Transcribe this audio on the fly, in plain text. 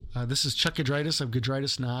This is Chuck Goodritis of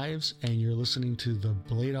Goodritis Knives, and you're listening to the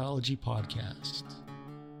Bladeology podcast.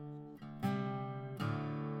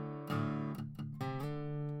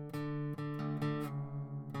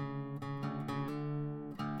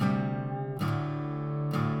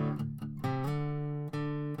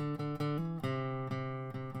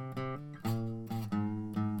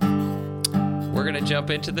 We're going to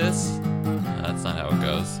jump into this. That's not how it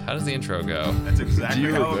goes. How does the intro go? That's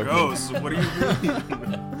exactly how it goes. What do you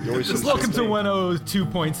mean? Welcome to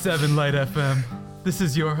 102.7 Light FM. This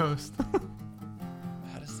is your host.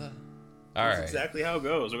 How does that? All right. That's exactly how it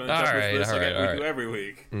goes. We're going to jump into this like we do every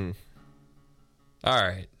week. All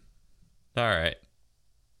right. All right.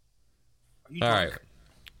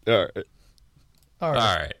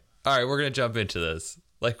 We're going to jump into this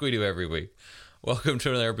like we do every week. Welcome to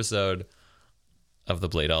another episode of the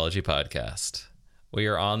Bladeology podcast. We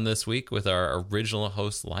are on this week with our original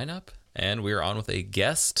host lineup, and we are on with a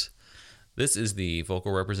guest. This is the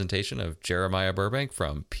vocal representation of Jeremiah Burbank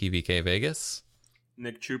from PBK Vegas,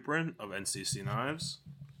 Nick Chuprin of NCC Knives,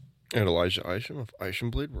 and Elijah Isham of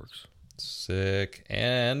Isham Blade Works. Sick.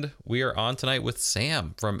 And we are on tonight with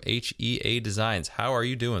Sam from HEA Designs. How are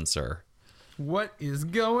you doing, sir? What is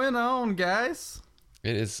going on, guys?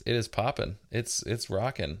 It is popping. It's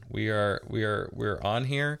rocking. We're on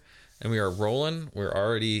here and we are rolling.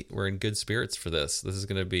 We're in good spirits for this. This is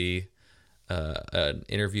going to be an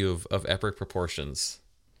interview of epic proportions.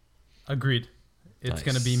 Agreed. It's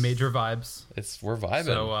going to be major vibes. We're vibing.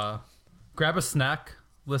 So grab a snack,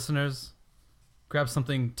 listeners. Grab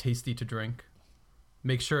something tasty to drink.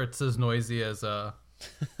 Make sure it's as noisy as yeah,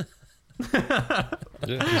 'cause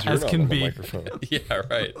you're as not can on the be. microphone. Yeah,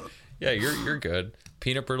 right. Yeah, you're good.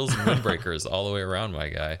 Peanut brittles and windbreakers all the way around, my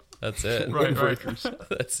guy. That's it. Right.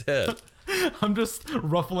 That's it. I'm just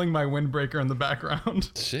ruffling my windbreaker in the background.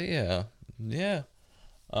 Shit, yeah.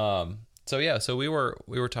 So we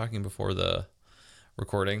were talking before the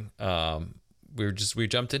recording. We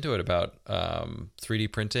jumped into it about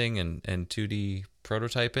 3D printing and 2D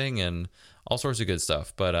prototyping and all sorts of good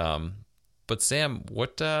stuff. But Sam,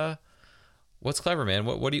 what's clever, man?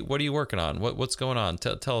 What are you working on? What's going on?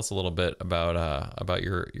 Tell us a little bit about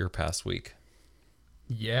your past week.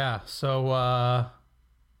 Yeah, so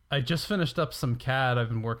I just finished up some CAD I've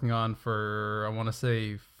been working on for, I want to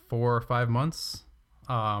say, 4 or 5 months.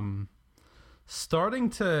 Starting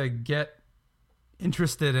to get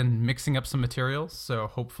interested in mixing up some materials, so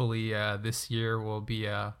hopefully this year will be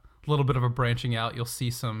a little bit of a branching out. You'll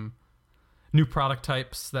see some new product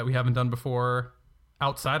types that we haven't done before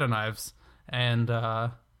outside of knives, and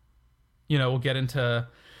we'll get into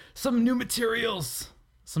some new materials,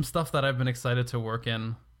 some stuff that I've been excited to work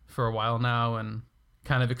in for a while now, and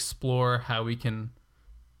kind of explore how we can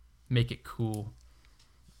make it cool.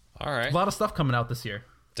 All right, a lot of stuff coming out this year.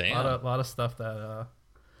 Damn, a lot of stuff that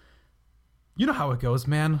you know how it goes,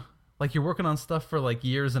 man. Like, you're working on stuff for like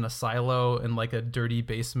years in a silo in like a dirty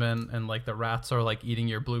basement, and like the rats are like eating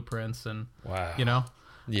your blueprints, and wow,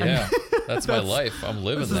 Yeah, that's my life. I'm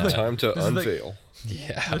living that. Time to unveil.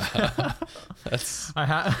 Yeah.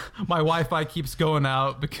 My Wi-Fi keeps going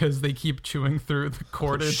out because they keep chewing through the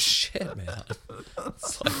cordage. Oh, shit, man.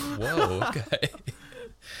 It's like, whoa, okay.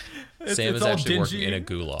 Sam is all actually working dingy. in a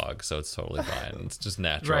gulag, so it's totally fine. It's just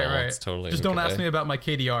natural. Right. It's totally just okay. don't ask me about my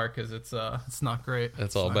KDR because it's not great.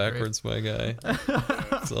 It's all backwards, my guy.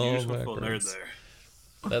 It's all backwards.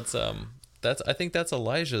 I think that's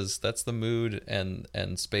Elijah's. That's the mood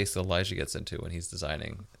and space that Elijah gets into when he's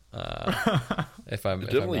designing. If I'm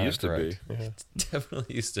used correct. to be. Yeah. It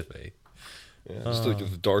definitely used to be. Yeah, just like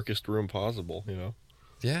the darkest room possible,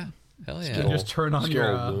 Yeah, hell yeah. You just turn on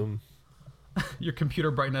bloom. your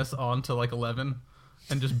computer brightness on to like 11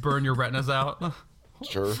 and just burn your retinas out.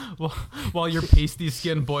 Sure. While your pasty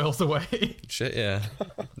skin boils away. Shit, yeah.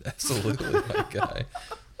 Absolutely, my guy.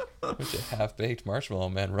 Bunch of half-baked marshmallow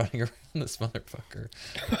man running around this motherfucker.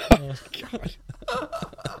 Oh, God.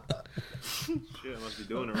 Shit, I must be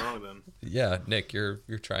doing it wrong then. Yeah, Nick, you're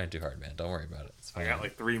trying too hard, man. Don't worry about it. It's fine. I got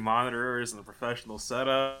like 3 monitors and a professional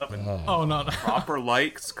setup and Oh no. proper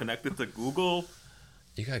lights connected to Google.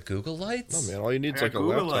 You got Google lights? No, man, all you need is like a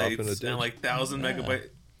Google laptop lights and a disk. and like 1,000 megabyte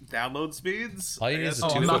download speeds. All you need is a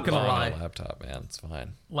I'm not 2-foot gonna long lie. on a laptop, man. It's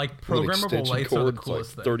fine. Like, With an programmable extension lights are the cord, it's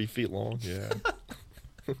coolest like thing. 30 feet long. Yeah.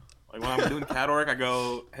 Like when I'm doing CAD work, I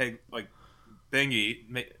go, hey, like,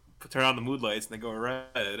 thingy, turn on the mood lights, and they go red,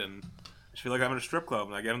 and I feel like I'm in a strip club,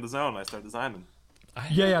 and I get in the zone, and I start designing.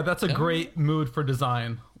 Yeah, that's a great mood for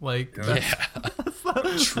design. Like, Yeah.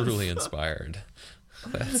 Truly inspired.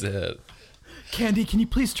 That's it. Candy, can you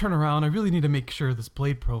please turn around? I really need to make sure this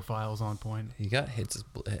blade profile is on point. You got hits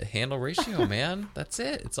handle ratio, man. That's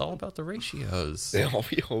it. It's all about the ratios. They all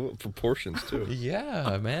be all proportions too.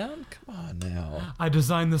 Yeah, man. Come on now. I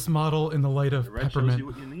designed this model in the light of The red shows peppermint. you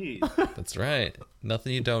what you need. That's right.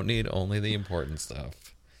 Nothing you don't need, only the important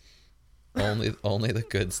stuff. Only the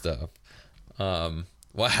good stuff.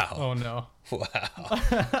 Wow. Oh no.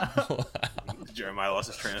 Wow. Jeremiah lost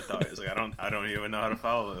his train of thought. He's like, I don't even know how to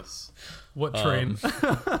follow this. What train?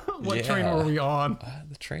 What train yeah. were we on?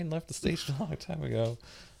 The train left the station a long time ago.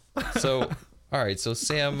 So, all right. So,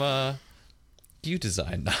 Sam, you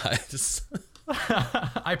design knives.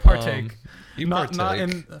 I partake. You not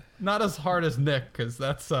partake. not as hard as Nick, because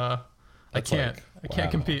that's I That's can't like, I can't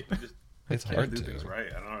wow. compete. It's Can't hard do to. things right.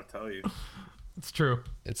 I don't know how to tell you. It's true.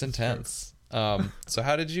 It's intense. So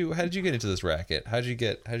how did you get into this racket? How did you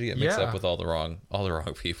get mixed Yeah. up with all the wrong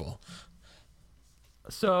people?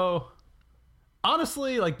 So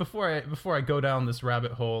honestly, like before I go down this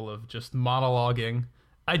rabbit hole of just monologuing,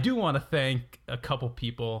 I do want to thank a couple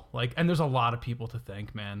people, like, and there's a lot of people to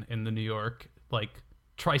thank, man, in the New York, like,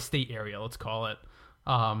 tri-state area, let's call it,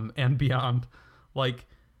 and beyond. Like,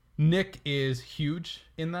 Nick is huge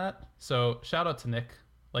in that, so shout out to Nick,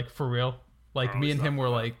 like, for real. Like, me and him were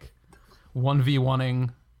like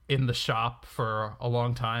 1v1ing in the shop for a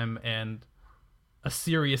long time, and a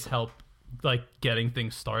serious help, like, getting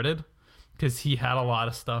things started, because he had a lot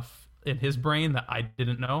of stuff in his brain that I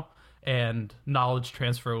didn't know, and knowledge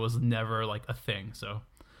transfer was never like a thing. So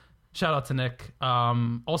shout out to Nick.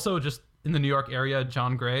 Also, just in the New York area,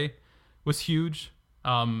 John Gray was huge.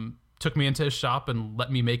 Took me into his shop and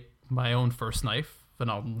let me make my own first knife, and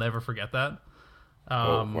I'll never forget that.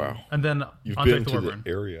 Oh, wow. And then You've Andre been to Thorburn. the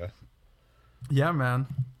area. Yeah, man.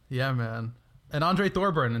 And Andre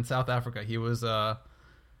Thorburn in South Africa, he was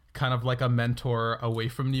kind of like a mentor away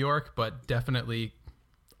from New York, but definitely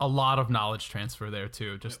a lot of knowledge transfer there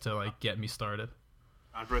too, just to like get me started.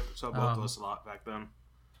 Andre saw both of us a lot back then.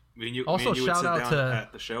 Also, me and you would shout sit out down to-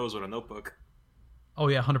 at the shows with a notebook. Oh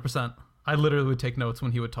yeah, 100%. I literally would take notes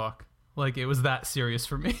when he would talk. Like, it was that serious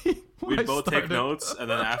for me. when I We'd both take started. notes, and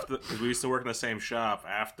then after, because we used to work in the same shop,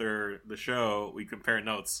 after the show, we compare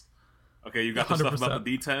notes. Okay, you got the stuff about 100%.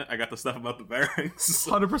 the detent, I got the stuff about the bearings.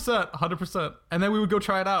 100%. And then we would go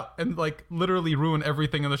try it out and like literally ruin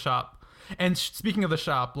everything in the shop. And speaking of the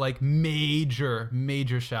shop, like major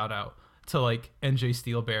shout out to like NJ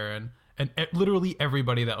Steel Baron and literally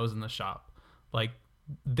everybody that was in the shop. Like,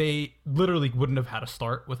 they literally wouldn't have had a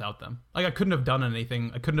start without them. Like, I couldn't have done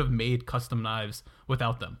anything. I couldn't have made custom knives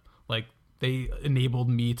without them. Like, they enabled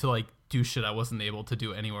me to like do shit I wasn't able to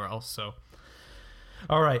do anywhere else. So,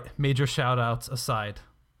 all right, major shout outs aside.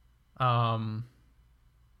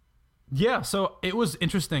 Yeah, so it was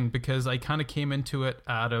interesting because I kind of came into it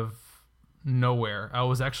out of nowhere. I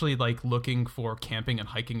was actually like looking for camping and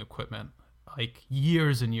hiking equipment like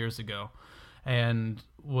years and years ago, and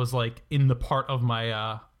was like in the part of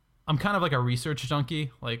my I'm kind of like a research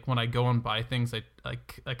junkie. Like, when I go and buy things,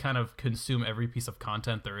 I kind of consume every piece of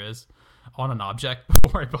content there is on an object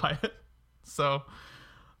before I buy it. So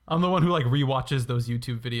I'm the one who like rewatches those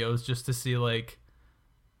YouTube videos just to see like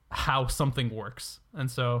how something works.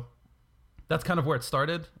 And so that's kind of where it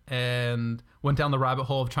started, and went down the rabbit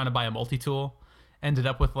hole of trying to buy a multi-tool. Ended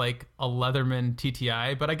up with like a Leatherman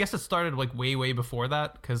TTI, but I guess it started like way before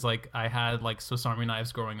that, because like I had like Swiss Army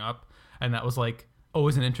knives growing up, and that was like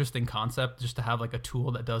always an interesting concept, just to have like a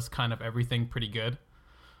tool that does kind of everything pretty good.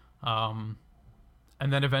 And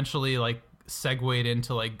then eventually like segued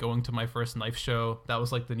into like going to my first knife show. That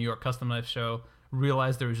was like the New York Custom Knife Show.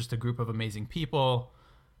 Realized there was just a group of amazing people.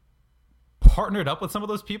 Partnered up with some of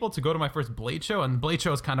those people to go to my first Blade show, and Blade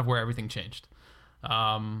show is kind of where everything changed.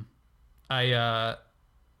 I'm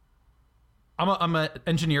an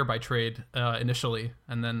engineer by trade initially,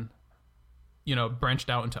 and then branched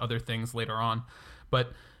out into other things later on,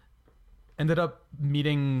 but ended up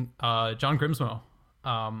meeting John Grimsmo,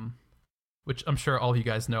 which I'm sure all of you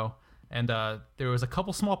guys know. And there was a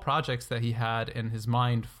couple small projects that he had in his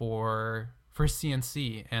mind for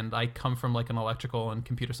CNC, and I come from like an electrical and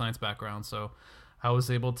computer science background, so I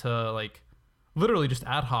was able to like literally just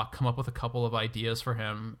ad hoc come up with a couple of ideas for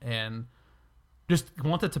him, and just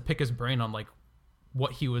wanted to pick his brain on like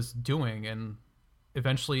what he was doing, and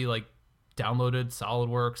eventually like downloaded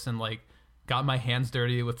SolidWorks and like got my hands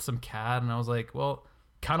dirty with some CAD, and I was like, well,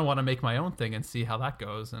 kind of want to make my own thing and see how that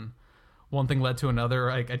goes. And one thing led to another.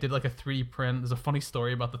 Like, I did like a 3D print. There's a funny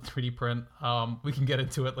story about the 3D print. We can get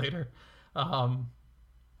into it later.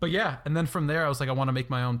 But yeah, and then from there I was like, I want to make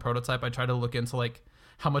my own prototype. I tried to look into like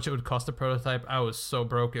how much it would cost a prototype. I was so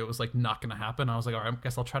broke, it was like not gonna happen. I was like, all right, I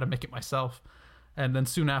guess I'll try to make it myself. And then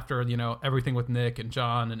soon after, everything with Nick and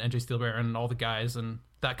John and NJ Steelbearer and all the guys, and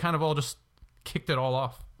that kind of all just kicked it all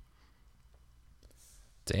off.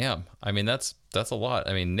 Damn. I mean, that's a lot.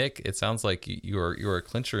 I mean, Nick, it sounds like you were a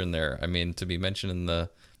clincher in there. I mean, to be mentioned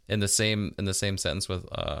in the same sentence with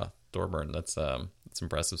Thorburn, that's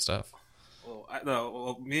impressive stuff.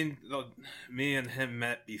 Well, me and him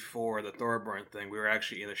met before the Thorburn thing. We were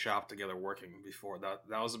actually in the shop together working before that.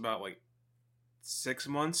 That was about like 6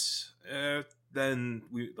 months. Then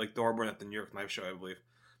we like Thorburn at the New York Knife Show, I believe.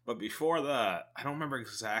 But before that, I don't remember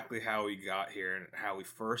exactly how we got here and how we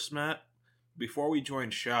first met. Before we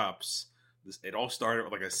joined shops, it all started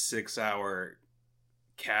with like a 6-hour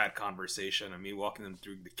CAD conversation and me walking them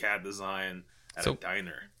through the CAD design at a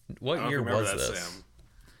diner. What year was this? Sam.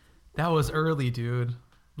 That was early, dude.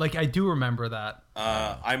 Like, I do remember that.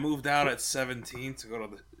 I moved out at 17 to go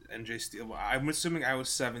to the NJ Steel. I'm assuming I was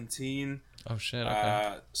 17. Oh, shit.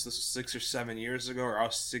 Okay. So this was 6 or 7 years ago, or I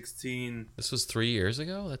was 16. This was 3 years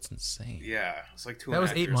ago? That's insane. Yeah, it's like 2.5 That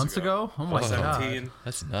was 8 months ago? Oh, my God. 17.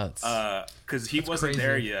 That's nuts. Because he wasn't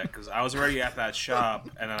there yet, because I was already at that shop,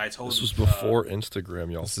 and then I told him... This was before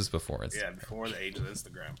Instagram, y'all. This is before Instagram. Yeah, before the age of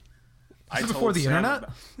Instagram. Is this before the internet?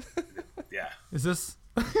 Yeah. Is this...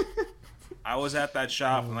 I was at that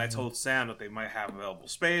shop and I told Sam that they might have available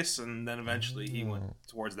space, and then eventually he went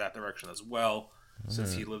towards that direction as well,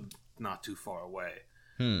 since he lived not too far away.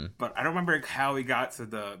 But I don't remember how we got to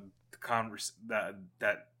the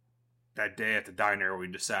that day at the diner where we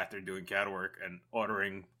just sat there doing CAD work and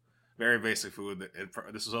ordering very basic food.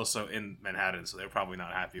 This was also in Manhattan, so they're probably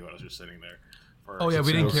not happy when I was just sitting there.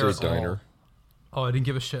 We didn't care at all. Diner. Oh, I didn't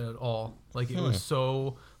give a shit at all. Like, it was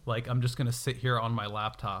so, like, I'm just going to sit here on my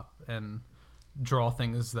laptop and draw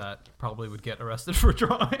things that probably would get arrested for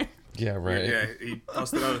drawing. Yeah, right. Yeah, he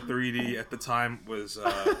posted out a 3D at the time was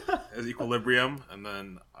as Equilibrium, and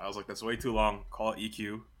then I was like, that's way too long. Call it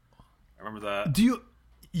EQ. I remember that. Do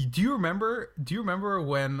you remember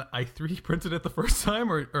when I 3D printed it the first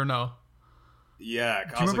time, or no? Yeah.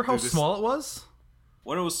 Do you remember how small it was?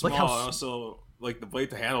 When it was small, Like and also like the blade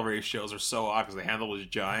to handle ratios are so odd because the handle was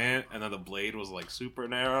giant and then the blade was like super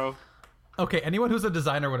narrow. Okay, anyone who's a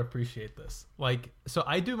designer would appreciate this. Like, so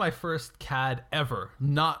I do my first CAD ever.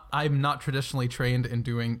 I'm not traditionally trained in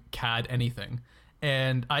doing CAD anything.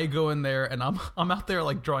 And I go in there and I'm out there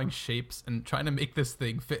like drawing shapes and trying to make this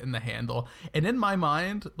thing fit in the handle. And in my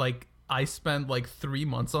mind, like, I spend like 3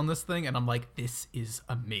 months on this thing and I'm like, this is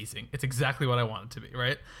amazing. It's exactly what I want it to be,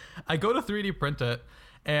 right? I go to 3D print it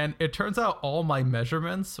and it turns out all my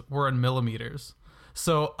measurements were in millimeters.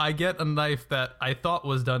 So I get a knife that I thought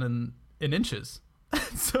was done in inches.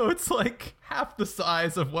 So it's like half the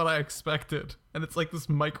size of what I expected. And it's like this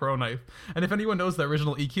micro knife. And if anyone knows the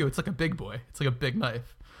original EQ, it's like a big boy. It's like a big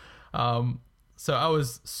knife. So I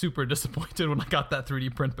was super disappointed when I got that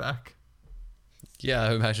 3D print back. Yeah,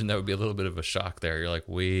 I imagine that would be a little bit of a shock there. You're like,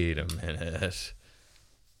 wait a minute.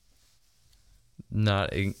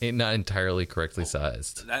 Not entirely correctly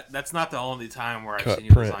sized. That's not the only time where I've Cut seen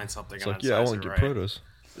you print. design something. It's and like, not yeah, I size want it to get right. protos.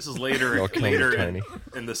 This is later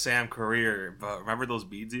in the Sam career, but remember those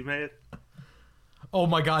beads he made? Oh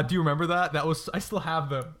my God, do you remember that? I still have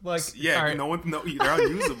them. Like, yeah, right. They're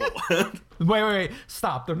unusable. Wait,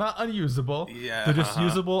 stop. They're not unusable. Yeah, they're just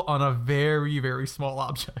usable on a very, very small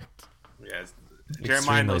object. Yeah,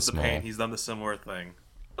 Jeremiah knows the small. pain. He's done the similar thing.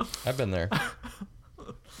 I've been there.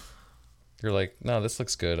 You're like, no, this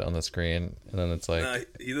looks good on the screen, and then it's like,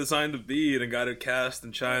 he designed a bead and got it cast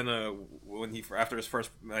in China after his first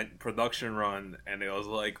production run, and it was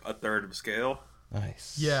like a third of scale.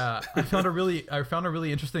 nice. Yeah, I found a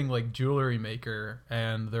really interesting like jewelry maker,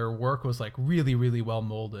 and their work was like really, really well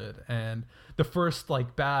molded. And the first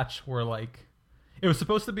like batch were like, it was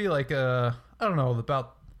supposed to be like I don't know,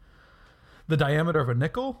 about the diameter of a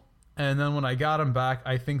nickel. And then when I got them back,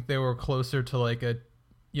 I think they were closer to like a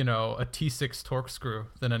T6 torque screw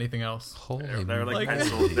than anything else. Holy, They're like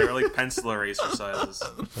pencil eraser sizes.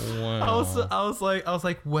 wow. I was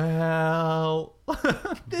like, well,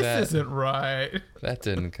 this isn't right. That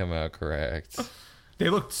didn't come out correct. They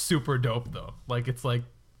looked super dope though. Like, it's like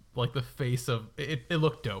the face of it. It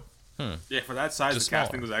looked dope. Yeah, for that size, Just the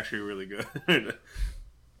casting smaller. was actually really good.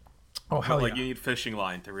 Oh hell Like yeah. you need fishing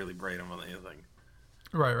line to really braid them on anything.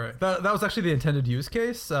 Right. That was actually the intended use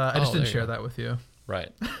case. I just didn't there you share go. that with you.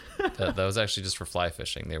 Right. That was actually just for fly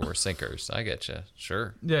fishing. They were sinkers. I get you.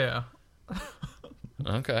 Sure. Yeah.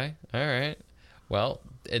 Okay. All right. Well,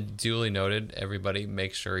 duly noted. Everybody,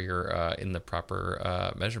 make sure you're in the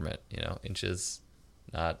proper measurement. Inches,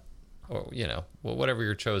 not, whatever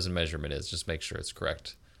your chosen measurement is. Just make sure it's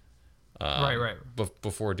correct. Right.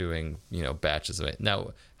 Before doing batches of it.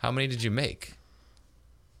 Now, how many did you make?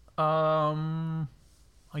 I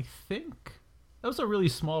think that was a really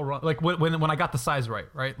small run. Like when I got the size right?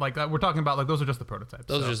 Like we're talking about like those are just the prototypes.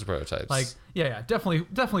 Those are just the prototypes. Like yeah,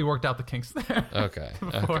 definitely worked out the kinks there. Okay.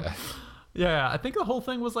 before. Okay. Yeah, I think the whole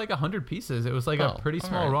thing was like 100 pieces. It was like a pretty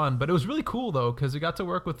small right. run, but it was really cool though because we got to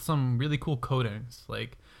work with some really cool coatings.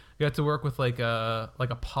 Like we got to work with like a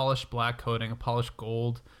polished black coating, a polished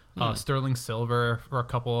gold, sterling silver for a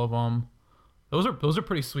couple of them. Those are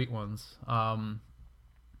pretty sweet ones.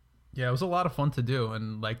 Yeah, it was a lot of fun to do,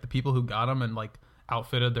 and like the people who got them and like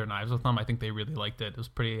outfitted their knives with them, I think they really liked it. It was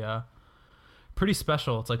pretty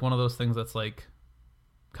special. It's like one of those things that's like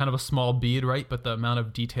kind of a small bead, right? But the amount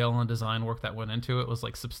of detail and design work that went into it was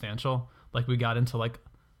like substantial. Like we got into like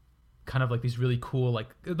kind of like these really cool, like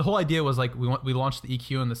the whole idea was like we launched the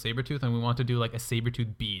EQ and the Sabertooth, and we wanted to do like a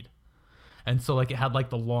Sabertooth bead. And so like it had like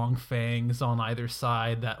the long fangs on either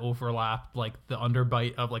side that overlapped like the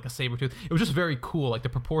underbite of like a Sabertooth. It was just very cool. Like the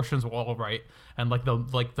proportions were all right. And like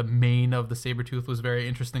the mane of the Sabertooth was very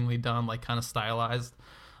interestingly done, like kind of stylized.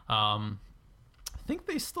 I think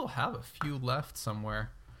they still have a few left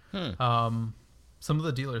somewhere. Some of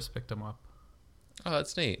the dealers picked them up. Oh,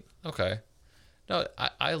 that's neat. Okay. No,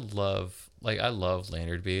 I love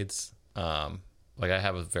lanyard beads. Like I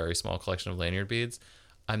have a very small collection of lanyard beads.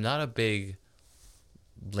 I'm not a big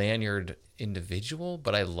lanyard individual,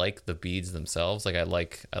 but I like the beads themselves. Like I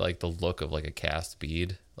like the look of like a cast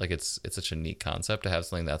bead. Like it's such a neat concept to have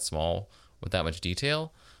something that small with that much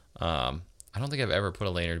detail. I don't think I've ever put a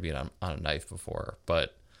lanyard bead on a knife before,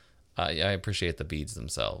 but I appreciate the beads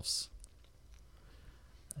themselves.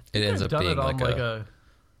 It ends up being like a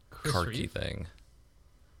Chris Reeve thing.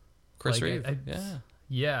 Chris Reeve, yeah.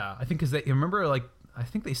 Yeah, I think because they remember like. I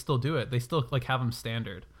think they still do it. They still like have them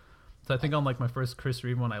standard. So I think on like my first Chris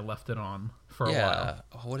Reeve one, I left it on for a while. Yeah.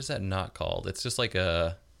 What is that knot called? It's just like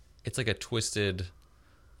a twisted.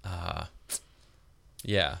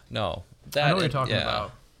 Yeah. No. I know what you're talking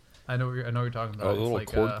about. I know what you're talking about. Oh, the little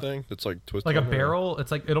cord thing that's like twisted. Like a barrel.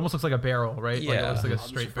 It's like it almost looks like a barrel, right? Yeah. Like it looks like a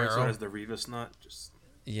straight barrel. As the Revis knot, just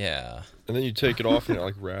Yeah. And then you take it off and it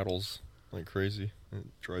like rattles like crazy. It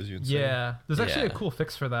drives you insane. Yeah, there's actually a cool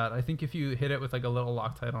fix for that. I think if you hit it with like a little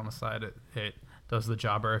Loctite on the side, it does the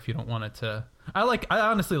jobber. If you don't want it to, I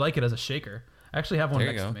honestly like it as a shaker. I actually have one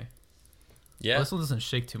next to me. Yeah, well, this one doesn't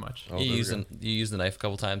shake too much. You use the knife a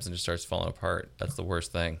couple times and it just starts falling apart. That's the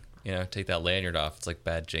worst thing. You know, take that lanyard off. It's like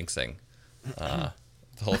bad jinxing. The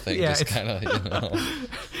whole thing just kind of, you know.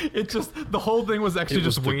 It just the whole thing was actually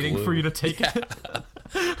just waiting for you to take it.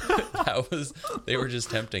 They were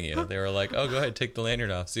just tempting you. They were like, "Oh, go ahead, take the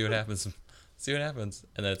lanyard off, see what happens." And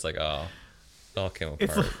then it's like, "Oh, it all came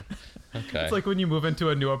apart." Okay. It's like when you move into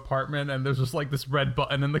a new apartment and there's just like this red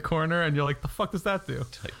button in the corner, and you're like, "The fuck does that do?"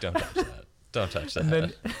 Like, don't touch that. Don't touch that.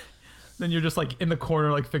 And then you're just like in the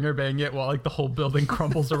corner, like finger banging it while like the whole building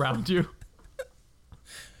crumbles around you.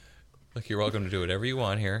 Look, you're welcome to do whatever you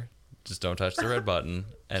want here. Just don't touch the red button,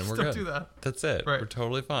 and we're good. Don't do that. That's it. Right. We're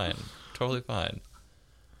totally fine. Totally fine.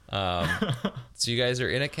 So you guys are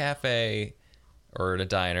in a cafe or in a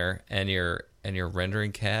diner, and you're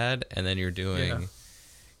rendering CAD, and then you're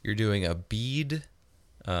doing a bead.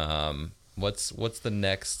 What's the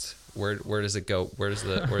next? Where does it go? Where does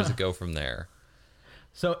it go from there?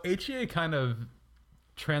 So HEA kind of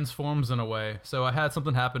transforms in a way. So I had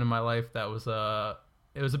something happen in my life that was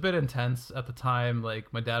it was a bit intense at the time.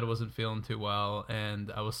 Like my dad wasn't feeling too well,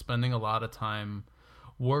 and I was spending a lot of time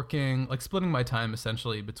working, like splitting my time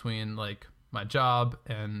essentially between like my job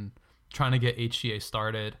and trying to get HEA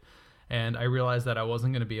started. And I realized that I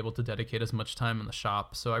wasn't going to be able to dedicate as much time in the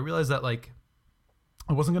shop. So I realized that like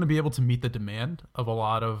I wasn't going to be able to meet the demand of a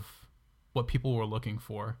lot of what people were looking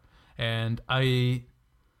for. And I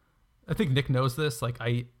think Nick knows this. Like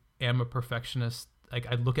I am a perfectionist. Like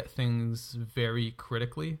I look at things very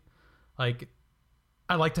critically. Like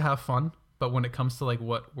I like to have fun, but when it comes to like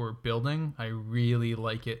what we're building, I really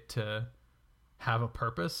like it to have a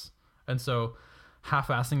purpose. And so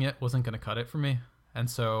half-assing it wasn't going to cut it for me. And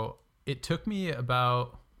so it took me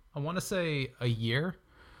about, I want to say a year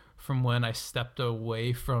from when I stepped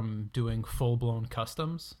away from doing full-blown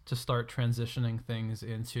customs to start transitioning things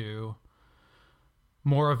into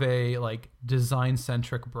more of a like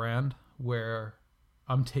design-centric brand where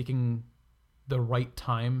I'm taking the right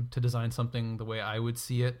time to design something the way I would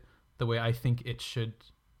see it, the way I think it should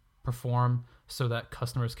perform, so that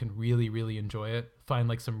customers can really, really enjoy it, find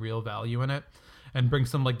like some real value in it, and bring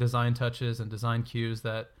some like design touches and design cues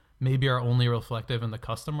that maybe are only reflective in the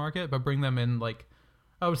custom market, but bring them in like,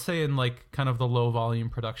 I would say in like kind of the low volume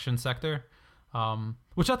production sector,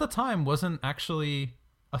 which at the time wasn't actually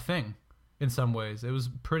a thing in some ways. It was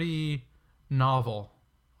pretty novel.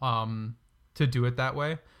 to do it that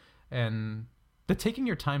way. And the taking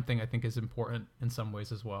your time thing, I think, is important in some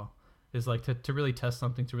ways as well. Is like to really test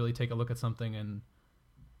something, to really take a look at something and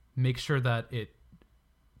make sure that it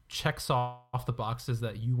checks off the boxes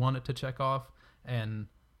that you want it to check off. And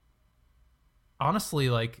honestly,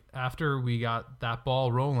 like after we got that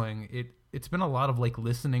ball rolling, it's been a lot of like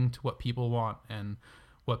listening to what people want and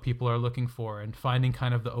what people are looking for, and finding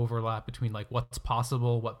kind of the overlap between like what's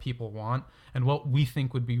possible, what people want, and what we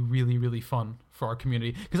think would be really, really fun for our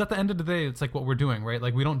community. Because at the end of the day, it's like what we're doing, right?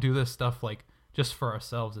 Like we don't do this stuff like just for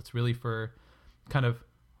ourselves. It's really for kind of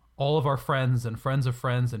all of our friends and friends of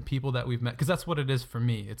friends and people that we've met. Because that's what it is for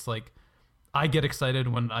me. It's like I get excited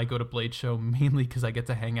when I go to Blade Show, mainly because I get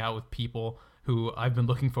to hang out with people who I've been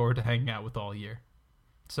looking forward to hanging out with all year.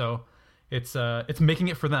 So it's making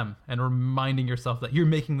it for them and reminding yourself that you're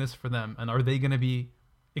making this for them. And are they going to be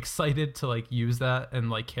excited to like use that and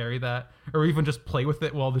like carry that, or even just play with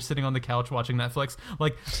it while they're sitting on the couch watching Netflix?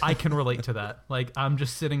 Like I can relate to that. Like I'm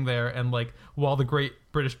just sitting there, and like while the Great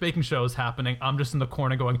British Baking Show is happening, I'm just in the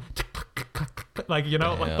corner going like, you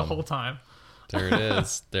know, like the whole time. There it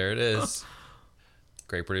is. There it is.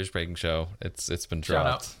 Great British Baking Show. It's been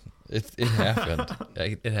dropped. It happened.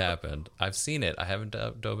 It happened. I've seen it. I haven't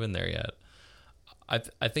dove in there yet.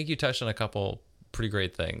 I think you touched on a couple pretty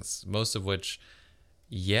great things, most of which,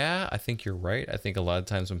 yeah, I think you're right. I think a lot of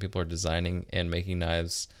times when people are designing and making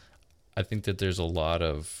knives, I think that there's a lot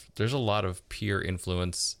of peer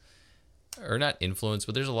influence, or not influence,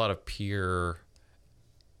 but there's a lot of peer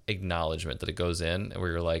acknowledgement that it goes in,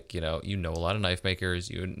 where you're like, you know a lot of knife makers,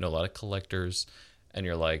 you know a lot of collectors, and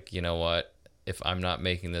you're like, you know what? If I'm not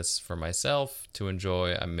making this for myself to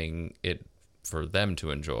enjoy, I'm making it for them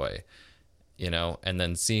to enjoy. And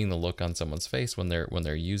then seeing the look on someone's face when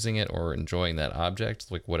they're using it or enjoying that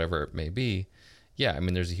object, like whatever it may be. Yeah, I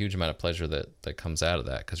mean, there's a huge amount of pleasure that comes out of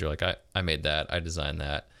that, because you're like, I made that, I designed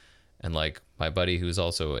that, and like my buddy who's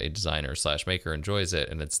also a designer / maker enjoys it,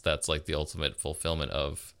 and that's like the ultimate fulfillment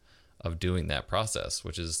of doing that process,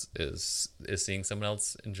 which is seeing someone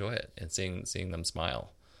else enjoy it and seeing them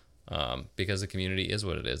smile, because the community is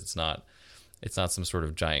what it is. It's not some sort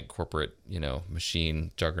of giant corporate,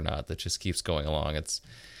 machine juggernaut that just keeps going along. It's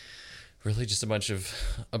really just a bunch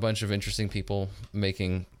of interesting people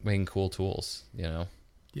making cool tools,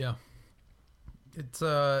 Yeah. It's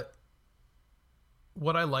what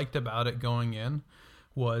I liked about it going in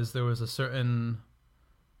was there was a certain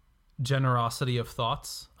generosity of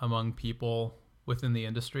thoughts among people within the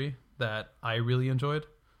industry that I really enjoyed,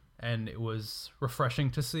 and it was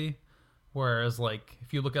refreshing to see. Whereas like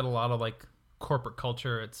if you look at a lot of like corporate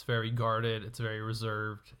culture, it's very guarded, it's very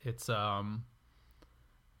reserved, it's not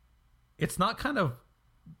kind of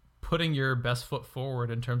putting your best foot forward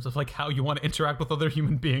in terms of like how you want to interact with other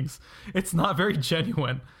human beings. It's not very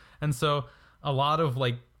genuine. And so a lot of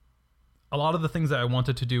the things that I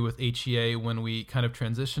wanted to do with HEA when we kind of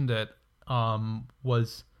transitioned it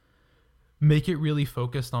was make it really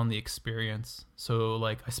focused on the experience. So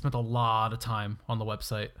like I spent a lot of time on the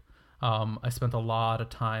website. I spent a lot of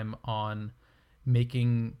time on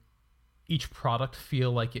making each product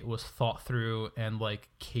feel like it was thought through and like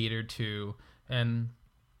catered to. And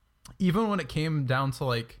even when it came down to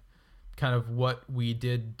like kind of what we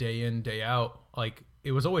did day in, day out, like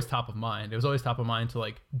it was always top of mind. It was always top of mind to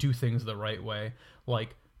like do things the right way,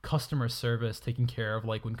 like customer service, taking care of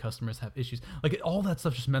like when customers have issues, like all that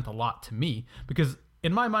stuff just meant a lot to me, because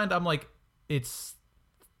in my mind, I'm like, it's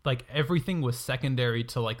like everything was secondary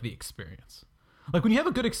to like the experience. Like when you have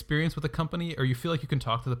a good experience with a company, or you feel like you can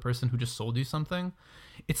talk to the person who just sold you something,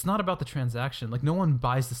 it's not about the transaction. Like no one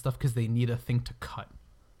buys the stuff because they need a thing to cut.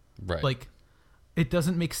 Right. Like it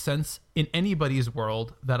doesn't make sense in anybody's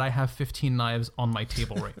world that I have 15 knives on my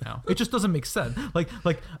table right now. It just doesn't make sense. Like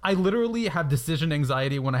I literally have decision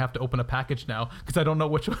anxiety when I have to open a package now because I don't know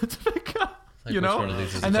which one to pick up. Like which one of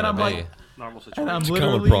these is and then I'm be? like, Normal situation. and I'm It's a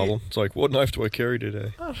literally common problem. It's like, what knife do I carry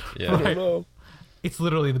today? Yeah. I don't know. It's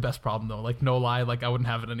literally the best problem though. Like no lie, like I wouldn't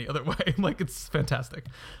have it any other way. Like it's fantastic.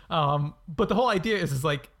 But the whole idea is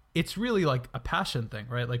like, it's really like a passion thing,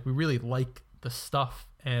 right? Like we really like the stuff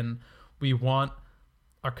and we want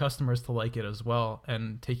our customers to like it as well.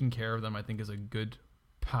 And taking care of them, I think, is a good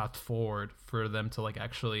path forward for them to like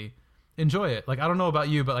actually enjoy it. Like, I don't know about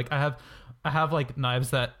you, but like I have like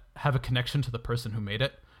knives that have a connection to the person who made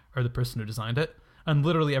it or the person who designed it. And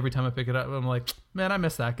literally every time I pick it up, I'm like, man, I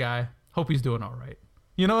miss that guy. Hope he's doing all right.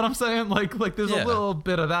 You know what I'm saying? Like there's a little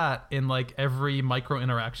bit of that in like every micro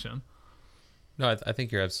interaction. No, I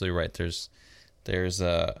think you're absolutely right. There's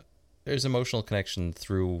emotional connection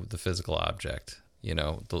through the physical object,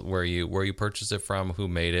 where you purchase it from, who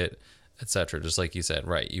made it, etc. Just like you said,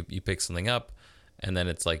 right? You pick something up, and then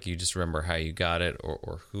it's like you just remember how you got it,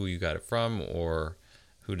 or who you got it from, or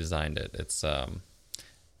who designed it. It's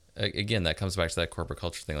again, that comes back to that corporate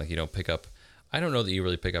culture thing. Like, you don't pick up. I don't know that you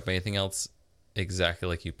really pick up anything else exactly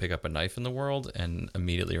like you pick up a knife in the world and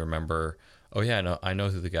immediately remember, oh yeah, I know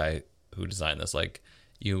who the guy who designed this. Like,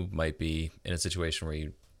 you might be in a situation where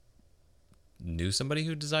you knew somebody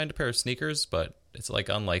who designed a pair of sneakers, but it's like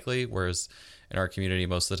unlikely. Whereas in our community,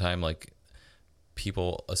 most of the time, like,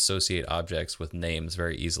 people associate objects with names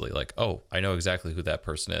very easily. Like, oh, I know exactly who that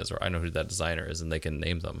person is, or I know who that designer is, and they can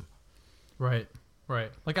name them. Right.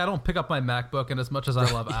 Like, I don't pick up my MacBook, and as much as I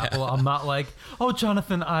love Apple, I'm not like, oh,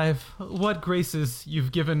 Jonathan Ive, what graces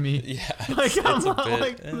you've given me. Yeah, like,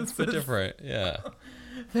 it's a bit different. Yeah.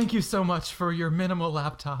 Thank you so much for your minimal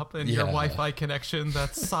laptop and your Wi-Fi connection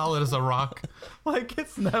that's solid as a rock. Like,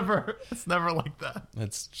 it's never like that.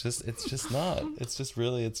 It's just not. It's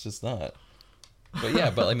just not. But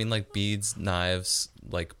yeah, but I mean, like, beads, knives,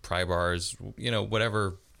 like pry bars,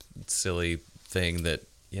 whatever silly thing that,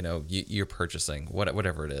 you're purchasing,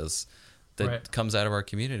 whatever it is that comes out of our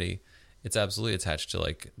community, it's absolutely attached to,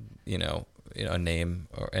 like, a name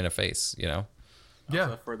and a face, Yeah.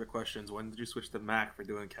 Further questions. When did you switch to Mac for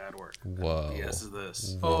doing CAD work? Whoa. Yes, is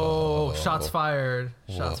this. Oh, shots fired.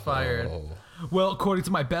 Shots fired. Well, according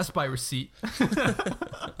to my Best Buy receipt. When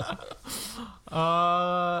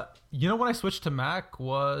I switched to Mac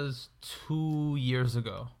was 2 years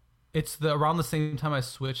ago. It's around the same time I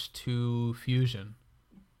switched to Fusion.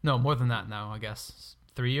 No, more than that now, I guess.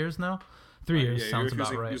 3 years now? 3 years sounds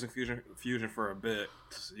about right. Using Fusion for a bit.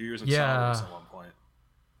 You're using SolidWorks at one point.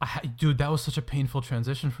 Dude, that was such a painful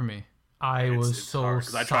transition for me. It's so hard,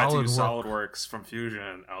 because I tried to use SolidWorks from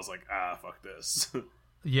Fusion. I was like, fuck this.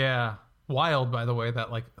 Yeah. Wild, by the way,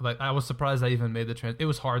 that like I was surprised I even made the It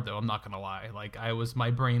was hard though, I'm not gonna lie. Like, my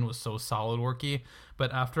brain was so SolidWorky,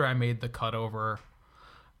 but after I made the cut over,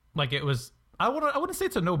 like, it was, I wouldn't say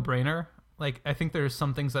it's a no-brainer. Like, I think there's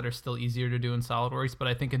some things that are still easier to do in SolidWorks, but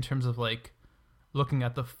I think in terms of, like, looking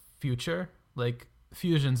at the future, like,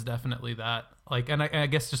 Fusion's definitely that. Like, and I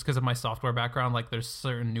guess just because of my software background, like, there's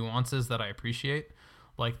certain nuances that I appreciate,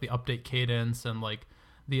 like the update cadence and, like,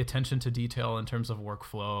 the attention to detail in terms of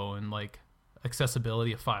workflow, and, like,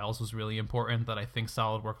 accessibility of files was really important that I think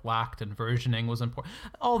SolidWorks lacked, and versioning was important.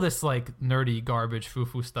 All this, like, nerdy garbage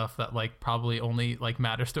foo-foo stuff that, like, probably only, like,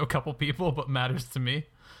 matters to a couple people but matters to me.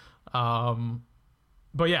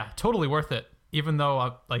 But yeah, totally worth it, even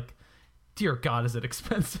though like, dear God, is it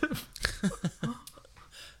expensive.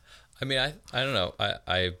 I mean, I don't know.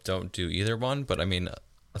 I don't do either one, but I mean,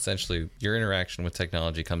 essentially your interaction with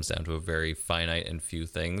technology comes down to a very finite and few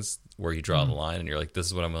things where you draw the line and you're like, this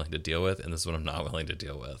is what I'm willing to deal with, and this is what I'm not willing to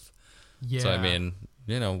deal with. Yeah. So I mean,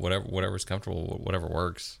 whatever's comfortable, whatever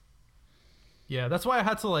works. Yeah, that's why I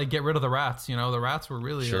had to, like, get rid of the rats. The rats were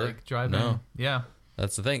really like driving. No. Yeah.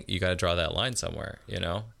 That's the thing. You got to draw that line somewhere,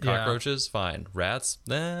 Cockroaches, fine. Rats,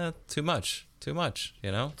 too much.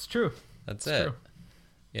 It's true. That's it.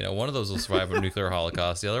 True. One of those will survive a nuclear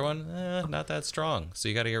holocaust. The other one, not that strong. So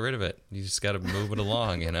you got to get rid of it. You just got to move it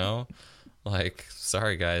along, Like,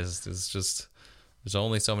 sorry, guys. There's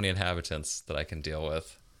only so many inhabitants that I can deal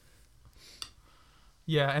with.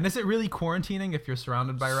 Yeah, and is it really quarantining if you're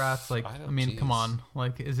surrounded by rats? Like, I mean, come on.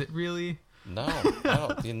 Like, is it really... No,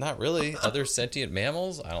 not really. Other sentient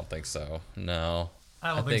mammals? I don't think so. No.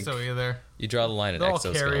 I don't think so either. You draw the line at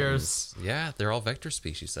exoskeletons. Carriers. Yeah, they're all vector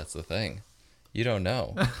species. That's the thing. You don't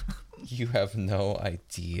know. You have no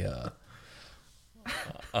idea.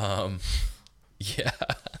 Yeah.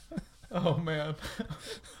 Oh, man.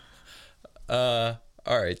 All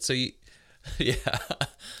right. So you, yeah.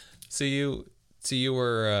 So you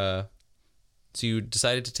were, so you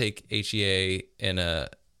decided to take HEA in a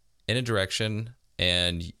direction,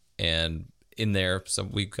 and in there, so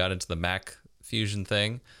we got into the Mac Fusion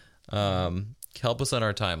thing. Help us on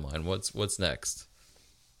our timeline. What's next?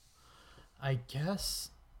 I guess,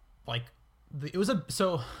 like, it was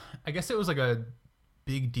like a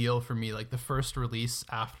big deal for me, like the first release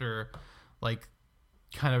after, like,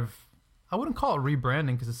 kind of, I wouldn't call it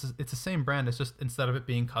rebranding because it's the same brand. It's just, instead of it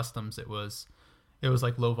being customs, it was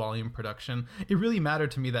like low volume production. It really mattered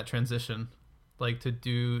to me, that transition, like, to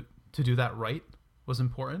do that right was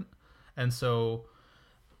important. And so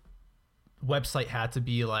website had to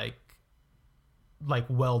be like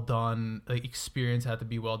well done, like, experience had to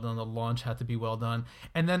be well done, the launch had to be well done.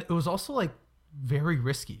 And then it was also, like, very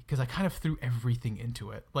risky because I kind of threw everything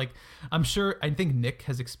into it. Like, I think Nick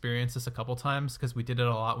has experienced this a couple times because we did it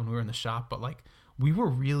a lot when we were in the shop, but, like, we were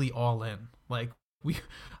really all in. Like,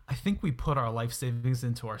 I think we put our life savings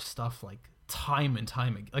into our stuff, like, time and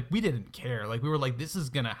time again. Like, we didn't care. Like, we were like, this is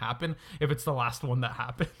gonna happen if it's the last one that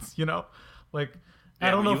happens, you know? Like,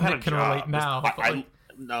 I don't know if Nick can relate now. I'm still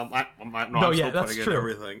putting in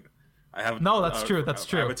everything. I have that's true. That's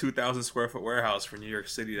true. I have a 2,000 square foot warehouse for New York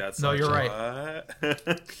City. You're right.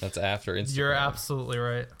 That's after Instagram. You're absolutely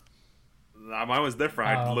right. Mine was different.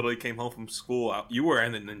 I literally came home from school. You were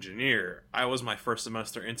an engineer. I was my first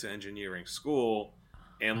semester into engineering school,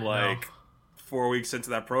 and 4 weeks into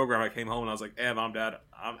that program, I came home and I was like, "Hey, Mom, Dad,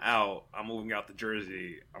 I'm out. I'm moving out to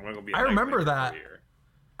Jersey. I'm gonna go be." I remember that.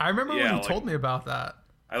 I remember when you told me about that.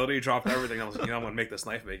 I literally dropped everything. I was like, I'm gonna make this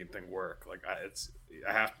knife making thing work. Like, I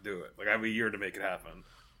have to do it. Like, I have a year to make it happen.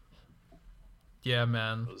 Yeah,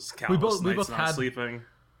 man. We both had sleeping.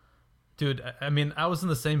 Dude, I mean, I was in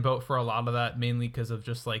the same boat for a lot of that, mainly because of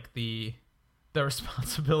just like the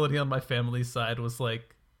responsibility on my family's side was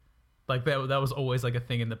like that was always like a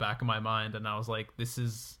thing in the back of my mind, and I was like,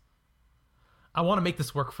 I want to make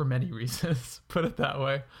this work for many reasons, put it that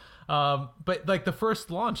way. But like the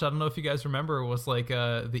first launch, I don't know if you guys remember, was like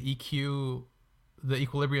the EQ, the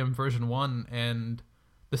Equilibrium version 1 and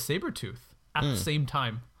the Sabertooth at the same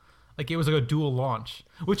time. Like, it was like a dual launch,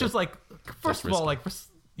 which is like, first of all, like, for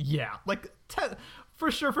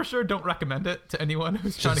sure, don't recommend it to anyone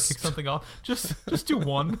who's trying to kick something off. Just do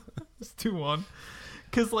one. Just do one.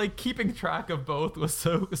 Because like keeping track of both was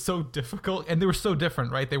so difficult, and they were so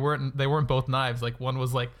different, right? They weren't both knives. Like, one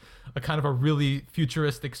was like a kind of a really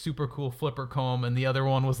futuristic, super cool flipper comb, and the other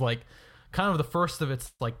one was like kind of the first of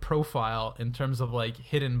its like profile in terms of like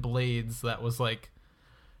hidden blades. That was like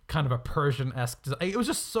kind of a Persian-esque design. It was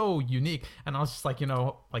just so unique, and I was just like,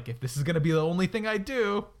 like, if this is gonna be the only thing I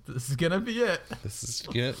do, this is gonna be it.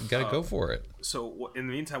 Gotta go for it. So in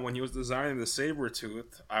the meantime, when he was designing the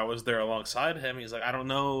Sabertooth, I was there alongside him. He's like, I don't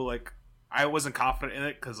know, like, I wasn't confident in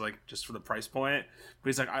it because, like, just for the price point. But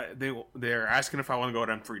he's like, they're asking if I want to go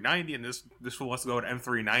to M390, and this one wants to go to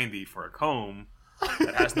M390 for a comb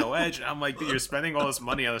that has no edge. And I'm like, dude, you're spending all this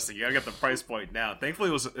money on this thing. You gotta get the price point down. Thankfully,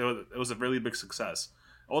 it was a really big success.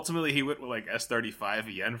 Ultimately, he went with like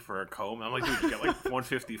S35 yen for a comb. I'm like, dude, get like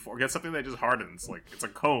 154. Get something that just hardens. Like, it's a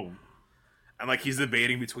comb. And like, he's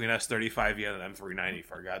debating between S35 yen and M390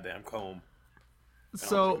 for a goddamn comb.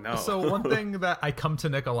 So, like, no. So one thing that I come to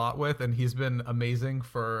Nick a lot with, and he's been amazing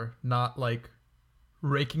for not like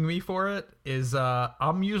raking me for it, is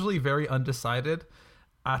I'm usually very undecided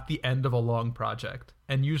at the end of a long project.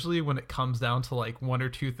 And usually when it comes down to like one or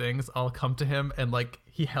two things, I'll come to him and like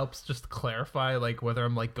he helps just clarify like whether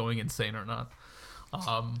I'm like going insane or not.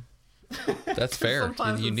 That's fair.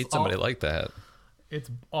 You need somebody like that.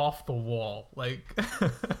 It's off the wall. Like,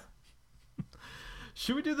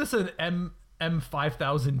 should we do this in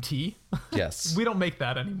M5000T? Yes. We don't make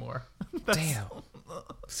that anymore. Damn.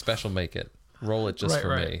 Special make it. Roll it just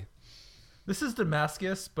for me. This is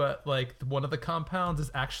Damascus, but like one of the compounds is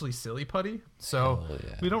actually silly putty, so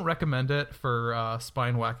we don't recommend it for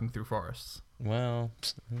spine whacking through forests. Well,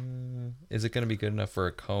 is it going to be good enough for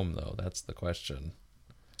a comb though? That's the question.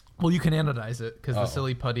 Well, you can anodize it because the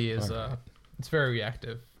silly putty is it's very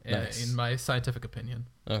reactive, in my scientific opinion.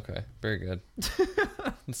 Okay, very good.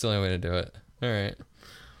 That's the only way to do it. All right.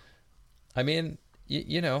 I mean,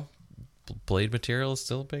 you know, blade material is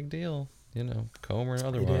still a big deal. You know, comb or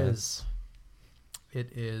otherwise.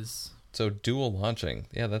 It is. So dual launching.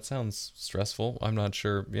 Yeah, that sounds stressful. I'm not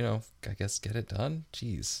sure, I guess get it done.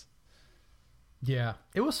 Jeez. Yeah.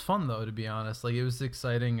 It was fun though, to be honest. Like, it was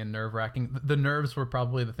exciting and nerve-wracking. The nerves were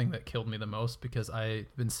probably the thing that killed me the most because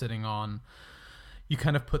I've been sitting on, you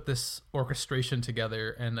kind of put this orchestration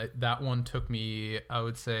together, and that one took me, I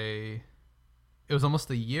would say, it was almost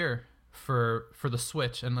a year for the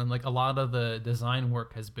switch. And then like a lot of the design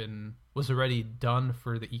work was already done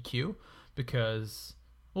for the EQ. Because,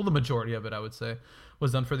 well, the majority of it, I would say,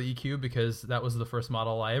 was done for the EQ because that was the first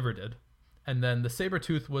model I ever did. And then the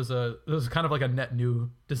Sabertooth was kind of like a net new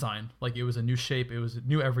design. Like, it was a new shape. It was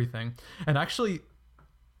new everything. And actually,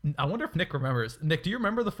 I wonder if Nick remembers. Nick, do you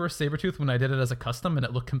remember the first Sabertooth when I did it as a custom and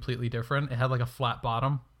it looked completely different? It had like a flat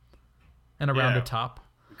bottom and a rounded top.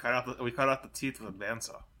 We cut out the teeth with a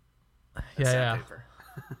bandsaw. Yeah.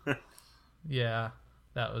 Yeah,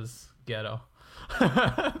 that was ghetto.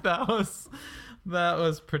 that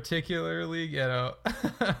was particularly ghetto.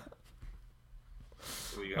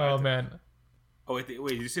 Oh man. Oh wait, did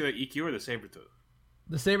you see the EQ or the Sabertooth?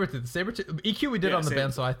 The Sabertooth EQ we did on the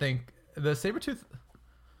bandsaw. I think the Sabertooth.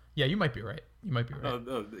 Yeah, you might be right. No,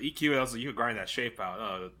 the EQ, you could grind that shape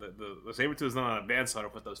out. The Sabertooth is not on a bandsaw to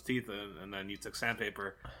put those teeth in, and then you took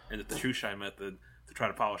sandpaper and did the shoe shine method to try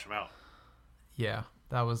to polish them out. Yeah,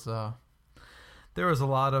 that was. There was a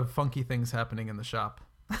lot of funky things happening in the shop.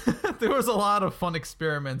 There was a lot of fun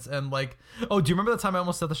experiments and like, oh, do you remember the time I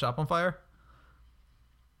almost set the shop on fire?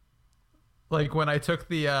 Like when I took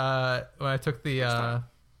the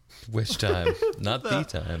Which time? Not the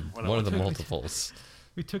time. One of the multiples.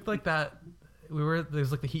 we took like that.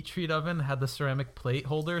 There's like the heat treat oven had the ceramic plate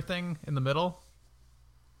holder thing in the middle,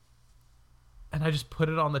 and I just put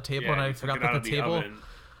it on the table, and I forgot that the table.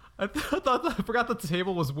 I forgot that the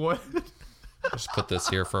table was wood. Just put this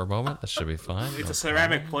here for a moment. That should be fine. It's a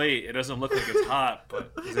ceramic plate. It doesn't look like it's hot,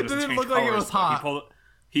 but it didn't look like it was hot.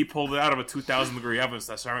 He pulled it out of a 2,000 degree oven,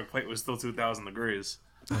 so that ceramic plate was still 2,000 degrees.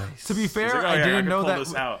 Nice. To be fair, I didn't know that.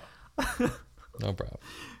 This out. No problem.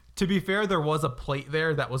 To be fair, there was a plate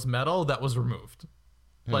there that was metal that was removed.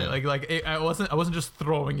 I wasn't just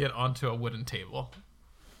throwing it onto a wooden table.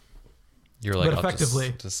 You're like, but I'll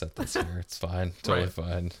effectively, just set this here. It's fine. Totally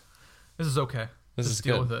fine. This is okay. This Just is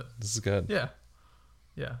deal good. with it. This is good.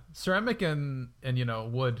 Yeah. Ceramic and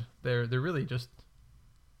wood, they're really just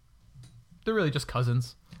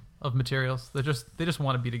cousins of materials. They just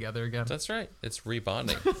want to be together again. That's right. It's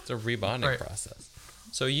rebonding. It's a rebonding process.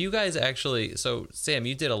 So you guys actually, Sam,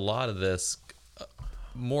 you did a lot of this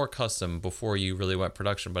more custom before you really went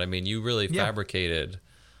production, but I mean, you really fabricated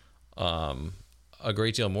a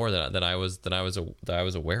great deal more than I was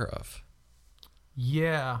aware of.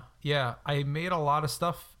 Yeah. I made a lot of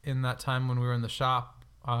stuff in that time when we were in the shop.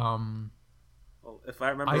 Well, if I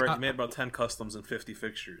remember right, you made about 10 customs and 50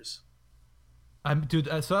 fixtures. Dude,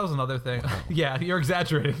 so that was another thing. Yeah, you're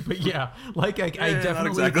exaggerating, but yeah, like I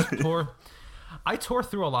definitely tore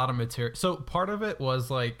through a lot of material. So part of it was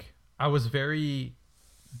like I was very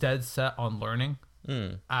dead set on learning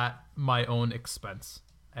at my own expense,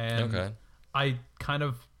 and I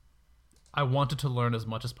wanted to learn as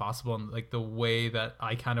much as possible, and like the way that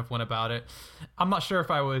I kind of went about it. I'm not sure if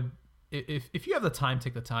I would, if you have the time,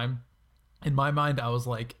 take the time. In my mind, I was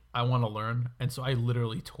like, I want to learn, and so I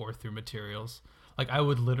literally tore through materials. Like I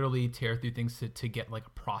would literally tear through things to get like a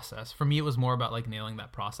process. For me, it was more about like nailing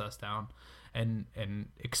that process down and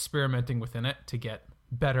experimenting within it to get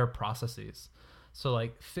better processes. So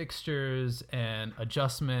like fixtures and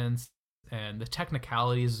adjustments and the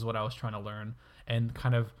technicalities is what I was trying to learn, and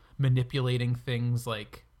kind of manipulating things,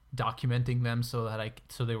 like documenting them so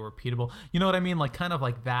they were repeatable. You know what I mean? Like kind of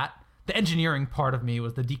like that. The engineering part of me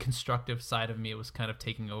was the deconstructive side of me was kind of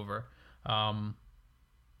taking over.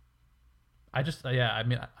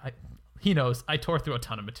 He knows I tore through a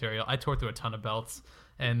ton of material. I tore through a ton of belts,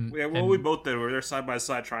 and we both did. We were there side by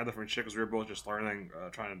side trying different shit because we were both just learning,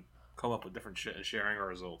 trying to come up with different shit and sharing our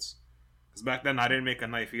results. Because back then I didn't make a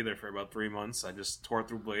knife either for about 3 months. I just tore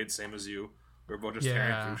through blades, same as you. We were both just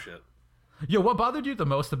tearing through shit. Yeah, what bothered you the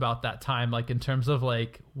most about that time, like in terms of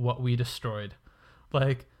like what we destroyed,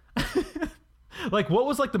 like, like what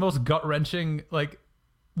was like the most gut wrenching? Like,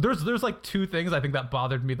 there's like two things I think that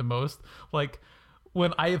bothered me the most. Like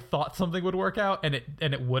when I thought something would work out and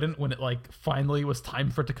it wouldn't, when it like finally was time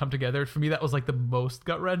for it to come together. For me, that was like the most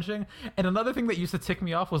gut wrenching. And another thing that used to tick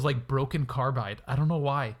me off was like broken carbide. I don't know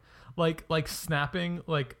why. Like snapping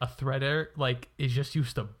like a threader, like it just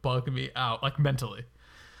used to bug me out, like mentally.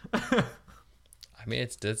 I mean,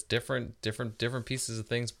 it's different pieces of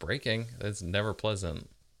things breaking. It's never pleasant.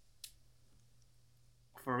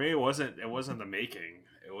 For me, it wasn't the making.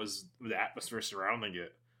 It was the atmosphere surrounding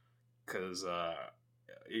it. Because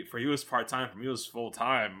for you it was part-time, for me it was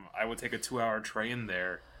full-time. I would take a 2-hour train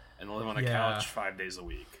there and live on a couch 5 days a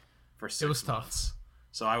week for 6 months. It was tough.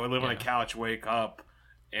 So I would live on a couch, wake up,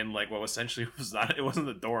 and like what essentially was not, it wasn't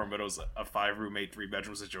a dorm, but it was a 5-room,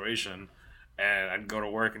 3-bedroom situation. And I'd go to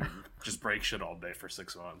work and just break shit all day for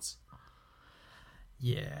 6 months.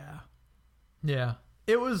 Yeah.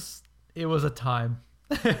 It was a time.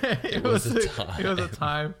 It was a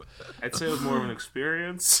time. I'd say it was more of an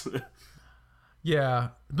experience. Yeah,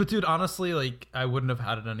 but dude, honestly, like I wouldn't have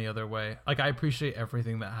had it any other way. Like I appreciate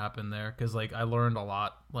everything that happened there because like I learned a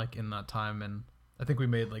lot like in that time, and I think we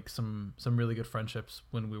made like some really good friendships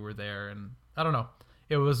when we were there. And I don't know,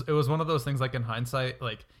 it was one of those things like in hindsight,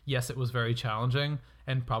 like yes, it was very challenging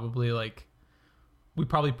and probably like we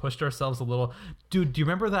probably pushed ourselves a little. Dude, do you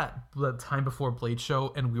remember that time before Blade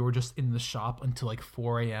Show and we were just in the shop until like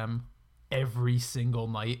 4 a.m. every single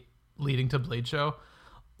night leading to Blade Show?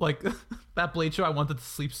 Like that Blade Show, I wanted to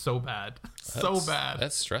sleep so bad.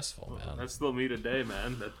 That's stressful, man. That's still me today,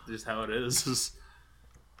 man. That's just how it is.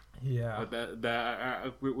 Yeah.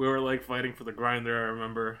 But we were like fighting for the grinder, I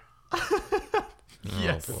remember.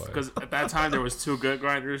 Yes. Because at that time there was 2 good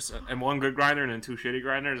grinders and 1 good grinder and then 2 shitty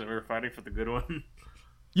grinders, and we were fighting for the good one.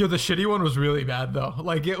 Yo, the shitty one was really bad though.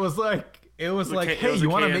 Like it was like, hey, you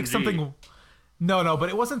want to make something? No, but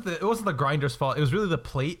it wasn't the grinder's fault. It was really the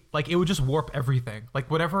plate. Like, it would just warp everything. Like,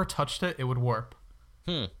 whatever touched it, it would warp.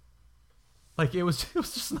 Like, it was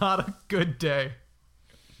just not a good day.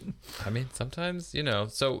 I mean, sometimes,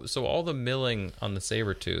 so all the milling on the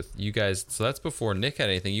Sabertooth, you guys, so that's before Nick had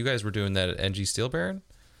anything. You guys were doing that at NG Steel Baron?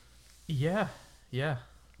 Yeah. Oh,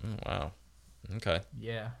 wow. Okay.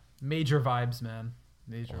 Yeah. Major vibes, man.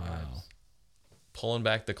 Major vibes. Pulling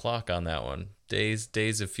back the clock on that one.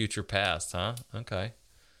 Days of future past, huh? Okay.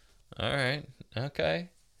 All right. Okay.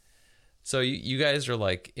 So you guys are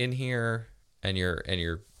like in here and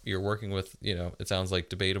you're working with, it sounds like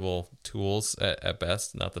debatable tools at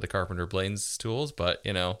best. Not that a carpenter blames tools, but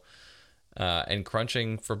and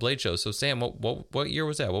crunching for blade shows. So Sam, what year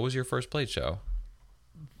was that? What was your first blade show?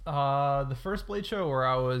 The first blade show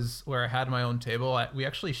where I had my own table. We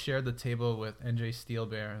actually shared the table with NJ Steel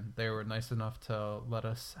Baron. They were nice enough to let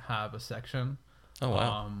us have a section. Oh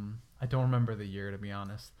wow. I don't remember the year, to be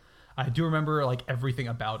honest. I do remember like everything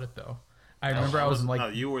about it though. I remember I was like, no,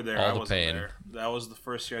 you were there. All I the wasn't pain. there. That was the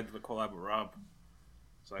first year I did the collab with Rob.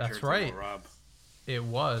 So I That's shared a table right. with Rob. It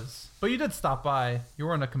was, but you did stop by. You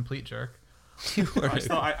weren't a complete jerk.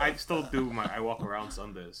 I still do I walk around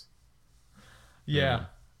Sundays. Yeah.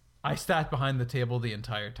 I sat behind the table the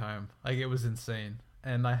entire time. Like, it was insane.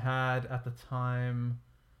 And I had at the time,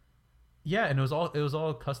 and it was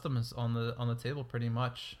all customs on the table pretty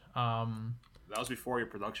much. That was before your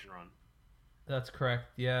production run. That's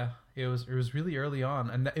correct. Yeah. It was really early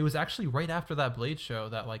on, and it was actually right after that blade show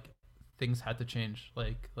that like things had to change.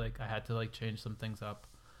 Like I had to like change some things up.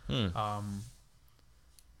 Because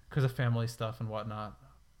of family stuff and whatnot.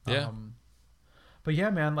 Yeah. But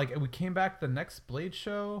yeah, man, like we came back the next blade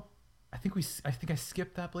show. I think I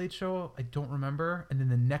skipped that blade show. I don't remember. And then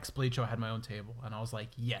the next blade show I had my own table, and I was like,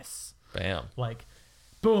 yes. Bam. Like,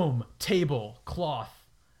 boom, table, cloth,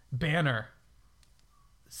 banner,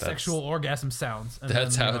 sexual orgasm sounds. And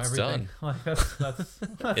that's then, how it's everything. done. Like that's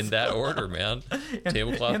In that order, man.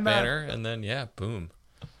 Tablecloth, banner, and then boom.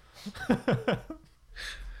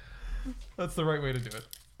 That's the right way to do it.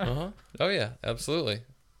 Oh yeah, absolutely.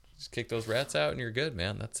 Just kick those rats out and you're good,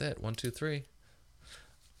 man. That's it. 1, 2, 3.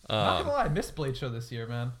 Not gonna lie, I missed Blade Show this year,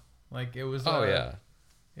 man. Like, it was.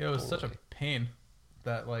 It was such a pain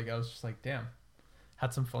that like I was just like, damn,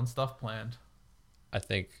 had some fun stuff planned. I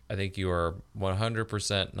think you are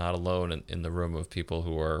 100% not alone in the room of people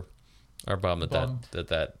who are bummed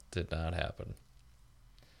that did not happen.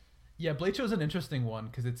 Yeah, Blade Show is an interesting one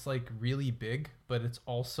because it's like really big, but it's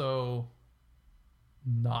also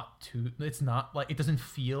it's not like, it doesn't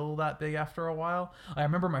feel that big after a while. I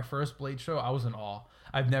remember my first Blade Show, I was in awe.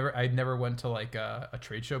 I'd never went to like a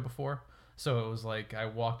trade show before, so it was like I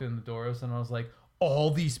walked in the doors and I was like,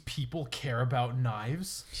 all these people care about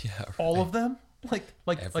knives. Yeah, right. All of them. Like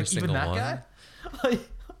even that one. guy. Like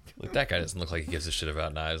that guy doesn't look like he gives a shit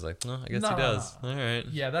about knives. Like, no, I guess No. he does. All right.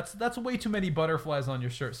 Yeah, that's way too many butterflies on your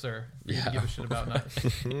shirt, sir. For you to give a shit about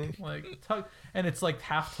knives. Like and it's like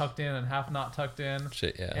half tucked in and half not tucked in.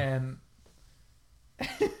 Shit, yeah. And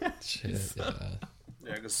shit, yeah.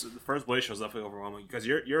 Yeah, because the first Blade Show was definitely overwhelming. Because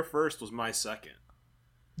your first was my second.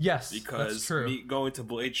 yes, Because that's true. me going to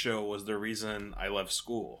Blade Show was the reason I left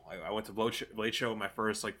school. I went to Blade Show with my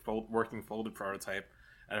first like working folded prototype,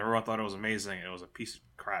 and everyone thought it was amazing. It was a piece of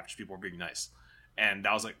crap. Just people were being nice, and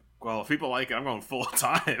I was like, well, if people like it, I'm going full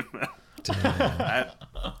time. I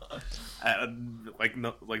had like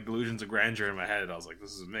delusions of grandeur in my head. I was like,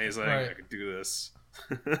 this is amazing. Right. I could do this.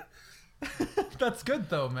 That's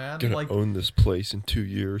good though, man. Gonna Like, own this place in 2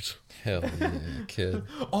 years. Hell yeah, kid.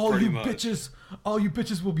 all Pretty you much.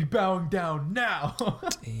 bitches will be bowing down now.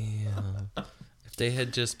 Damn. If they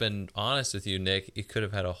had just been honest with you, Nick, you could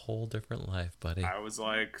have had a whole different life, buddy. I was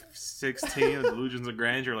like 16, delusions of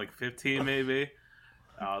grandeur, like 15 maybe.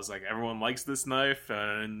 I was like, everyone likes this knife,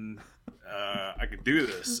 and I could do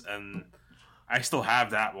this, and I still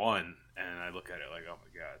have that one. And I look at it like, oh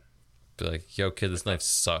my god. Be like, yo, kid, this knife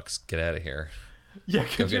sucks. Get out of here. Yeah,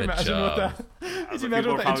 could Go you get a imagine what job. that? I Could was you like,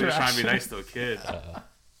 imagine people what are that probably just trying to be interaction? nice to a kid.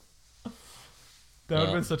 That would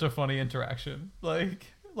have been such a funny interaction. Like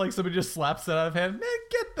somebody just slaps it out of hand. Man,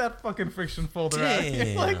 get that fucking friction folder out of here.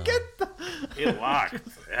 Damn. Like, get the... It locked. It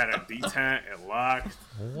had a detent. It locked.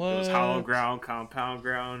 What? It was hollow ground, compound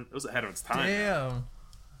ground. It was ahead of its time. Damn.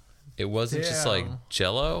 It wasn't just like Damn.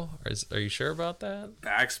 Jello? Are you sure about that?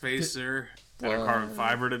 Backspacer. Had a carbon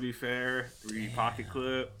fiber, to be fair. 3D pocket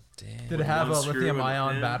clip. Damn. Did it have a One screw lithium in the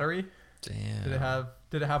ion pin. battery? Damn.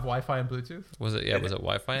 Did it have Wi-Fi and Bluetooth? Was it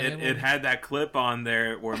Wi-Fi enabled? It had that clip on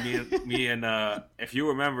there where me and if you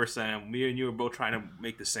remember, Sam, me and you were both trying to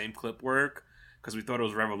make the same clip work because we thought it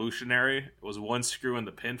was revolutionary. It was one screw in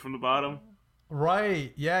the pin from the bottom.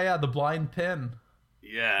 Right. Yeah. The blind pin.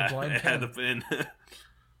 Yeah, The blind it had the pin.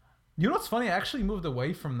 You know what's funny? I actually moved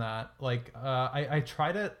away from that. Like, I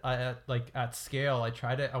tried it at scale. I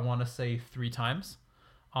tried it, I want to say 3 times.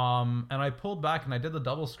 And I pulled back and I did the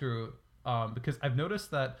double screw because I've noticed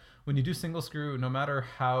that when you do single screw, no matter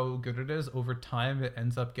how good it is, over time it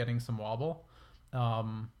ends up getting some wobble.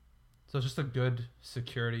 So it's just a good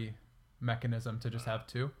security mechanism to just have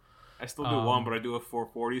 2. I still do one, but I do a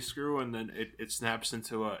 440 screw, and then it snaps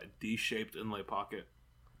into a D-shaped inlay pocket.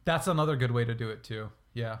 That's another good way to do it too.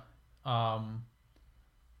 Yeah.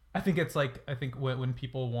 I think it's like, I think when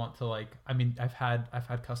people want to, like, I mean, I've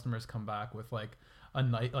had customers come back with like a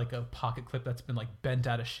knife, like a pocket clip that's been like bent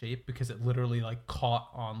out of shape because it literally like caught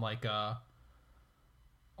on like a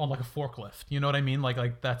forklift. You know what I mean?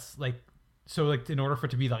 Like that's like, so like in order for it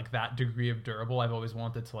to be like that degree of durable, I've always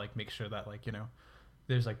wanted to like make sure that, like, you know,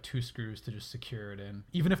 there's like 2 screws to just secure it in,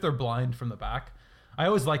 even if they're blind from the back. I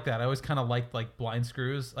always like that. I always kind of liked like blind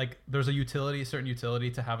screws. Like there's a certain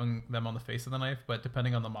utility to having them on the face of the knife, but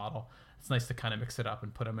depending on the model, it's nice to kind of mix it up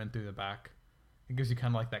and put them in through the back. It gives you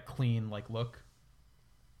kind of like that clean like look.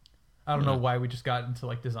 I don't know why we just got into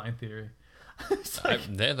like design theory.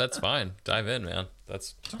 Yeah, that's fine. Dive in, man.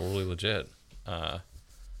 That's totally legit.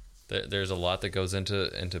 There's a lot that goes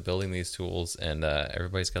into building these tools, and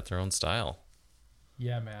everybody's got their own style.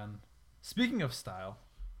 Yeah, man. Speaking of style,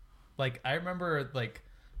 like I remember like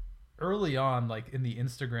early on, like in the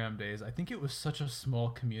Instagram days, I think it was such a small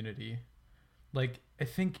community. Like I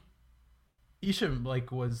think Isham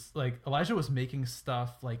Elijah was making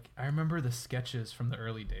stuff. Like I remember the sketches from the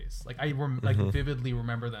early days. Like I vividly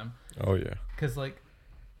remember them. Oh yeah. Because like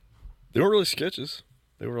they weren't really sketches.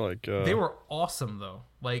 They were like they were awesome though.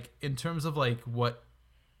 Like in terms of like what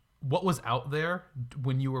was out there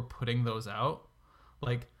when you were putting those out.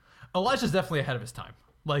 Like Elijah's definitely ahead of his time.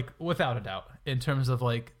 Like without a doubt, in terms of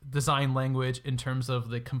like design language, in terms of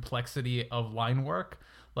the complexity of line work.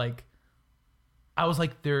 Like I was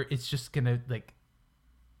like, it's just gonna like,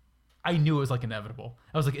 I knew it was like inevitable.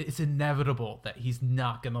 I was like, it's inevitable that he's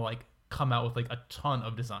not gonna like come out with like a ton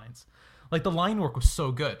of designs. Like the line work was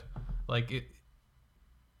so good. Like it,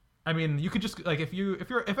 I mean, you could just like,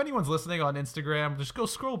 if anyone's listening on Instagram, just go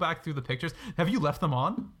scroll back through the pictures. Have you left them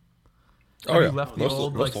on? Oh Have yeah, you left the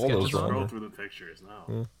old like all those sketches on? Scroll through the pictures now.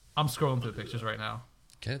 Yeah. I'm scrolling through the pictures right now.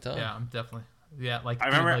 Get it done. Yeah, I'm definitely. Yeah, like I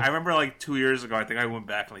remember like 2 years ago, I think I went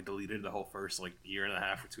back and like deleted the whole first like year and a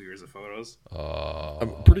half or 2 years of photos.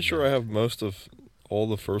 I'm pretty sure I have most of all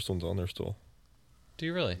the first ones on there still. Do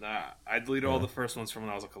you really? Nah, I deleted all the first ones from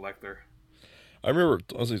when I was a collector. I remember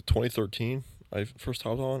I was like 2013. I first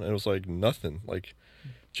hopped on and it was like nothing. Like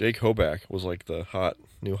Jake Hoback was like the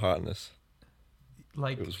new hotness.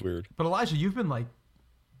 Like it was weird. But Elijah, you've been like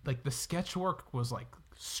the sketch work was like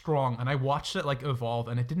strong, and I watched it like evolve,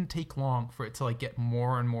 and it didn't take long for it to like get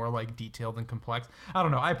more and more like detailed and complex. I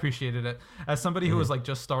don't know, I appreciated it as somebody who was like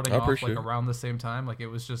just starting off like around the same time. Like it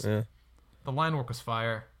was just the line work was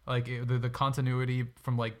fire. Like the continuity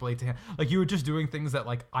from like blade to hand, like you were just doing things that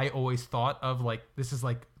like I always thought of, like this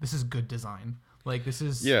is good design. Like this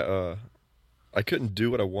is I couldn't do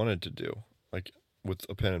what I wanted to do like with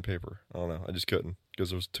a pen and paper. I don't know, I just couldn't because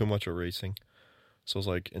there was too much erasing. So I was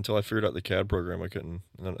like, until I figured out the CAD program, I couldn't.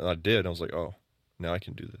 And I did. I was like, oh, now I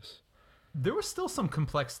can do this. There was still some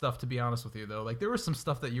complex stuff, to be honest with you, though. Like, there was some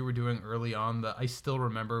stuff that you were doing early on that I still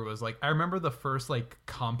remember was, like, I remember the first, like,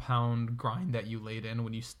 compound grind that you laid in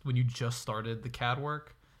when you just started the CAD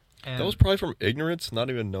work. And that was probably from ignorance, not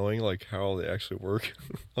even knowing, like, how they actually work.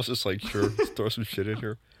 I was just like, sure, just throw some shit in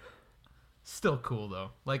here. Still cool,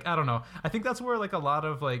 though. Like, I don't know. I think that's where, like, a lot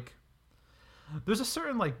of, like, there's a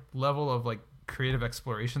certain, like, level of, like, creative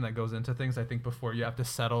exploration that goes into things, I think, before you have to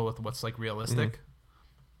settle with what's like realistic.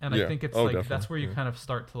 And I think it's like definitely. That's where you kind of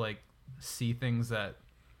start to like see things that,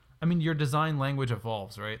 I mean, your design language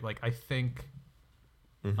evolves, right? Like I think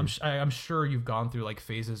I'm sure you've gone through like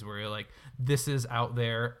phases where you're like, this is out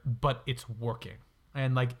there but it's working,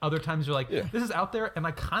 and like other times you're like, this is out there and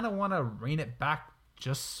I kind of want to rein it back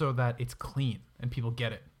just so that it's clean and people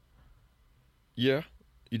get it. You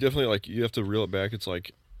definitely like, you have to reel it back. It's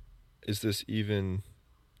like, is this even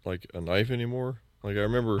like a knife anymore? Like I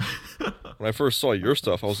remember when I first saw your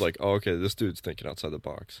stuff, I was like, oh, okay, this dude's thinking outside the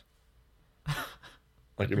box.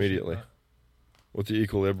 Like immediately. With the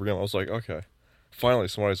equilibrium, I was like, okay. Finally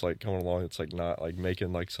somebody's like coming along, it's like not like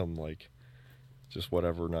making like some like just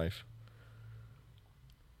whatever knife.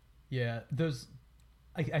 Yeah,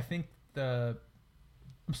 I think I'm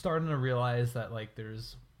starting to realize that like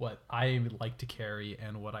there's what I like to carry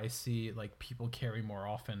and what I see like people carry more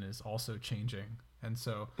often is also changing. And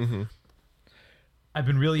so I've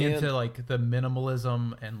been really into like the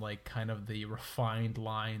minimalism and like kind of the refined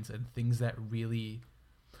lines and things that really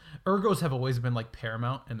ergos have always been like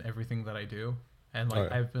paramount in everything that I do. And like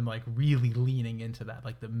I've been like really leaning into that,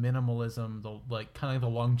 like the minimalism, the like kind of the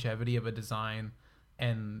longevity of a design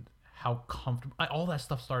and how comfortable all that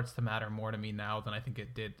stuff starts to matter more to me now than I think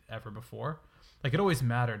it did ever before. Like it always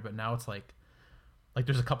mattered, but now it's like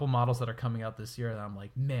there's a couple models that are coming out this year that I'm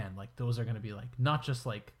like, man, like those are going to be like not just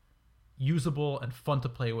like usable and fun to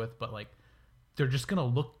play with, but like they're just gonna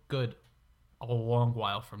look good a long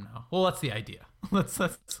while from now. Well, that's the idea. That's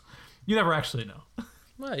you never actually know.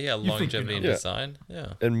 Well, yeah, longevity and design.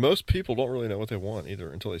 Yeah, and most people don't really know what they want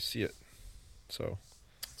either until they see it. So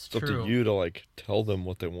it's up to you to like tell them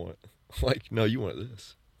what they want. Like, no, you want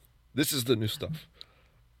this. This is the new stuff.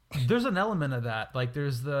 There's an element of that. Like,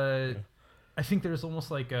 there's I think there's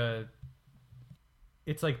almost like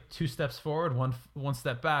it's like 2 steps forward, one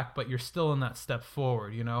step back, but you're still in that step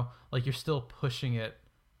forward, you know? Like you're still pushing it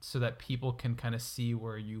so that people can kind of see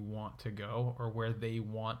where you want to go or what they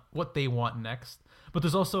want next. But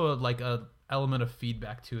there's also a element of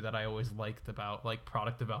feedback too that I always liked about like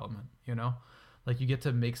product development, you know? Like you get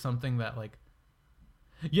to make something that like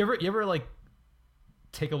you ever like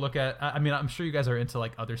take a look at, I mean, I'm sure you guys are into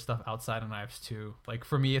like other stuff outside of knives too. Like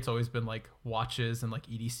for me, it's always been like watches and like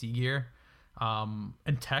EDC gear.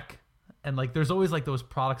 And tech, and like there's always like those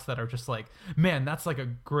products that are just like, man, that's like a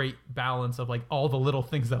great balance of like all the little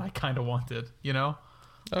things that I kind of wanted, you know?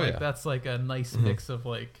 That's like a nice mix of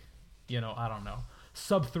like, you know, I don't know,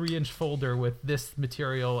 sub 3-inch folder with this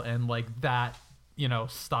material and like that, you know,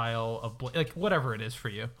 style of like whatever it is for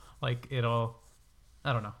you. Like I don't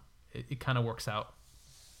know, it kind of works out.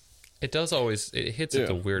 It does always, it hits at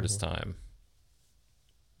the weirdest time.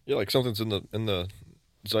 Yeah, like something's in the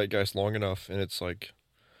zeitgeist long enough, and it's like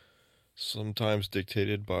sometimes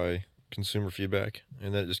dictated by consumer feedback,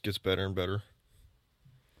 and then it just gets better and better.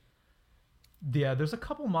 Yeah, there's a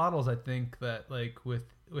couple models I think that like with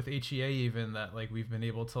HEA even that like we've been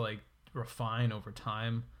able to like refine over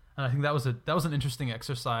time, and I think that was an interesting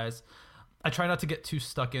exercise. I try not to get too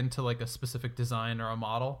stuck into like a specific design or a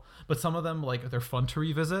model, but some of them like they're fun to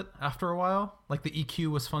revisit after a while. Like the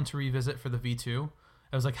EQ was fun to revisit for the V2.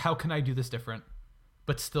 I was like, how can I do this different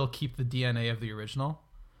but still keep the DNA of the original?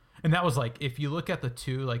 And that was like, if you look at the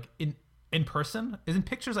two, like in person, in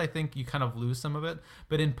pictures, I think you kind of lose some of it,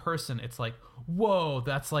 but in person, it's like, whoa,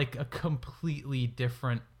 that's like a completely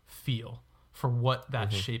different feel for what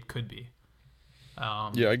that shape could be.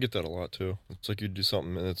 Yeah, I get that a lot too. It's like you do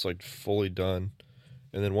something and it's like fully done,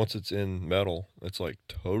 and then once it's in metal, it's like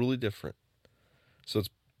totally different. So it's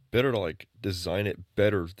better to like design it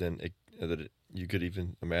better than you could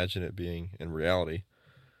even imagine it being in reality.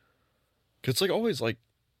 Cause it's like always like,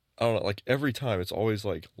 I don't know, like every time it's always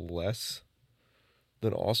like less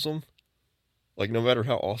than awesome. Like no matter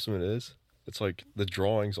how awesome it is, it's like the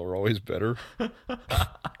drawings are always better.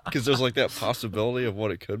 Cause there's like that possibility of what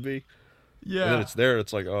it could be. Yeah. And then it's there.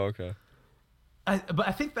 It's like, oh, okay. But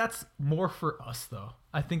I think that's more for us though.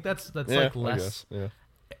 I think that's like less. I guess. Yeah.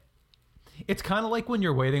 It's kind of like when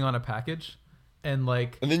you're waiting on a package. And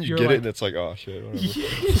then you get like, it and it's like, oh shit, whatever.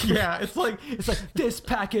 Yeah, it's like this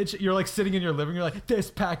package, you're like sitting in your living room, you're like, this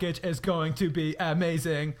package is going to be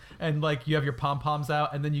amazing, and like you have your pom-poms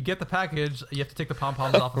out, and then you get the package, you have to take the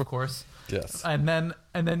pom-poms off, of course. Yes. And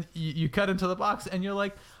then you cut into the box and you're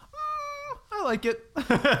like, I like it.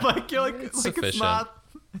 Like you're like it's not.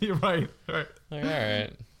 You're right. Like, all right.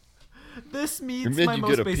 This meets my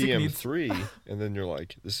most basic needs. And then you get a PM3, and then you're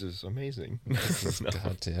like, this is amazing. This is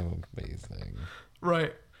goddamn amazing.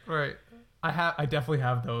 Right. I definitely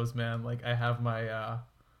have those, man. Like I have my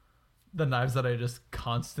the knives that I just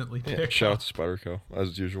constantly pick. Shout out to Spyderco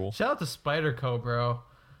as usual. Shout out to Spyderco, bro.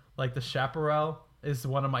 Like the Chaparral is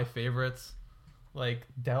one of my favorites. Like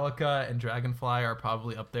Delica and Dragonfly are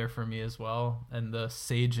probably up there for me as well, and the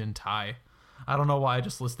Sage and Tie. I don't know why I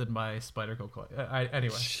just listed my Spyderco.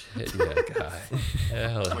 Anyway. Shit, yeah, guy.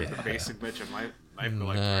 Hell like yeah. the basic bitch of my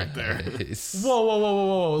knife right there.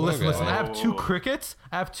 Whoa. Listen. Okay. I have two crickets.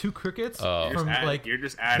 Oh. From you're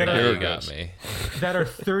just adding. You got me. That are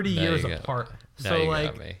 30 years apart. So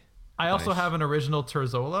got me. I also have an original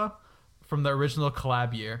Terzola from the original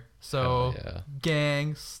collab year. So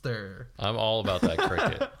gangster. I'm all about that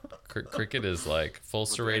cricket. Cricket is like full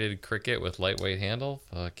serrated cricket with lightweight handle.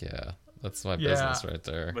 Fuck yeah. That's my business right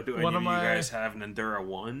there. But do any of you guys have an Endura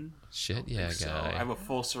 1? Shit, yeah, guy. So I have a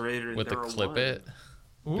full serrated Endura 1. With the clip it?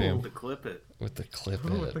 Ooh. With the clip it. With the clip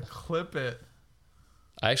Ooh, it. with the clip it.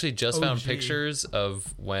 I actually just found pictures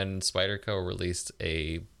of when Spyderco released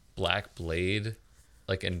a black blade,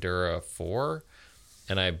 like Endura 4.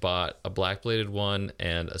 and I bought a black bladed one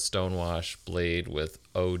and a stonewash blade with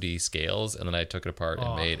OD scales, and then I took it apart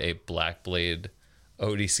and made a black blade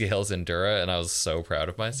OD scales Endura, and I was so proud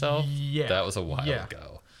of myself. Yeah, that was a while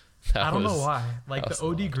ago. I don't know why. Like the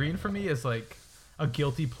OD green for me is like a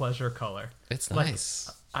guilty pleasure color. It's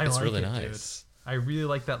nice. It's like really it, nice. Dude. I really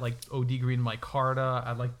like that like OD green micarta.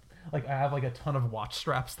 I like I have like a ton of watch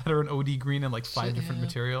straps that are in OD green and like 5 different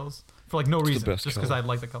materials for like no reason, just because I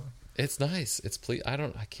like the color. It's nice. It's I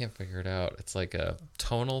can't figure it out. It's like a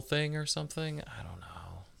tonal thing or something. I don't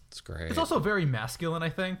know. It's great. It's also very masculine, I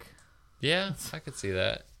think. Yeah, I could see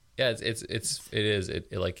that. Yeah,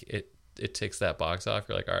 it ticks that box off.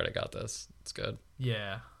 You're like, all right, I got this. It's good.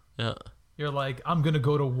 Yeah. Yeah. You're like, I'm gonna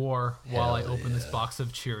go to war while I open this box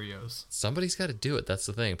of Cheerios. Somebody's got to do it. That's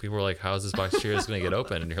the thing. People are like, how's this box of Cheerios gonna get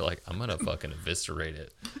open? And you're like, I'm gonna fucking eviscerate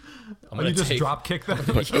it. You just drop kick them.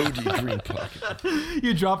 Like OD green pocket.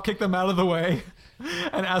 You drop kick them out of the way,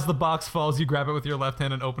 and as the box falls, you grab it with your left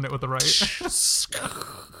hand and open it with the right.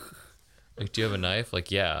 Like, do you have a knife? Like,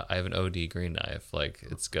 yeah, I have an OD green knife. Like,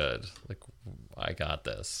 it's good. Like, I got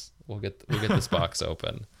this. We'll get this box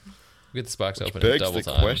open. We'll get this box open in double time. Begs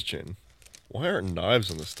the question: why aren't knives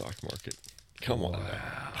on the stock market? Come on.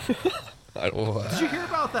 Did you hear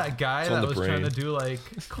about that guy that was trying to do like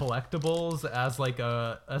collectibles as like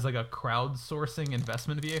a crowdsourcing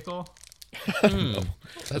investment vehicle?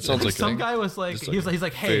 That sounds like some guy was like, he's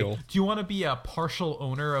like, hey, fail. do you want to be a partial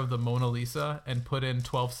owner of the Mona Lisa and put in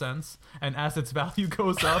 12 cents, and as its value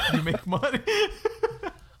goes up, you make money?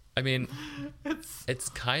 I mean, it's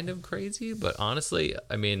kind of crazy, but honestly,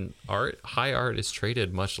 I mean, high art is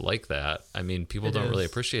traded much like that. I mean, people don't really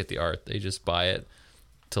appreciate the art; they just buy it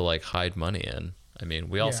to like hide money in. I mean,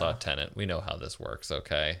 we all saw Tenet. We know how this works.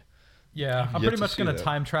 Okay. Yeah, I'm pretty much going to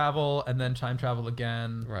time travel and then time travel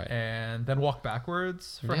again, and then walk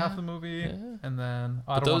backwards for half the movie, and then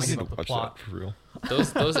I don't want to give up the plot. For real.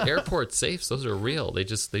 Those airport safes, those are real. They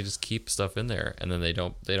just keep stuff in there, and then they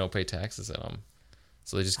don't pay taxes in them,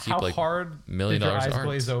 so they just keep like $1 million. How hard did your eyes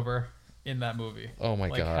glaze over in that movie? Oh my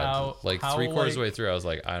god! Like 3/4 of the way through, I was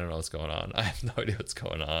like, I don't know what's going on. I have no idea what's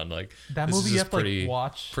going on. Like that movie, you have to like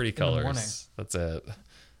watch pretty colors. In the morning. That's it.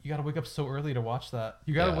 You gotta wake up so early to watch that.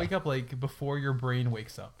 You gotta wake up like before your brain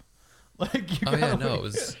wakes up. Like you it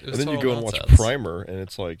was and then you go and watch Primer, and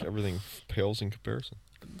it's like everything pales in comparison.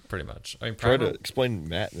 Pretty much. I mean, try to explain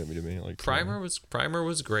Matt to me. Like Primer was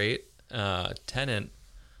great. Tenet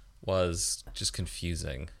was just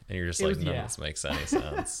confusing, and you're just like, none of this makes any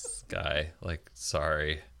sense. Guy, like,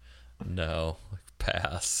 sorry, no, like,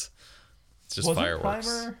 pass. It's just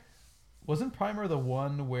fireworks. Wasn't Primer the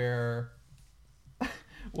one where?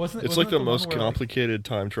 It's like the most complicated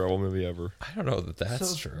time travel movie ever. I don't know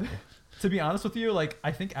that's true. To be honest with you, like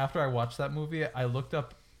I think after I watched that movie, I looked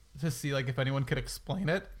up to see like if anyone could explain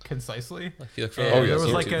it concisely. There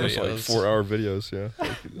was like 4-hour videos. Yeah.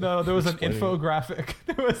 No, there was an infographic.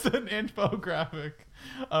 There was an infographic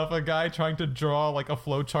of a guy trying to draw like a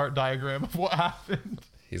flowchart diagram of what happened.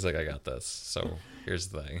 He's like, I got this. So here's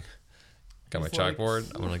the thing. Got my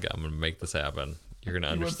chalkboard. I'm gonna make this happen. You're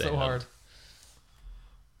gonna understand. He went so hard.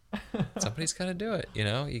 Somebody's got to do it. You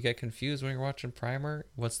know, you get confused when you're watching Primer.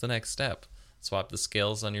 What's the next step? Swap the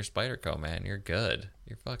scales on your Spyderco, man. You're good.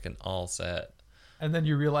 You're fucking all set. And then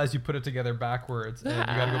you realize you put it together backwards, and you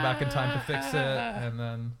got to go back in time to fix it. And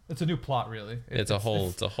then it's a new plot, really. It's a whole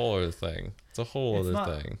other thing. It's a whole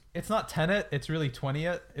other thing. It's not Tenet. It's really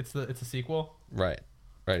 20th. It's a sequel. Right.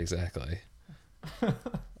 Exactly.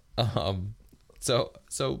 So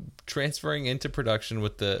transferring into production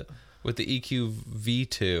with the EQ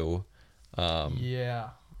V2,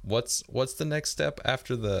 what's the next step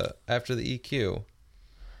after the EQ?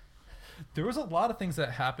 There was a lot of things that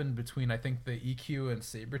happened between I think the EQ and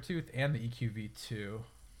Sabretooth and the EQ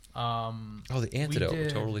V2. The antidote. We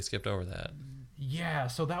totally skipped over that. Yeah,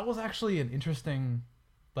 so that was actually an interesting,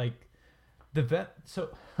 like, so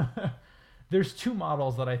there's 2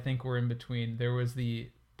 models that I think were in between. There was the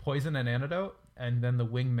Poison and Antidote, and then the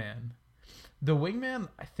Wingman. The Wingman,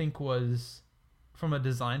 I think, was, from a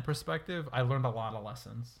design perspective, I learned a lot of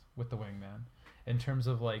lessons with the Wingman. In terms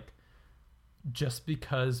of, like, just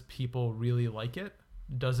because people really like it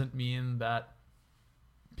doesn't mean that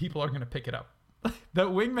people are going to pick it up. The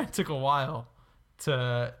Wingman took a while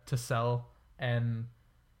to sell, and,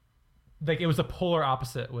 like, it was a polar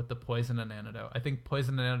opposite with the Poison and Antidote. I think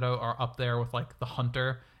Poison and Antidote are up there with, like, the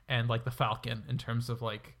Hunter and, like, the Falcon in terms of,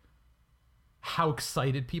 like, how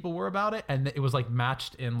excited people were about it, and it was like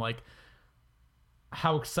matched in like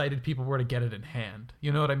how excited people were to get it in hand.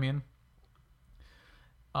 You know what I mean?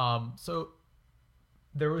 So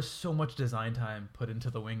there was so much design time put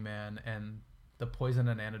into the Wingman, and the Poison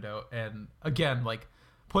and Antidote, and again, like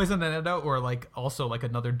Poison and Antidote were like also like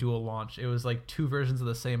another dual launch. It was like two versions of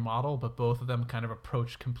the same model, but both of them kind of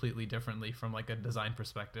approached completely differently from like a design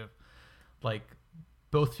perspective. Like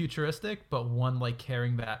both futuristic, but one like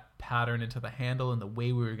carrying that pattern into the handle, and the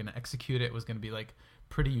way we were going to execute it was going to be like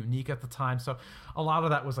pretty unique at the time. So a lot of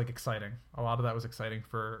that was like exciting. A lot of that was exciting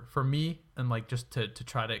for me, and like just to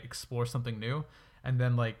try to explore something new. And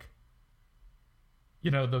then like, you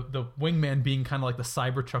know, the Wingman being kind of like the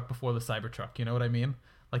Cybertruck before the Cybertruck, you know what I mean?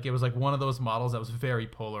 Like it was like one of those models that was very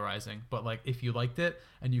polarizing, but like if you liked it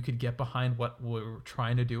and you could get behind what we were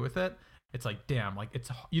trying to do with it, it's like, damn, like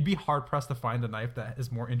you'd be hard pressed to find a knife that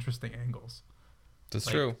has more interesting angles. That's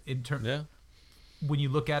like, true. In terms, yeah. When you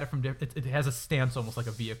look at it from it has a stance almost like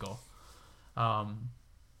a vehicle.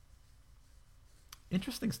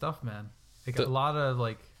 Interesting stuff, man. Like a lot of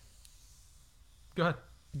like. Go ahead.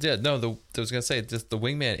 Yeah, no. I was gonna say, just the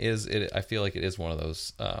Wingman is it. I feel like it is one of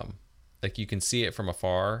those. Like you can see it from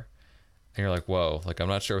afar, and you're like, whoa, like I'm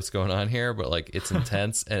not sure what's going on here, but like it's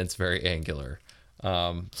intense and it's very angular.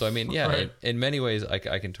 So I mean, yeah, right. in many ways,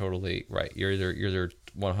 I can totally right. You're either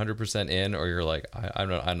 100% in, or you're like, I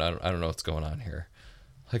don't know what's going on here.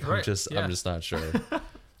 Like right. I'm just not sure.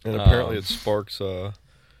 And apparently, it sparks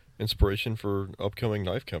inspiration for upcoming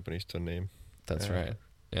knife companies to name. That's right.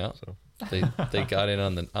 Yeah. So they got in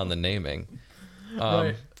on the naming.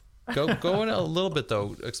 Right. Go in a little bit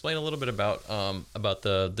though. Explain a little bit about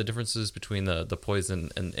the differences between the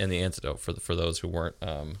Poison and the Antidote for those who weren't.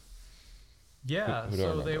 Yeah. who don't So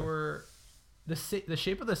remember. they were the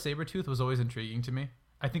shape of the saber tooth was always intriguing to me.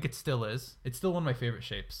 I think it still is. It's still one of my favorite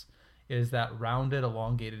shapes. Is that rounded,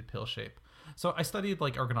 elongated pill shape. So I studied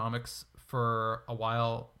like ergonomics for a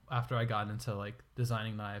while after I got into like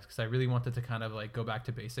designing knives, because I really wanted to kind of like go back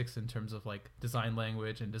to basics in terms of like design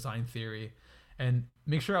language and design theory, and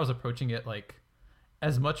make sure I was approaching it like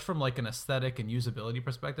as much from like an aesthetic and usability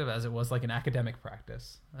perspective as it was like an academic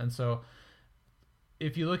practice. And so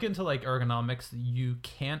if you look into like ergonomics, you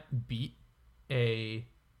can't beat a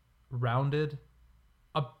rounded,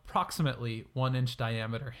 approximately 1-inch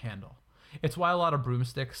diameter handle. It's why a lot of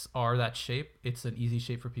broomsticks are that shape. It's an easy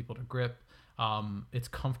shape for people to grip. It's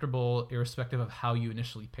comfortable irrespective of how you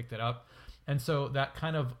initially picked it up. And so that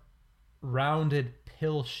kind of rounded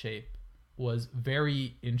pill shape was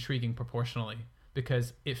very intriguing proportionally,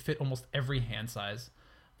 because it fit almost every hand size.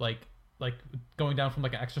 Like going down from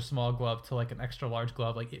like an extra small glove to like an extra large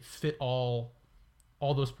glove, like it fit all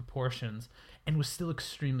those proportions and was still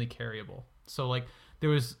extremely carryable. So like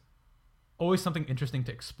there was always something interesting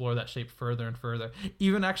to explore that shape further and further.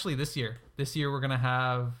 Even actually this year we're going to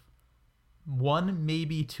have one,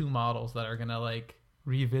 maybe two models that are going to like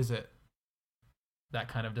revisit that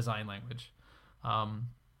kind of design language. And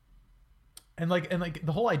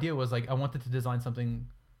the whole idea was like, I wanted to design something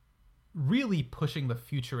really pushing the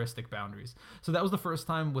futuristic boundaries. So that was the first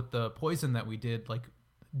time with the Poison that we did like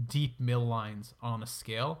deep mill lines on a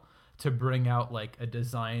scale to bring out like a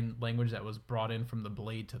design language that was brought in from the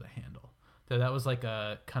blade to the handle. So that was like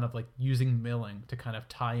a kind of like using milling to kind of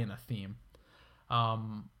tie in a theme.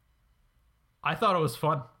 I thought it was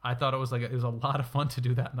fun. I thought it was a lot of fun to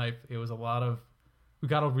do that knife. We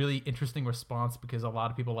got a really interesting response because a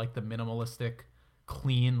lot of people like the minimalistic,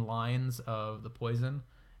 clean lines of the Poison,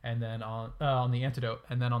 and then on the Antidote,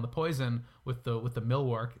 and then on the Poison with the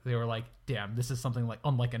millwork, they were like, "Damn, this is something like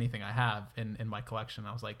unlike anything I have in my collection."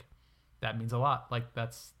 I was like, "That means a lot." Like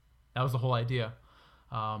that was the whole idea,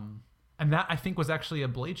 and that I think was actually a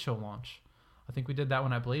Blade Show launch. I think we did that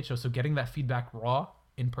one at Blade Show. So getting that feedback raw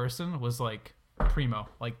in person was like primo.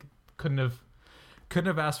 Like couldn't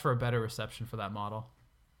have asked for a better reception for that model,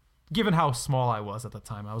 given how small I was at the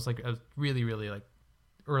time. I was really, really like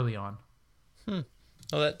early on.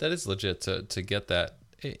 Oh, that is legit to get that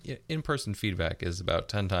in-person feedback is about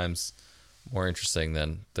 10 times more interesting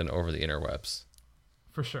than over the interwebs.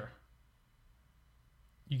 For sure.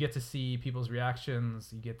 You get to see people's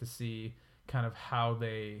reactions. You get to see kind of how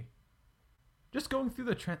they just going through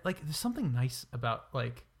the trend. Like there's something nice about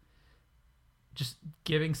like just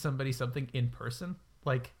giving somebody something in person.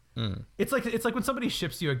 Like it's like when somebody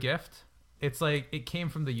ships you a gift, it's like it came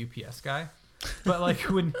from the UPS guy. But like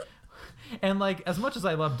when and like as much as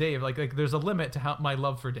I love Dave, like there's a limit to how my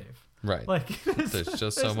love for Dave. Right. Like there's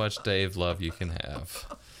just so much Dave love you can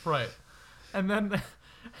have. Right. And then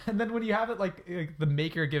when you have it like the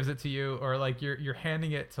maker gives it to you, or like you're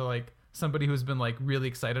handing it to like somebody who's been like really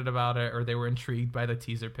excited about it, or they were intrigued by the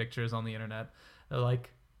teaser pictures on the internet, they're like,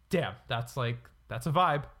 damn, that's a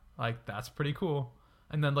vibe. Like that's pretty cool.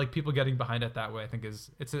 And then like people getting behind it that way, I think it's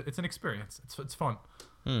an experience. It's fun.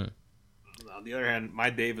 On the other hand, my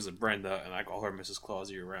Dave is a Brenda, and I call her Mrs. Claus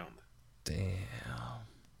year round. Damn.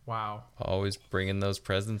 Wow. Always bringing those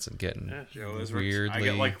presents and getting She always weirdly. I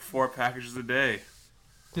get like 4 packages a day.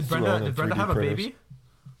 Did Brenda have a baby?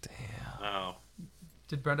 Damn. Oh.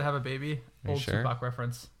 Did Brenda have a baby? You Old sure? Tupac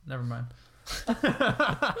reference. Never mind.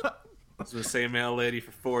 It's been the same mail lady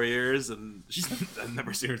for 4 years, and I've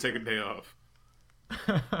never seen her take a day off.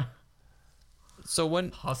 So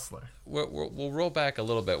when Hustler. we'll roll back a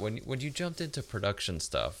little bit when you jumped into production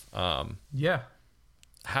stuff. Yeah.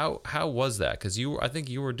 How was that? Because I think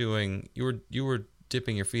you were dipping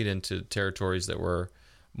your feet into territories that were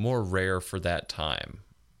more rare for that time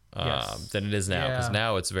than it is now. Because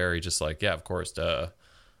now it's very just like, yeah, of course, duh.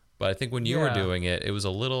 But I think when you were doing it, it was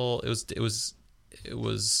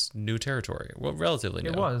new territory. Well, relatively new.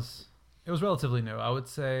 It was relatively new. I would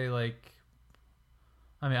say, like,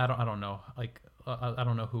 I mean, I don't know. Like, I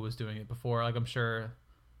don't know who was doing it before. Like, I'm sure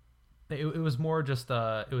it was more just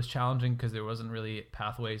it was challenging because there wasn't really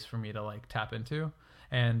pathways for me to like tap into,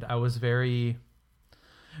 and I was very.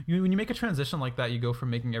 When you make a transition like that, you go from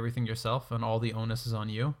making everything yourself and all the onus is on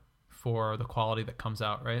you for the quality that comes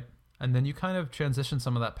out, right? And then you kind of transition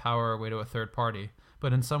some of that power away to a third party.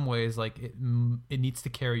 But in some ways, like it needs to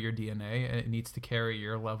carry your DNA and it needs to carry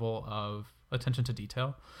your level of attention to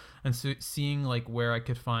detail. And so seeing like where I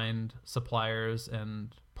could find suppliers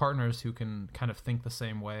and partners who can kind of think the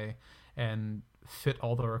same way and fit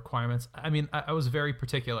all the requirements. I mean, I was very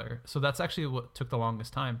particular. So that's actually what took the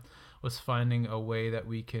longest time, was finding a way that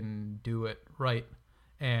we can do it right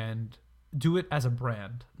and do it as a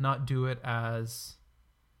brand, not do it as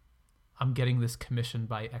I'm getting this commission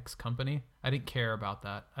by X company. I didn't care about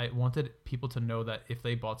that. I wanted people to know that if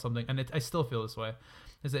they bought something, and I still feel this way,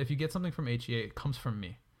 is that if you get something from HEA, it comes from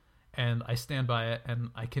me. And I stand by it, and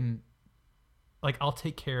I can, like, I'll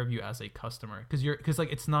take care of you as a customer. Because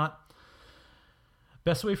like, it's not,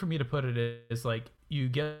 best way for me to put it is like, you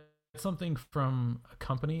get something from a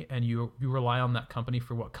company and you rely on that company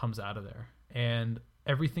for what comes out of there. And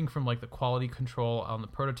everything from like the quality control on the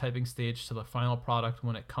prototyping stage to the final product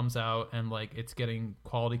when it comes out and like it's getting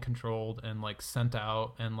quality controlled and like sent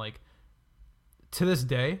out, and like to this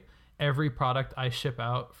day every product I ship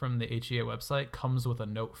out from the HEA website comes with a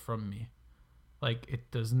note from me. Like it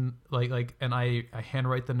doesn't like and I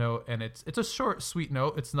handwrite the note, and it's a short sweet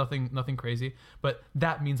note. It's nothing crazy, but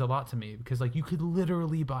that means a lot to me because like you could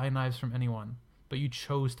literally buy knives from anyone, but you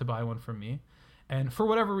chose to buy one from me. And for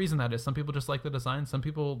whatever reason that is, some people just like the design. Some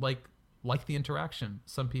people like the interaction.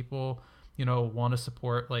 Some people, want to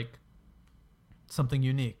support like something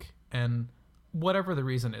unique. And whatever the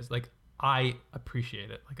reason is, like I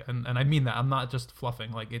appreciate it. Like, and I mean that. I'm not just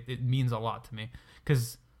fluffing. Like it means a lot to me.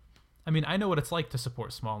 Because, I mean, I know what it's like to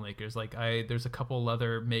support small makers. Like there's a couple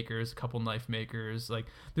leather makers, a couple knife makers. Like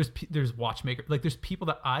there's watchmakers. Like there's people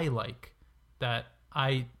that I like that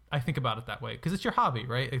I think about it that way because it's your hobby,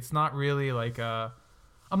 right? It's not really like I'm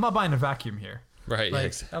not buying a vacuum here, right? Like,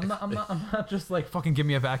 Exactly. I'm not just like fucking give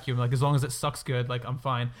me a vacuum. Like as long as it sucks good, like I'm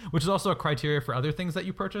fine. Which is also a criteria for other things that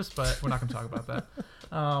you purchase, but we're not going to talk about that.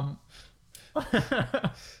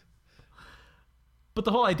 But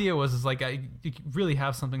the whole idea is like you really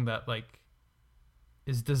have something that like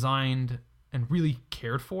is designed and really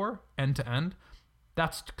cared for end to end.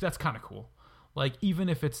 That's kind of cool. Like even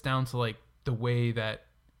if it's down to like the way that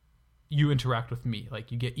you interact with me,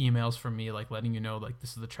 like you get emails from me like letting you know like this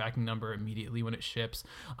is the tracking number immediately when it ships.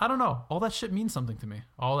 I don't know, all that shit means something to me.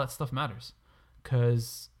 All that stuff matters,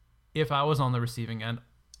 because if I was on the receiving end,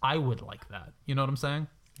 I would like that. You know what I'm saying?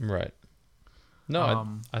 Right.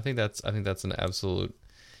 No, I think that's an absolute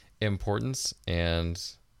importance, and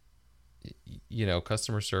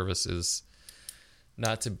customer service is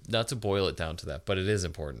not to boil it down to that, but it is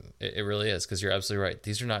important. It really is, because you're absolutely right.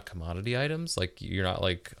 These are not commodity items. Like you're not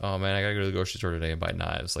like, oh man, I gotta go to the grocery store today and buy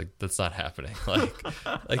knives. Like that's not happening.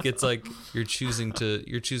 Like it's like you're choosing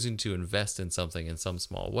to invest in something in some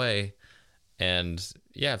small way. And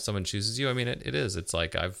yeah, if someone chooses you, I mean, it is. It's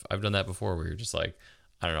like I've done that before, where you're just like,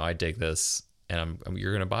 I don't know, I dig this, and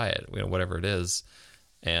you're gonna buy it, whatever it is.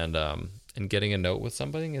 And getting a note with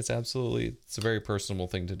somebody is it's a very personal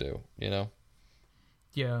thing to do,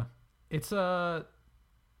 Yeah, it's I've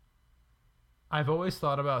always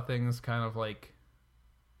thought about things kind of like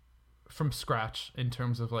from scratch in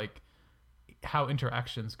terms of like how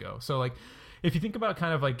interactions go. So like if you think about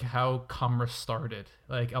kind of like how commerce started,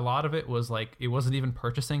 like a lot of it was like it wasn't even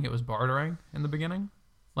purchasing, it was bartering in the beginning.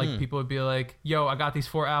 Like people would be like, yo, I got these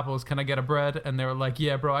 4 apples, can I get a bread? And they were like,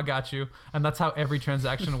 yeah, bro, I got you. And that's how every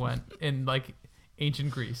transaction went in like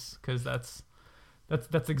ancient Greece, because that's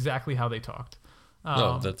exactly how they talked.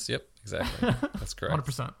 No, exactly. That's correct.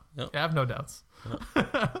 100%. Yep. I have no doubts.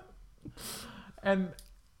 And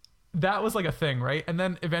that was like a thing, right? And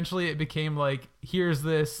then eventually it became like, here's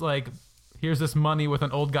this money with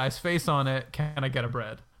an old guy's face on it. Can I get a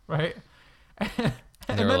bread? Right? And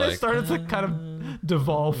then like, it started to kind of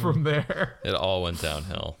devolve from there. It all went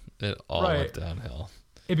downhill. Went downhill.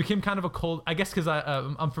 It became kind of a cold, I guess, because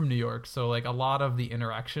I'm from New York, so like a lot of the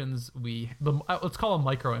interactions let's call them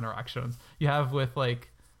micro interactions you have with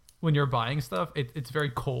like when you're buying stuff, it's very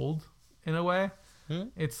cold in a way.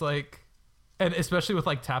 It's like, and especially with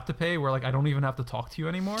like tap to pay, where like I don't even have to talk to you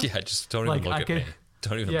anymore. Yeah, just don't even look at me.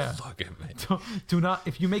 Don't even look at me. Do not.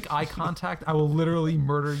 If you make eye contact, I will literally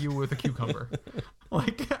murder you with a cucumber.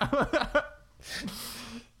 Like,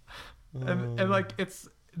 and like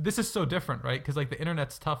this is so different, right? Because like the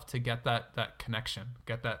internet's tough to get that connection,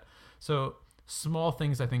 get that. So small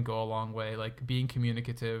things I think go a long way, like being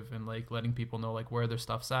communicative and like letting people know like where their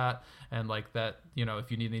stuff's at, and like that, you know, if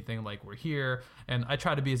you need anything, like we're here. And I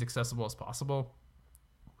try to be as accessible as possible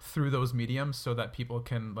through those mediums so that people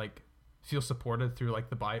can like feel supported through like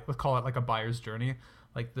let's call it like a buyer's journey,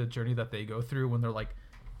 like the journey that they go through when they're like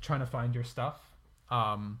trying to find your stuff.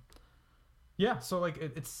 So like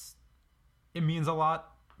it means a lot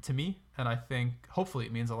to me, and I think hopefully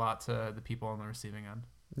it means a lot to the people on the receiving end.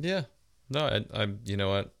 Yeah. No, I'm you know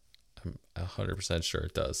what? I'm 100% sure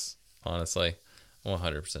it does. Honestly, I'm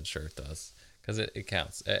 100% sure it does, because it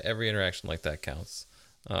counts. Every interaction like that counts.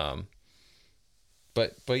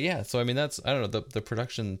 But yeah, so I mean, that's, I don't know, the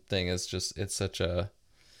production thing is just, it's such a,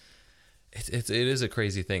 it is a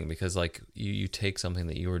crazy thing, because like you take something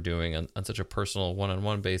that you were doing on such a personal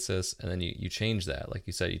one-on-one basis, and then you change that, like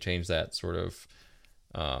you said, you change that sort of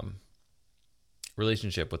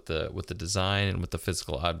relationship with the design and with the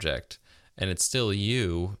physical object, and it's still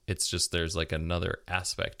you, it's just there's like another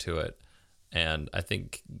aspect to it. And I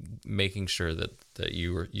think making sure that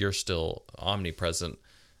you're still omnipresent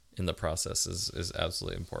in the process is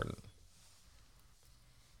absolutely important.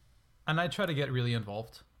 And I try to get really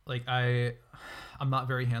involved. Like I'm not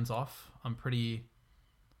very hands off. I'm pretty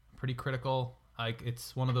critical. Like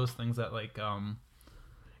it's one of those things that like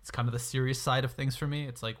it's kind of the serious side of things for me.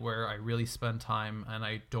 It's like where I really spend time and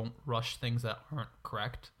I don't rush things that aren't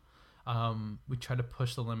correct. We try to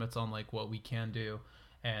push the limits on like what we can do,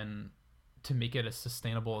 and to make it as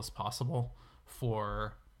sustainable as possible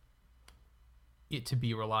for it to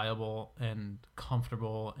be reliable and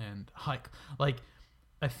comfortable and like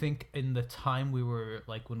I think in the time we were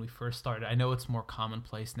like when we first started, I know it's more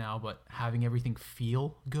commonplace now, but having everything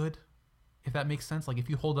feel good, if that makes sense. Like if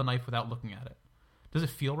you hold a knife without looking at it, does it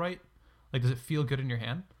feel right? Like does it feel good in your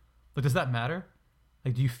hand? Like does that matter?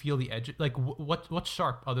 Like do you feel the edge? Like what's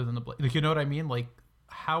sharp other than the blade? Like, you know what I mean? Like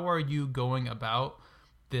how are you going about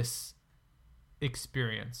this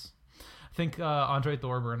experience? I think Andre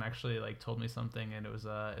Thorburn actually like told me something, and it was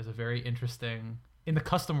a very interesting. In the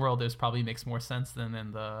custom world, this probably makes more sense than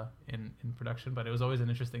in production, but it was always an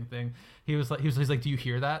interesting thing. He's like, do you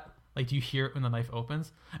hear that? Like, do you hear it when the knife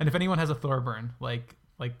opens? And if anyone has a Thorburn, like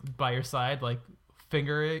by your side, like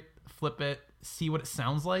finger it, flip it, see what it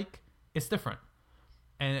sounds like. It's different,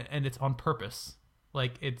 and it's on purpose.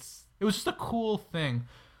 Like it was just a cool thing.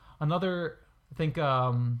 Another, I think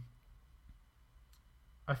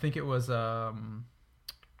it was wow,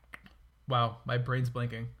 my brain's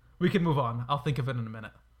blanking. We can move on. I'll think of it in a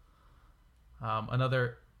minute.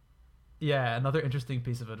 Another interesting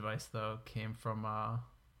piece of advice though came from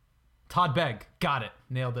Todd Begg. Got it.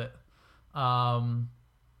 Nailed it. And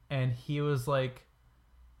he was like,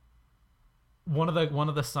 one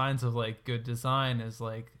of the signs of like good design is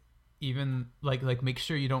like, even like make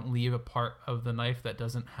sure you don't leave a part of the knife that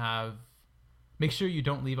doesn't have, make sure you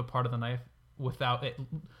don't leave a part of the knife without it.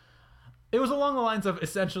 It was along the lines of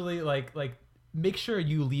essentially like make sure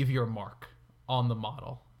you leave your mark on the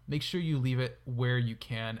model. Make sure you leave it where you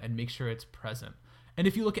can, and make sure it's present. And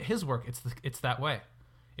if you look at his work, it's that way.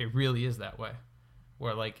 It really is that way,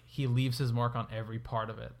 where like he leaves his mark on every part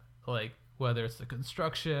of it, like whether it's the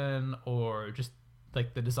construction or just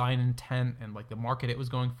like the design intent and like the market it was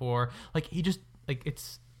going for. Like he just like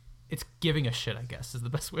it's giving a shit, I guess, is the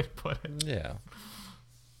best way to put it. Yeah.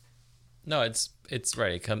 No, it's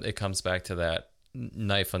right. It comes back to that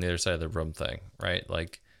knife on the other side of the room thing, right?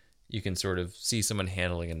 Like you can sort of see someone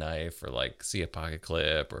handling a knife, or like see a pocket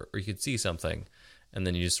clip, or you could see something, and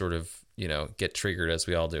then you just sort of, you know, get triggered, as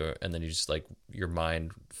we all do, and then you just like your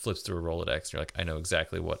mind flips through a Rolodex and you're like, I know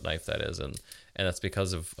exactly what knife that is, and that's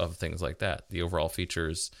because of things like that. The overall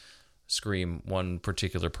features scream one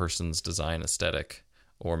particular person's design aesthetic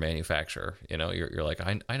or manufacturer. You know, you're like,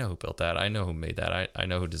 I know who built that, I know who made that, I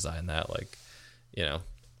know who designed that, like, you know.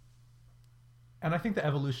 And I think the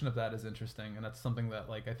evolution of that is interesting, and that's something that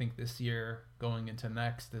like I think this year going into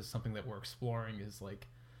next is something that we're exploring, is like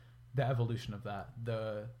the evolution of that,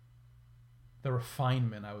 the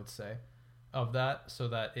refinement, I would say, of that, so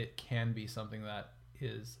that it can be something that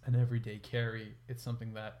is an everyday carry. It's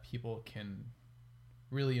something that people can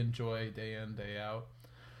really enjoy day in, day out.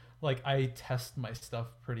 Like I test my stuff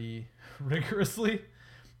pretty rigorously.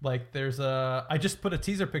 Like I just put a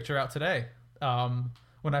teaser picture out today.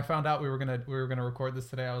 When I found out we were gonna record this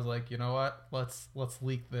today, I was like, you know what? Let's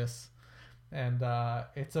leak this. And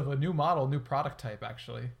it's of a new model, new product type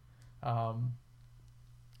actually. And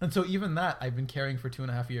so even that I've been carrying for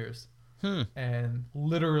 2.5 years. And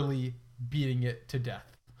literally beating it to death.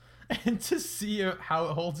 And to see how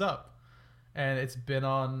it holds up. And it's been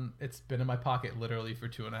in my pocket literally for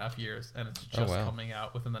 2.5 years, and it's just coming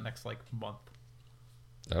out within the next like month.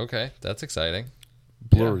 Okay, that's exciting.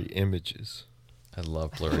 Blurry images. I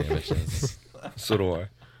love blurry images. So do I.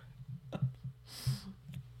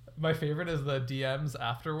 My favorite is the DMs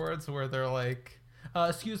afterwards where they're like,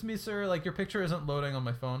 excuse me, sir, like your picture isn't loading on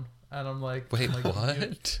my phone. And I'm like, wait, like,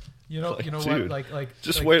 what? You know dude, what? Like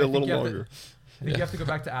just like, wait a little longer. I think you have to go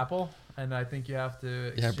back to Apple, and I think you have to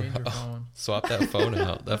exchange your phone. Swap that phone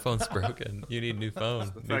out. That phone's broken. You need a new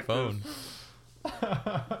phone. New phone.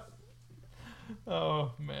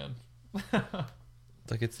 Oh man.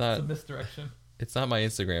 Like it's not a misdirection. It's not my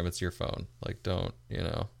Instagram, it's your phone. Like don't,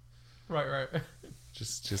 Right.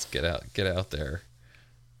 Just get out there.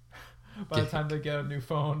 By the time they get a new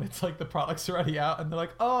phone, it's like the product's already out and they're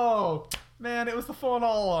like, "Oh, man, it was the phone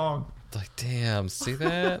all along." Like, damn, see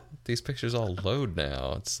that? These pictures all load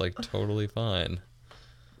now. It's like totally fine.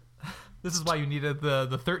 This is why you needed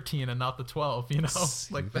the 13 and not the 12,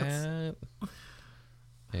 See like that?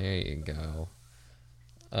 There you go.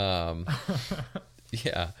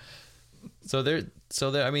 Yeah. So there.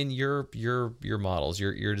 I mean, your models,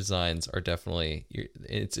 your designs are definitely.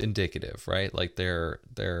 It's indicative, right? Like they're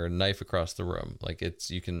knife across the room. Like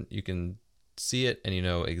you can see it and you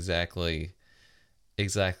know exactly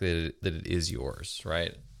that it is yours,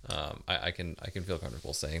 right? I can feel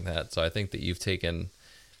comfortable saying that. So I think that you've taken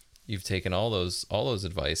all those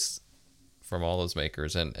advice from all those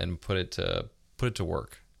makers and put it to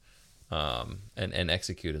work, and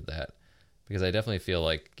executed that. Because I definitely feel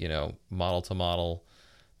like, model to model,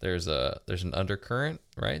 there's an undercurrent,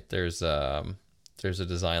 right? There's a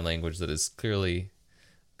design language that is clearly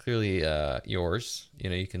yours.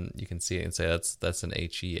 You can see it and say that's an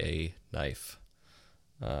HEA knife.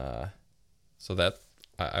 So that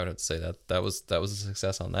I would have to say that was a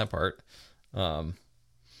success on that part,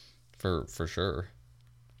 for sure.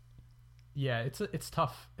 Yeah, it's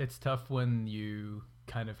tough. It's tough when you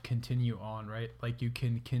kind of continue on, right? Like you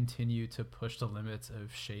can continue to push the limits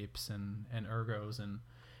of shapes and ergos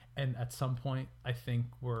and at some point I think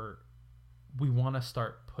we want to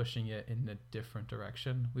start pushing it in a different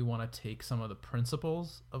direction. We want to take some of the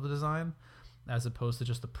principles of the design as opposed to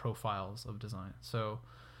just the profiles of design. So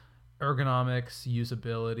ergonomics,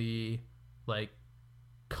 usability, like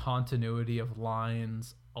continuity of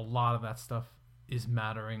lines, a lot of that stuff is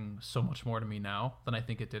mattering so much more to me now than I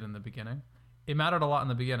think it did in the beginning. It mattered a lot in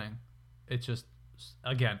the beginning. It's just,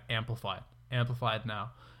 again, amplified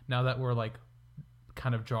now that we're like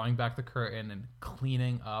kind of drawing back the curtain and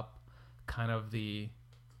cleaning up kind of the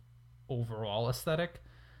overall aesthetic.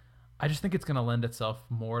 I just think it's going to lend itself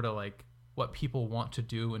more to like what people want to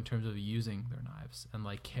do in terms of using their knives and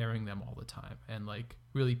like carrying them all the time and like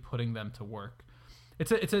really putting them to work.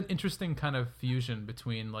 It's an interesting kind of fusion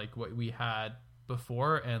between like what we had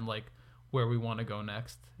before and like where we want to go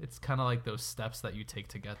next. It's kind of like those steps that you take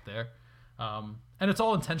to get there. And it's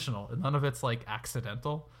all intentional and none of it's like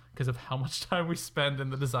accidental because of how much time we spend in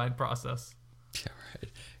the design process. Yeah, right.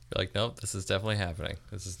 You're like, nope, this is definitely happening.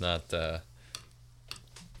 This is not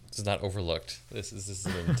overlooked. This is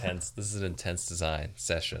an intense design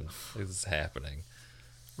session. This is happening.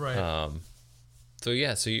 Right. So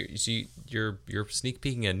you're sneak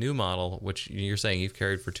peeking a new model, which you're saying you've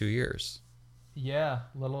carried for 2 years. Yeah,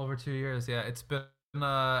 a little over 2 years. Yeah, it's been.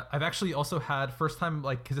 I've actually also had first time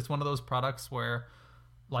like because it's one of those products where,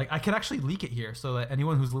 like, I can actually leak it here so that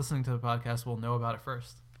anyone who's listening to the podcast will know about it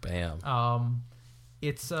first. Bam.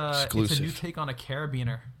 It's a new take on a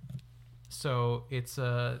carabiner. So it's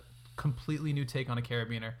a completely new take on a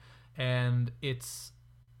carabiner, and it's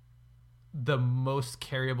the most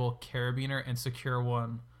carryable carabiner and secure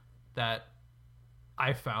one that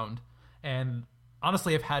I found. And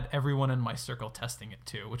honestly, I've had everyone in my circle testing it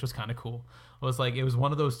too, which was kind of cool. It was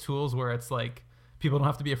one of those tools where it's like people don't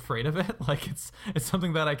have to be afraid of it. Like it's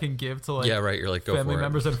something that I can give to like Yeah, right. You're like, go family for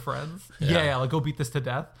members it. and friends. Yeah. Yeah, like go beat this to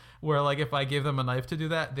death. Where like if I gave them a knife to do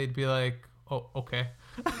that, they'd be like, oh, okay.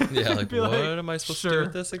 Yeah, like Be what like, am I supposed to do sure.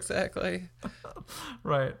 with this exactly?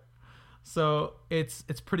 Right. So it's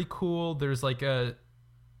pretty cool. There's like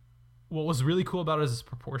what was really cool about it is its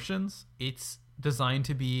proportions. It's designed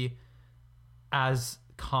to be as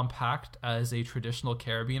compact as a traditional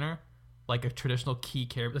carabiner, like a traditional key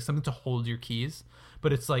carabiner, like something to hold your keys,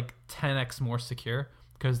 but it's like 10x more secure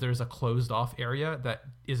because there's a closed off area that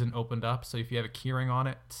isn't opened up. So if you have a keyring on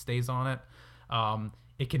it, it stays on it.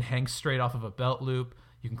 It can hang straight off of a belt loop.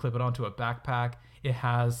 You can clip it onto a backpack. It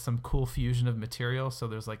has some cool fusion of material, so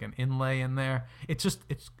there's like an inlay in there. It's just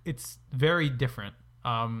it's very different,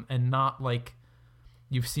 and not like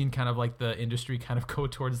you've seen kind of like the industry kind of go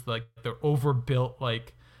towards like the overbuilt,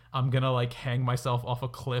 like I'm gonna like hang myself off a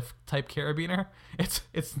cliff type carabiner. It's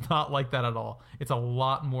not like that at all. It's a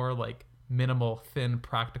lot more like minimal, thin,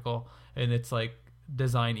 practical, and it's like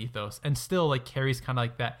design ethos, and still like carries kind of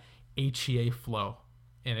like that HEA flow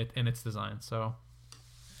in its design. So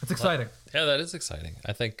it's exciting. Yeah, that is exciting.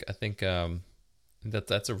 I think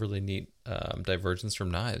that's a really neat divergence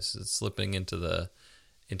from knives. It's slipping into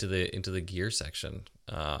the gear section.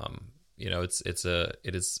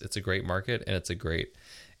 It's a great market, and it's a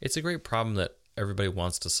great problem that everybody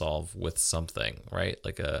wants to solve with something, right?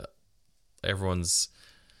 Like everyone's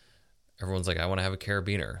like, I want to have a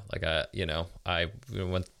carabiner. Like I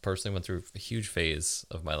personally went through a huge phase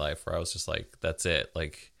of my life where I was just like, that's it.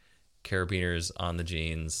 Like carabiners on the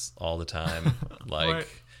jeans all the time, like Right.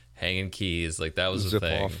 hanging keys. Like that was the Zip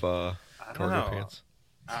thing. off I don't cargo know. pants.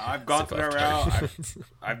 I've gone through that Zip off route.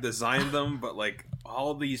 I've designed them, but like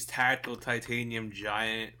all these tactical titanium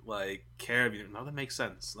giant like carabiners, none of them make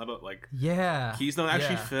sense. None of, like Yeah. keys don't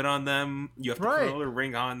actually Yeah. fit on them. You have to Right. put another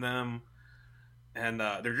ring on them, and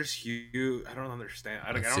they're just huge. I don't understand.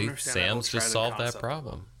 I don't See, understand. that whole Sam's just trend solved that concept of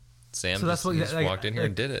problem. them. Sam So that's just, what- he just like- walked in here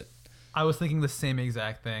and did it. I was thinking the same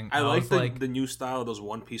exact thing. I like was the new style of those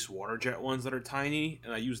one piece water jet ones that are tiny,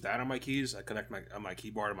 and I use that on my keys. I connect my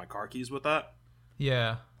keyboard and my car keys with that.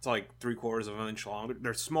 yeah. It's like 3/4 of an inch long.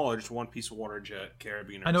 They're smaller, just one piece water jet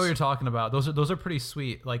carabiners. I know what you're talking about. Those are pretty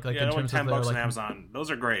sweet. Like Yeah, in they're like terms of $10 their, on like, Amazon. Those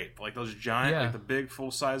are great. Like those giant, Yeah. like the big full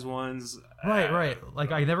size ones. Right.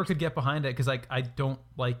 Like I never could get behind it because like I don't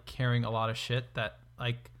like carrying a lot of shit that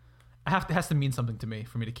like it has to mean something to me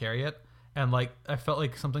for me to carry it. And like I felt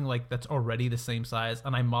like something like that's already the same size,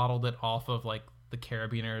 and I modeled it off of like the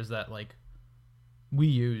carabiners that like we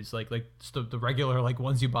use, like just the regular like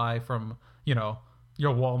ones you buy from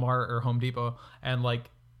your Walmart or Home Depot, and like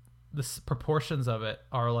the proportions of it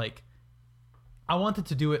are like I wanted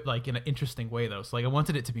to do it like in an interesting way though. So like I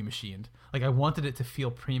wanted it to be machined. Like I wanted it to feel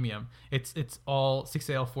premium. It's all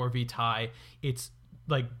 6AL4V tie. It's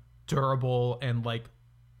like durable and like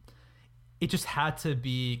it just had to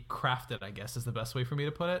be crafted, I guess is the best way for me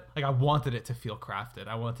to put it. Like I wanted it to feel crafted.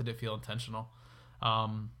 I wanted it to feel intentional.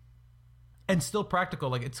 And still practical.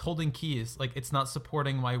 Like it's holding keys. Like it's not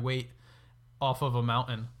supporting my weight off of a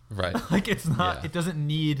mountain. Right. Like it's not, Yeah. it doesn't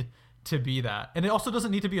need to be that. And it also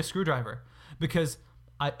doesn't need to be a screwdriver because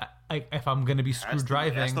I if I'm going to be screw It has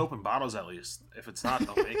driving. to open bottles at least. If it's not,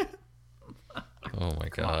 don't make it. Oh my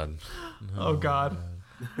god. Oh God.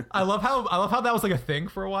 I love how that was like a thing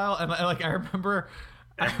for a while. And I remember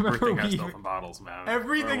Everything has we- to open bottles, man.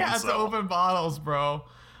 everything Or has to oneself. open bottles, bro.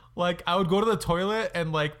 Like I would go to the toilet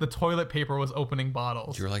and like the toilet paper was opening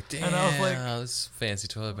bottles. You were like, damn, And I was like, this fancy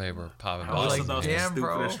toilet paper popping I was bottles. like, that was damn, the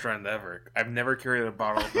bro. stupidest trend ever. I've never carried a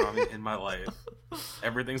bottle opener in my life.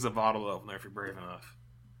 Everything's a bottle opener if you're brave enough.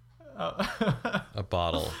 A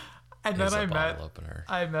bottle. And is then a bottle opener.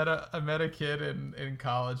 I met a kid in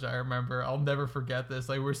college. I remember. I'll never forget this.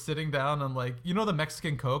 Like we're sitting down and like the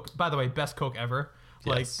Mexican Coke. By the way, best Coke ever.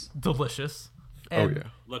 Like Yes. delicious. Oh And yeah.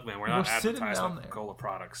 Look, man, we're not We're sitting advertising down there. Coca-Cola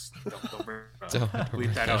products. Don't bring it up. Don't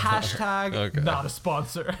Bleep that out. Hashtag Okay. not a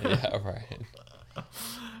sponsor. Yeah, right.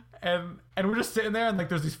 and we're just sitting there and like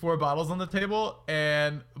there's these 4 bottles on the table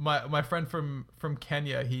and my friend from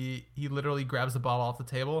Kenya he literally grabs the bottle off the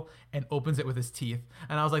table and opens it with his teeth,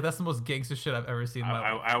 and I was like, that's the most gangster shit I've ever seen in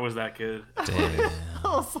my life. I was that kid. Damn.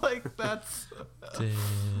 I was like,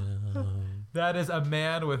 that is a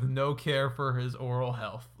man with no care for his oral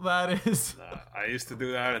health. That is I used to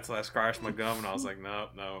do that until I scratched my gum, and I was like, no,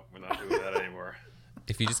 we're not doing that anymore.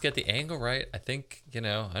 If you just get the angle right, I think, I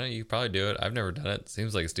know you probably do it. I've never done it.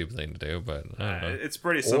 Seems like a stupid thing to do, but I don't know. It's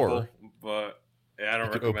pretty simple, Or- but yeah, I don't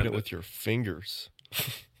You could recommend open it. it with your fingers.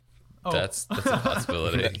 oh, That's a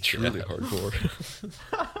possibility. That's truly Yeah.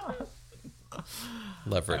 hardcore. I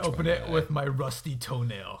Leverage. open my it guy. with my rusty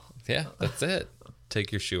toenail. Yeah, that's it.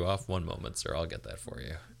 take your shoe off. One moment, sir. I'll get that for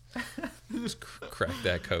you. Just crack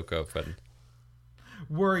that Coke open.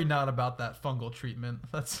 Worry not about that fungal treatment.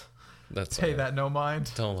 That's pay right. that no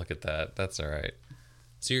mind. Don't look at that. That's all right.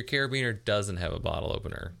 So your carabiner doesn't have a bottle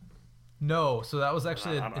opener. No, so that was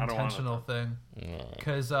actually an I don't intentional thing.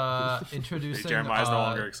 Because introducing... Jeremiah's no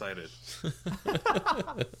longer excited.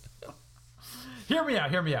 Hear me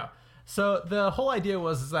out. So the whole idea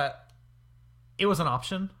was that it was an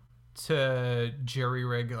option to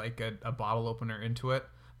jerry-rig like a bottle opener into it.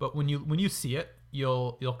 But when you see it,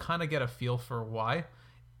 you'll kind of get a feel for why.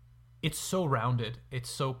 It's so rounded. It's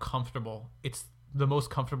so comfortable. It's the most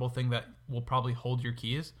comfortable thing that will probably hold your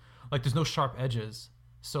keys. Like, there's no sharp edges.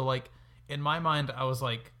 So, like, in my mind, I was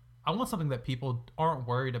like, I want something that people aren't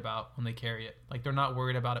worried about when they carry it. Like, they're not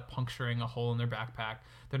worried about it puncturing a hole in their backpack.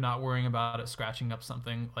 They're not worrying about it scratching up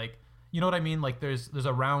something. Like, you know what I mean? Like, there's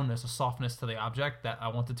a roundness, a softness to the object that I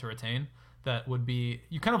wanted to retain that would be...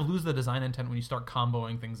 You kind of lose the design intent when you start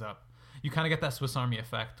comboing things up. You kind of get that Swiss Army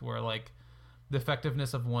effect where, like, the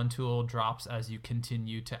effectiveness of one tool drops as you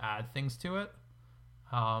continue to add things to it.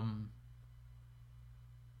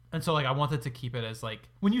 And so, like, I wanted to keep it as, like,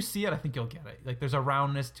 when you see it, I think you'll get it. Like, there's a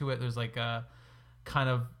roundness to it. There's, like, a kind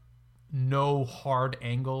of no hard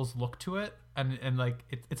angles look to it. And like,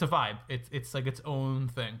 it's a vibe. It's like its own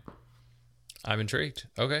thing. I'm intrigued.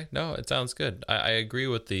 Okay. No, it sounds good. I agree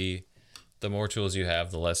with the more tools you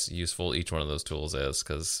have, the less useful each one of those tools is,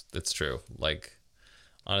 because it's true. Like,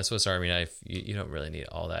 on a Swiss Army knife, you don't really need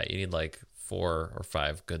all that. You need, like, 4 or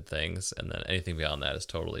 5 good things, and then anything beyond that is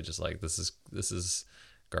totally just like, this is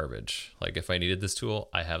garbage. Like, if I needed this tool,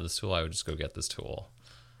 I have this tool, I would just go get this tool.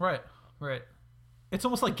 Right. It's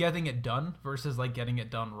almost like getting it done versus like getting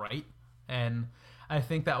it done right. And I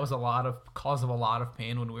think that was cause of a lot of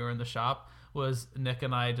pain when we were in the shop, was Nick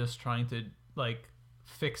and I just trying to like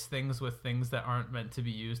fix things with things that aren't meant to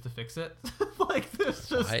be used to fix it. Like, there's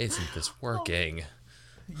just... Why isn't this working?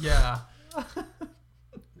 Yeah.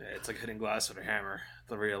 Yeah, it's like hitting glass with a hammer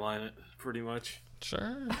to realign it, pretty much.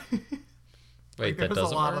 Sure. Like, Wait, that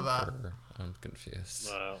doesn't a lot work? of that. Or... I'm confused.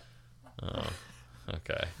 Wow. Oh,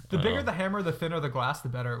 okay. The bigger the hammer, the thinner the glass, the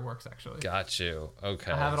better it works, actually. Got you.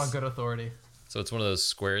 Okay. I have it on good authority. So it's one of those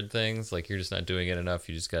squared things, like you're just not doing it enough.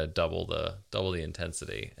 You just got to double the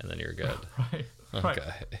intensity, and then you're good. Right. Okay.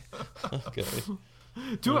 Okay.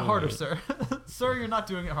 Do it harder, sir. Sir, you're not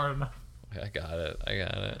doing it hard enough. I got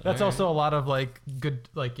it. That's All also a lot of like good,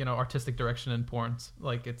 like, you know, artistic direction in porns.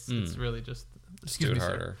 Like, it's really just do it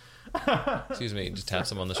harder. Excuse me, just tap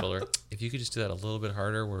someone on the shoulder. If you could just do that a little bit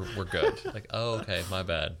harder, we're good. Like, oh, okay, my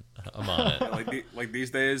bad. I'm on it. Like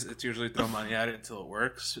these days, it's usually throw money at it until it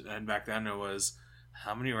works. And back then, it was,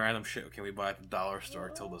 how many random shit can we buy at the dollar store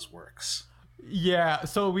till this works? Yeah.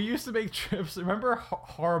 So we used to make trips. Remember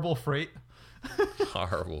Horrible Freight?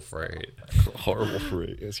 Horrible freight. Horrible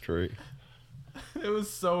freight. It's great. It was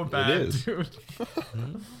so bad, is. dude.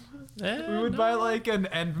 We would No. buy like an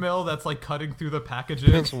end mill that's like cutting through the packaging.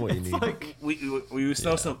 Depends on what you It's need. like, We used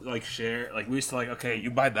to also like share, like we used to like, okay,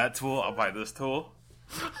 you buy that tool, I'll buy this tool,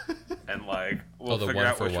 and like we'll the figure one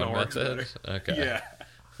out for which one one works method. better. Okay. Yeah.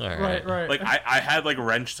 All right. right. Like I had like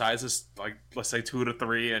wrench sizes, like let's say 2 to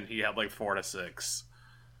 3, and he had like 4 to 6.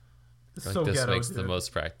 Like, so this ghetto, makes dude. the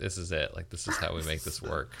most practice. This is it. Like, this is how we make this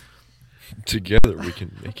work. Together we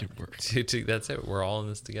can make it work. That's it. We're all in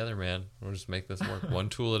this together, man. We'll just make this work one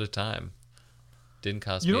tool at a time. Didn't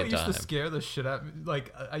cost You know me what a used dime. to scare the shit out of me?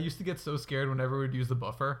 Like, I used to get so scared whenever we'd use the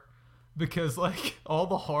buffer, because like all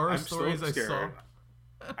the horror I'm stories still I scared.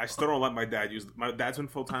 saw. I still don't let my dad use. My dad's been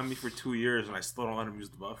full time with me for 2 years, and I still don't let him use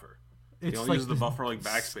the buffer. He It's only like uses the buffer like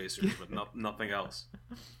backspacers, but nothing else.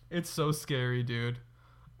 It's so scary, dude.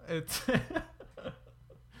 It's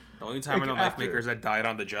The only time Like, I know knife after- makers that died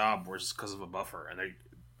on the job was just because of a buffer,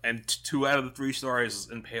 and 2 out of the 3 stories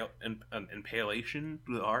is impalation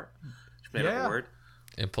through the heart. Just made up Yeah. a word.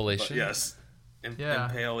 Impalation? But yes, Yeah.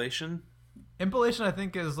 impalation. impalation. I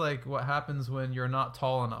think is like what happens when you're not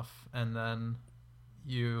tall enough, and then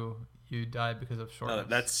you die because of No,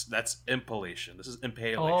 shortness. that's impalation. This is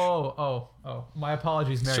impalation. Oh! My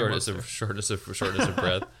apologies, Mary. Shortness of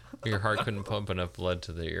breath. Your heart couldn't pump enough blood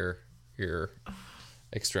to your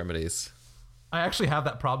extremities. I actually have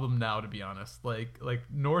that problem now, to be honest. Like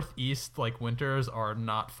northeast, like winters are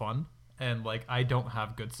not fun, and like I don't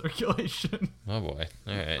have good circulation. Oh boy.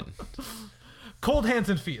 All right. Cold hands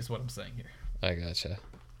and feet is what I'm saying here. I gotcha.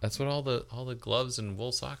 That's what all the gloves and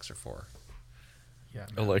wool socks are for. Yeah.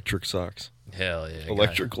 Electric socks. Hell yeah.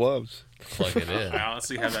 Electric gloves. Plug it in. I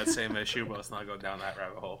honestly have that same issue, but let's not go down that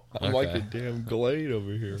rabbit hole. I'm like the damn Glade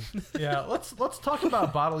over here. Yeah, let's talk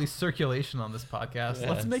about bodily circulation on this podcast.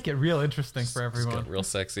 Yeah, Let's make it real interesting for It's everyone. got real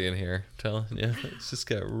sexy in here. I'm telling you. It's just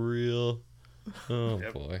got real. Oh,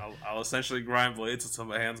 Yep. boy. I'll essentially grind blades until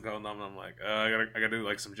my hands go numb, and I'm like, I gotta do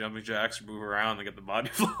like some jumping jacks, move around, and get the body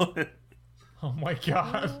flowing. Oh my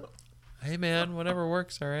god. Hey, man. Whatever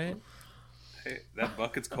works, all right? Hey, that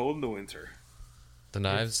bucket's cold in the winter. The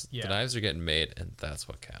knives, yeah. the knives are getting made, and that's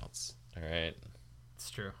what counts. All right. It's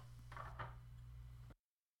true.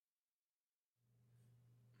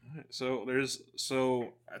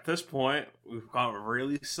 So at this point we've gotten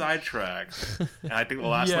really sidetracked, and I think the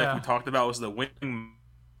last Yeah. knife we talked about was the wing.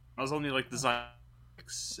 I was only like design like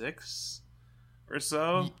 6 or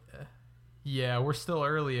so. Yeah, we're still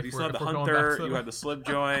early. If You we're, still had if the we're going Hunter, back to you had the slip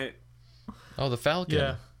joint. Oh, the Falcon.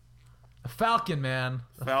 Yeah. The Falcon, man.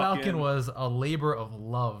 The Falcon. Falcon was a labor of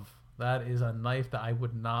love. That is a knife that I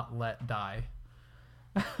would not let die.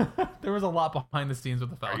 There was a lot behind the scenes with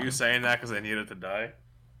the Falcon. Are you saying that because I needed to die?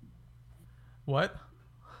 What?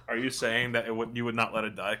 Are you saying that you would not let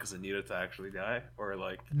it die because it needed to actually die, or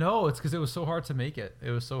like? No, it's because it was so hard to make it.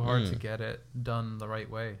 It was so hard to get it done the right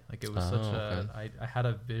way. Like it was such okay. I had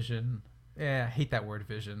a vision. Yeah, I hate that word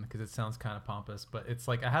vision because it sounds kind of pompous, but it's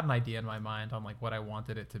like I had an idea in my mind on like what I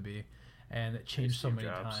wanted it to be, and it changed so Steve many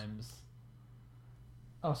Jobs. times.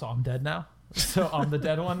 Oh, so I'm dead now? So I'm the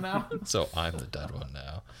dead one now? So I'm the dead one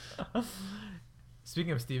now.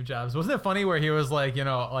 Speaking of Steve Jobs, wasn't it funny where he was like, you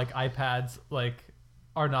know, like iPads like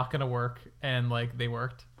are not gonna work, and like they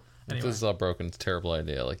worked. Anyway. This is all broken. It's a terrible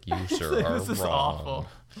idea. Like, you, sir, are This is wrong. awful.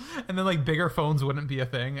 And then like bigger phones wouldn't be a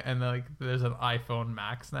thing, and like there's an iPhone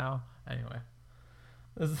Max now. Anyway,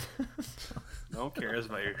 No one cares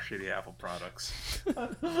about your shitty Apple products.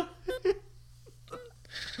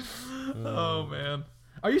 Oh man,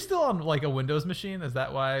 are you still on like a Windows machine? Is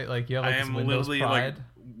that why like you have like I this am Windows literally pride? like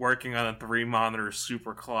working on a 3-monitor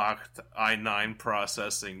super clocked i9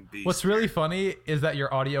 processing beast. What's really funny is that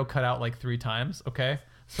your audio cut out like 3 times. Okay,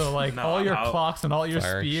 so like No, all your I'll- cloks and all your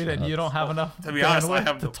Fire speed, and you shots. don't have enough. To be honest, I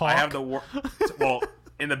bandwidth to have talk. well,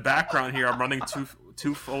 in the background here, I'm running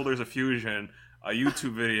two folders of Fusion, a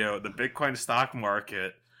YouTube video, the Bitcoin stock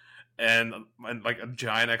market, and like a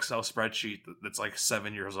giant Excel spreadsheet that's like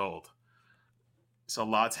 7 years old. So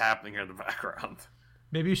lots happening here in the background.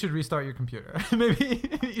 Maybe you should restart your computer. Maybe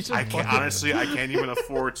you should. I can't even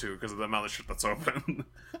afford to because of the amount of shit that's open.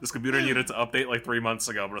 This computer needed to update like 3 months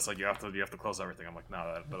ago, but it's like you have to close everything. I'm like,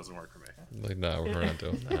 no, that doesn't work for me. Like, no, we're not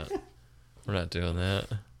doing that. We're not doing that.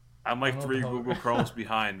 I'm like Oh, 3 no. Google Chromes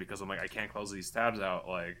behind because I'm like, I can't close these tabs out.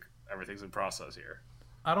 Like everything's in process here.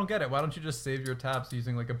 I don't get it. Why don't you just save your tabs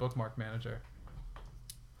using like a bookmark manager?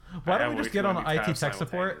 Why I don't have we way just too get on many IT tabs tech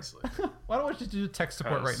support? simultaneously. Why don't we just do tech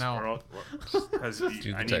support right now? Because Do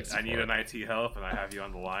the I tech need support. an IT help, and I have you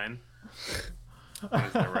on the line.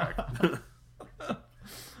 It's direct.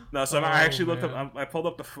 No, so Oh, I actually looked man. up. I pulled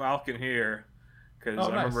up the Falcon here because Oh, I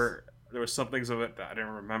nice. remember there was some things of it that I didn't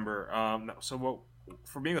remember. So what?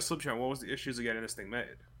 For being a slip joint, what was the issues of getting this thing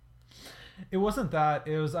made? It wasn't that.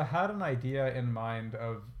 It was I had an idea in mind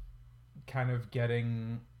of kind of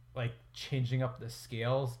getting like changing up the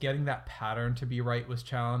scales, getting that pattern to be right was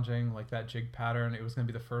challenging. Like that jig pattern, it was going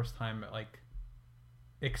to be the first time like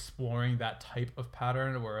exploring that type of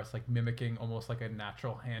pattern where it's like mimicking almost like a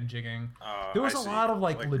natural hand jigging. There was I a see. lot of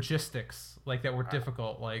like logistics like that were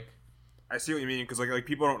difficult. Like I see what you mean because like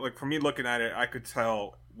people don't like. For me looking at it, I could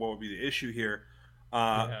tell what would be the issue here.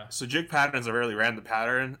 Yeah. So jig patterns are a really random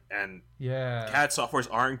pattern, and yeah, CAD softwares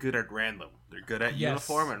aren't good at random. They're good at Yes.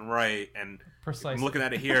 uniform and right. And precisely. I'm looking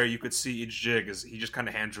at it here. You could see each jig is he just kind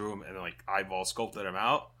of hand drew them and like eyeball sculpted them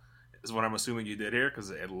out. Is what I'm assuming you did here because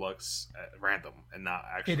it looks random and not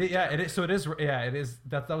actually. It is. So it is. Yeah, it is.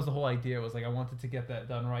 That was the whole idea. Was like I wanted to get that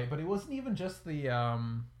done right, but it wasn't even just the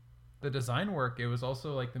design work. It was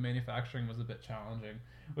also like the manufacturing was a bit challenging.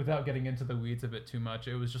 Without getting into the weeds a bit too much,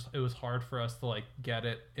 it was hard for us to like get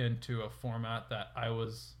it into a format that I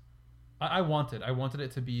wanted. I wanted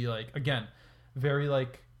it to be like, again, very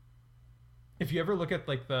like. If you ever look at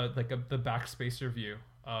like the back spacer view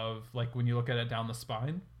of like when you look at it down the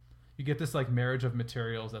spine, you get this like marriage of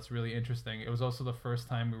materials that's really interesting. It was also the first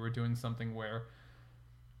time we were doing something where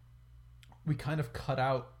we kind of cut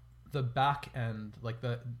out the back end, like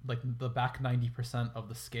the back 90% of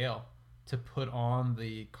the scale to put on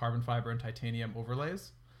the carbon fiber and titanium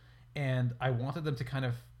overlays. And I wanted them to kind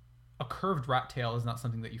of, a curved rat tail is not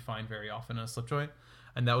something that you find very often in a slip joint.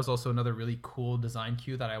 And that was also another really cool design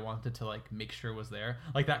cue that I wanted to like make sure was there.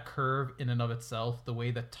 Like that curve in and of itself, the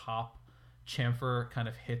way the top chamfer kind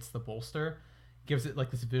of hits the bolster, gives it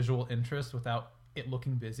like this visual interest without it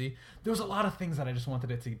looking busy. There was a lot of things that I just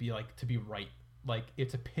wanted it to be right. Like,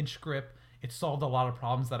 it's a pinch grip. It solved a lot of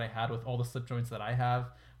problems that I had with all the slip joints that I have,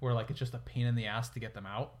 where like it's just a pain in the ass to get them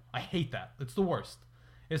out. I hate that. It's the worst.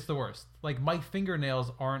 It's the worst. Like, my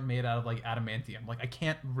fingernails aren't made out of like adamantium. Like, I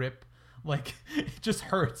can't rip. Like, it just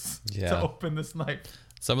hurts to open this knife.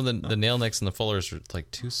 Some of the nail necks and the fullers are like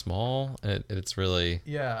too small, and it's really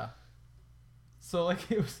So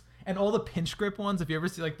like, it was, and all the pinch grip ones. If you ever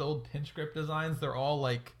see like the old pinch grip designs, they're all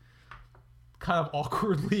like kind of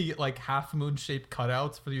awkwardly like half moon shaped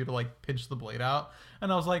cutouts for you to like pinch the blade out.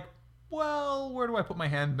 And I was like, well, where do I put my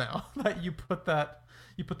hand now that you put that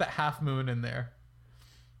half moon in there?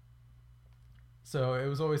 So it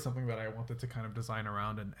was always something that I wanted to kind of design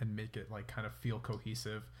around and make it like kind of feel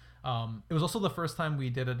cohesive. It was also the first time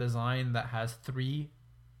we did a design that has 3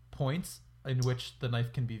 points in which the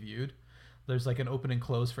knife can be viewed. There's like an open and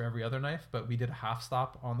close for every other knife, but we did a half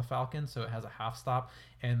stop on the Falcon, so it has a half stop.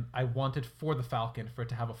 And I wanted for the Falcon for it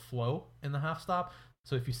to have a flow in the half stop.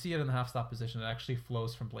 So if you see it in the half stop position, it actually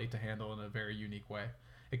flows from blade to handle in a very unique way.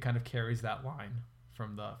 It kind of carries that line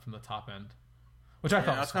from the top end, which I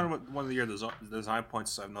thought that's kind of one of your design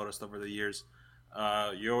points I've noticed over the years.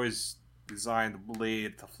 You always design the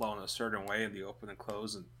blade to flow in a certain way in the open and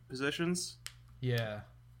close and positions. Yeah.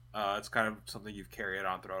 It's kind of something you've carried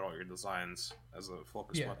on throughout all your designs as a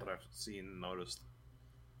focus point that I've seen and noticed.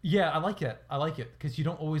 Yeah, I like it because you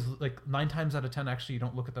don't always, like 9 times out of 10 actually you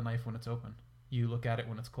don't look at the knife when it's open. You look at it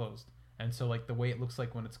when it's closed. And so like the way it looks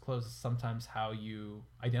like when it's closed is sometimes how you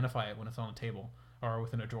identify it when it's on a table or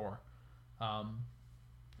within a drawer.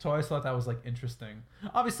 So I always thought that was like interesting.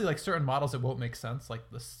 Obviously, like certain models it won't make sense, like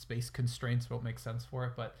the space constraints won't make sense for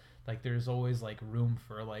it, but like there's always like room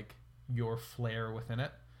for like your flair within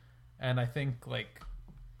it. And I think like,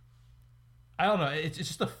 I don't know, it's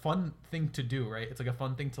just a fun thing to do, right? It's like a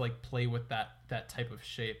fun thing to like play with that type of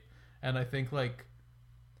shape. And I think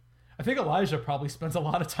Elijah probably spends a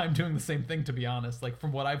lot of time doing the same thing, to be honest. Like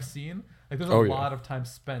from what I've seen, like there's a lot of time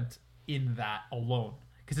spent in that alone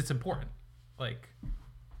because it's important. Like,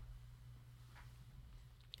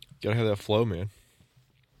 gotta have that flow, man.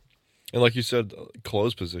 And like you said,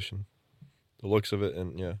 closed position, the looks of it,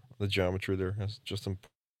 and the geometry there is just important.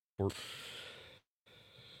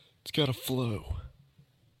 It's gotta flow.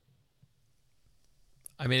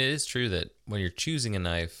 I mean, it is true that when you're choosing a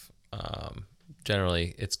knife,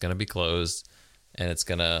 generally it's gonna be closed, and it's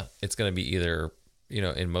gonna be either,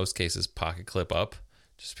 in most cases, pocket clip up,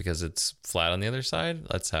 just because it's flat on the other side.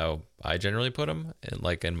 That's how I generally put them,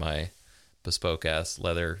 like in my bespoke ass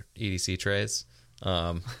leather EDC trays,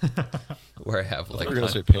 where I have like, we're gonna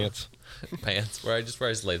say pants, where I just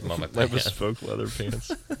lay them on my my pants. bespoke leather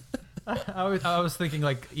pants. I was thinking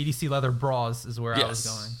like EDC leather bras is where I was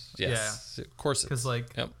going. Yes, of course, because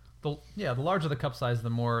like the larger the cup size,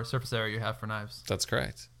 the more surface area you have for knives. That's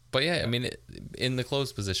correct. But I mean, in the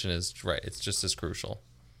closed position is right. It's just as crucial.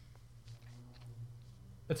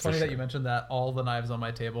 It's funny that you mentioned that all the knives on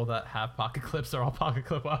my table that have pocket clips are all pocket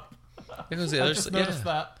clip up. Because I just noticed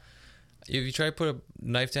that. If you try to put a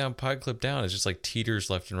knife down, pocket clip down, it's just like teeters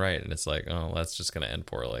left and right, and it's like, oh, that's just going to end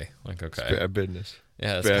poorly. Like, okay, it's bad business.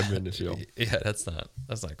 Yeah, that's bad business, yo. Yeah, that's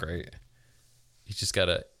not great. You just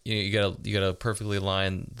gotta, you gotta perfectly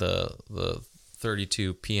line the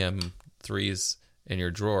 32 PM 3s in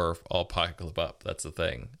your drawer all pocket clip up. That's the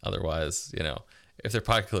thing. Otherwise, if they're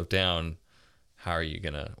pocket clip down, what are you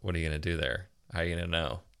gonna do there? How are you gonna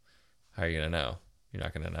know? You're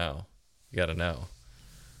not gonna know. You gotta know.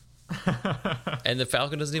 And the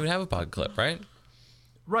Falcon doesn't even have a pocket clip, right?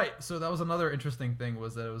 Right. So that was another interesting thing,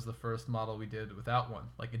 was that it was the first model we did without one,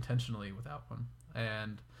 like intentionally without one.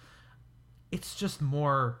 And it's just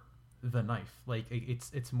more the knife. Like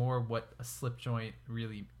it's more what a slip joint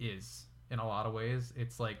really is in a lot of ways.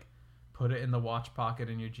 It's like, put it in the watch pocket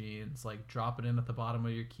in your jeans, like drop it in at the bottom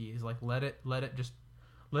of your keys, like let it just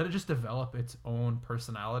develop its own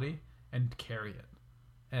personality and carry it.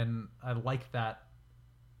 And I like that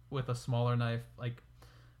with a smaller knife. Like,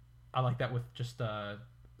 I like that with just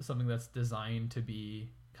something that's designed to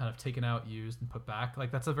be kind of taken out, used, and put back.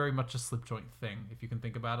 Like, that's a very much a slip joint thing, if you can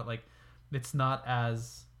think about it. Like, it's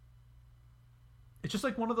just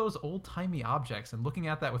like one of those old-timey objects, and looking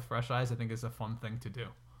at that with fresh eyes, I think, is a fun thing to do.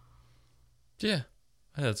 Yeah,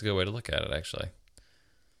 I think that's a good way to look at it, actually.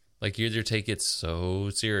 Like, you either take it so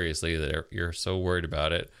seriously that you're so worried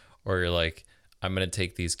about it, or you're like, I'm going to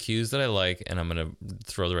take these cues that I like, and I'm going to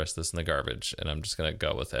throw the rest of this in the garbage, and I'm just going to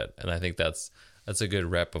go with it. And I think that's a good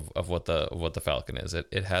rep of what the Falcon is.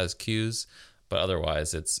 It has cues, but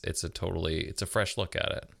otherwise it's a fresh look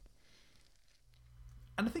at it.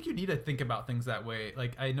 And I think you need to think about things that way.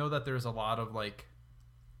 Like, I know that there's a lot of like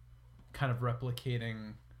kind of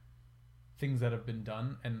replicating things that have been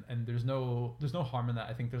done, and there's no harm in that.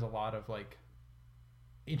 I think there's a lot of like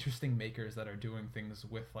interesting makers that are doing things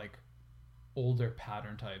with like older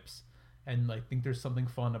pattern types, and like think there's something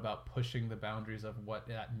fun about pushing the boundaries of what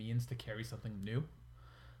that means to carry something new.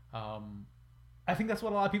 I think that's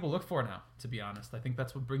what a lot of people look for now, to be honest. I think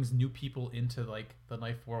that's what brings new people into like the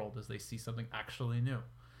knife world, is they see something actually new.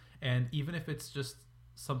 And even if it's just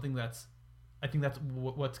something that's, I think that's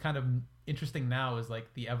what's kind of interesting now, is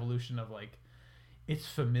like the evolution of like, it's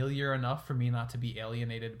familiar enough for me not to be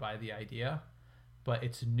alienated by the idea, but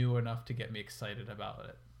it's new enough to get me excited about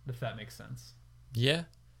it, if that makes sense. Yeah,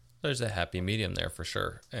 there's a happy medium there for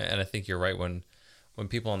sure. And I think you're right, when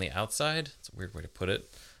people on the outside, it's a weird way to put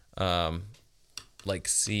it, like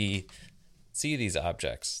see these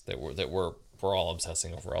objects that we're all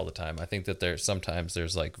obsessing over all the time. I think that there's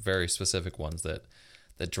like very specific ones that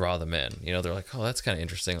draw them in. You know, they're like, oh, that's kind of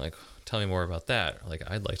interesting. Like, tell me more about that. Or like,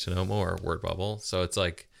 I'd like to know more. Word bubble. So it's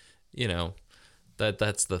like, you know,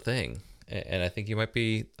 that's the thing. And I think you might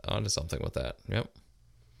be onto something with that. Yep.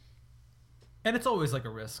 And it's always like a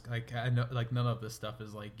risk. Like, I know, like, none of this stuff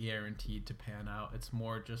is like guaranteed to pan out. It's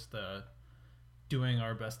more just doing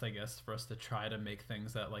our best, I guess, for us to try to make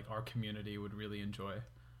things that like our community would really enjoy,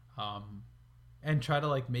 and try to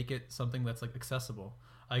like make it something that's like accessible.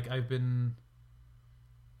 Like, I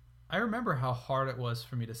remember how hard it was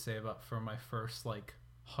for me to save up for my first like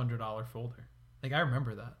 $100 folder. Like, I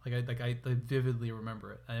remember that. I vividly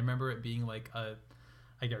remember it. I remember it being like I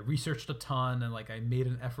researched a ton, and like I made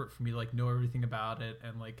an effort for me to like know everything about it,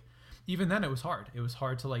 and like even then it was hard. It was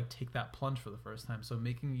hard to like take that plunge for the first time. So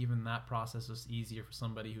making even that process just easier for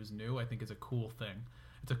somebody who's new, I think is a cool thing.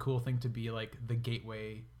 It's a cool thing to be like the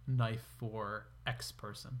gateway knife for X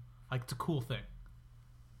person. Like, it's a cool thing.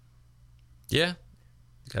 Yeah.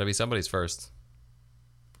 Gotta be somebody's first.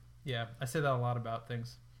 Yeah, I say that a lot about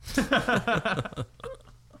things.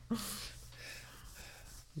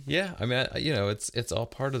 Yeah, I mean, it's all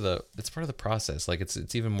part of the process. Like,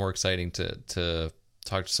 it's even more exciting to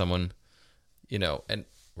talk to someone, you know, and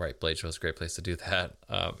right, Blade Show is a great place to do that.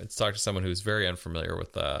 It's talk to someone who's very unfamiliar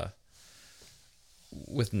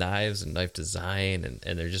with knives and knife design,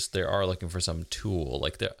 and they are looking for some tool.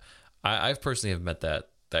 Like, I've personally have met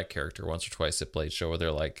that character once or twice at Blade Show, where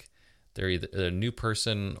they're either a new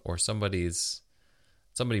person, or somebody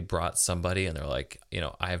brought somebody, and they're like, you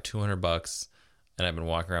know, I have $200 and I've been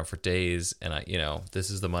walking around for days, and this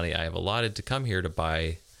is the money I have allotted to come here to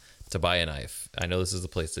buy a knife. I know this is the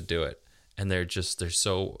place to do it. And they're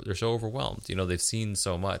so overwhelmed. You know, they've seen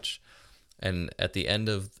so much. And at the end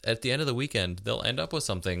of the weekend, they'll end up with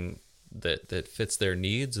something that fits their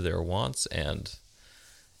needs, their wants, and,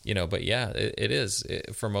 you know, but yeah, it is.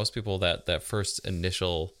 For most people, that first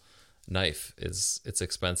initial knife it's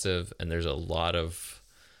expensive, and there's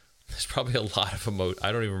probably a lot of emotion.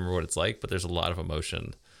 I don't even remember what it's like, but there's a lot of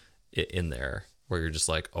emotion in there, where you're just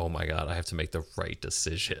like, oh my God, I have to make the right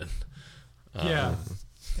decision. Yeah.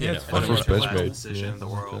 Yeah, it's funny. First Last benchmade. decision in the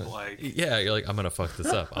world. Like, Yeah, you're like, I'm gonna fuck this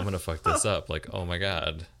up. I'm gonna fuck this up. Like, oh my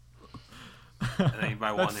God. and then you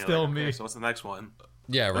buy one. That's and you're still like, okay, me. so what's the next one?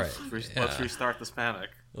 Yeah, right. Let's restart this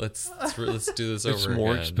panic. Let's do this over It's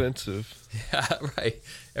more again. expensive. Yeah, right.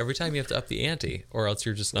 Every time you have to up the ante, or else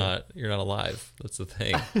you're just not alive. That's the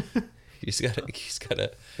thing. You just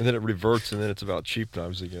gotta. And then it reverts, and then it's about cheap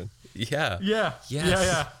knives again. Yeah. Yeah.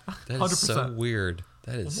 Yes. Yeah. That is so weird.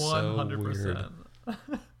 That is 100%. so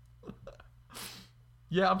weird.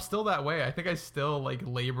 Yeah, I'm still that way. I think I still like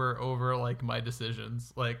labor over like my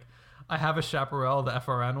decisions. Like, I have a Chaparral, the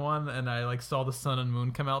FRN one, and I like saw the Sun and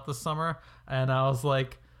Moon come out this summer, and I was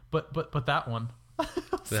like, but that one.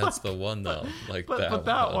 That's the one though. Like, but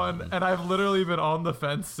that one. And I've literally been on the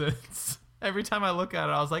fence since. Every time I look at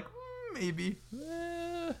it, I was like, maybe.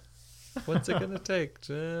 What's it gonna take?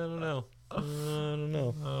 I don't know.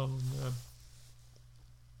 Oh man.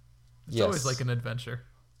 It's Yes. always like an adventure.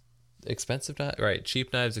 Expensive knives, right?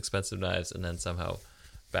 Cheap knives, expensive knives, and then somehow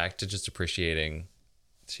back to just appreciating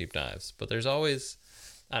cheap knives. But there's always,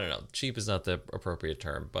 I don't know, cheap is not the appropriate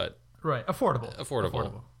term, but Right.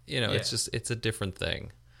 affordable. You know, Yeah. it's a different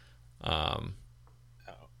thing.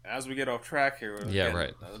 As we get off track here, Yeah, again,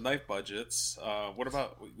 right. Knife budgets. What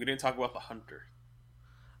about? We didn't talk about the Hunter.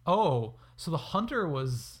 Oh, so the Hunter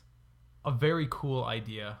was a very cool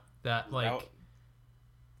idea that like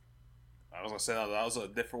I was gonna say that was a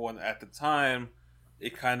different one at the time.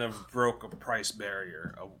 It kind of broke a price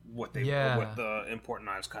barrier of what the import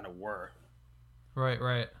knives kind of were.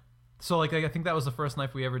 Right. So like I think that was the first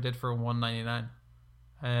knife we ever did for $199,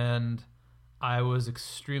 and I was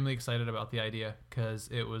extremely excited about the idea because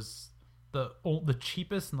it was the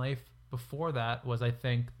cheapest knife before that was, I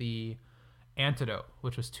think, the Antidote,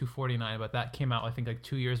 which was $249, but that came out I think like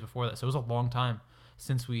 2 years before that, so it was a long time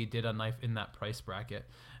since we did a knife in that price bracket.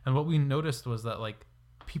 And what we noticed was that like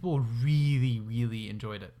people really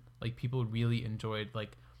enjoyed it. Like people really enjoyed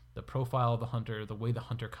like the profile of the Hunter, the way the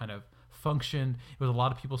Hunter kind of functioned. It was a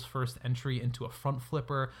lot of people's first entry into a front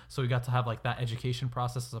flipper, so we got to have like that education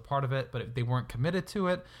process as a part of it, but they weren't committed to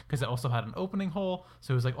it because it also had an opening hole,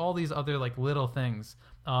 so it was like all these other like little things.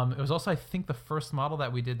 It was also, I think, the first model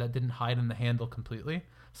that we did that didn't hide in the handle completely,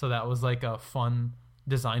 so that was like a fun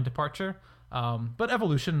design departure, but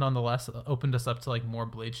evolution nonetheless opened us up to like more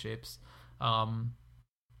blade shapes. And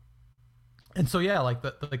so yeah, like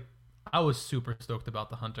like I was super stoked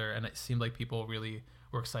about the Hunter, and it seemed like people really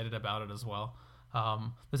were excited about it as well.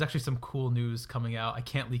 There's actually some cool news coming out. I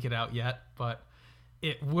can't leak it out yet, but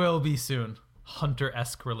it will be soon.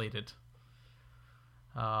 Hunter-esque related.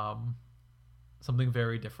 Something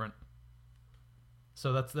very different.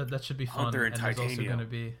 So that should be fun. Hunter and there's titanium. Also going to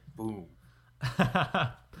be Boom.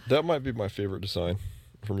 That might be my favorite design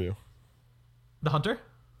from you. The Hunter?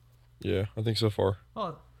 Yeah, I think so far.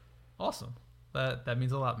 Oh, awesome. That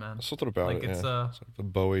means a lot, man. Something about like it. it's it's like the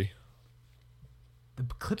Bowie. The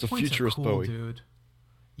clip It's a points futurist are cool, Bowie. dude.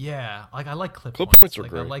 Yeah, like I like clip Clip points. points are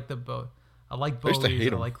like, great. I like the I like I used to Bowies.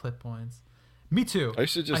 hate I 'em. like clip points. Me too. I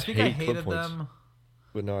used to just think hate I hated clip points, them.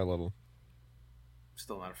 but now I love them.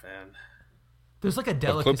 Still not a fan. There's like a Of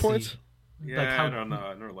delicacy. clip points? Yeah, Like how I don't know.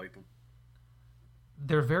 I never liked them.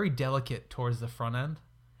 they're very delicate towards the front end,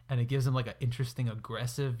 and it gives them like an interesting,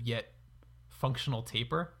 aggressive yet functional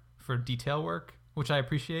taper for detail work, which I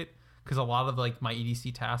appreciate because a lot of like my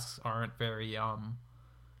EDC tasks aren't very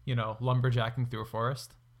lumberjacking through a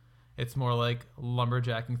forest. It's more like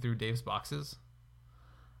lumberjacking through Dave's boxes.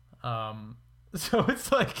 So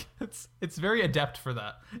it's like it's very adept for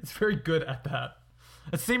that. It's very good at that.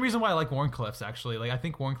 It's the same reason why I like Wharncliffes, actually. Like I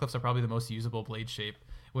think Wharncliffes are probably the most usable blade shape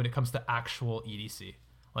when it comes to actual EDC.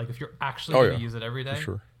 Like if you're actually going to use it every day,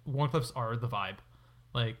 sure. Wharncliffes are the vibe.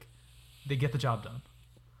 Like they get the job done.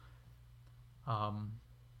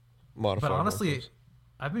 Modified But honestly, Wharncliffes.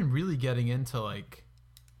 I've been really getting into like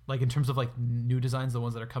in terms of like new designs, the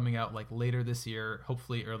ones that are coming out like later this year,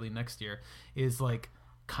 hopefully early next year, is like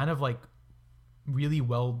kind of like really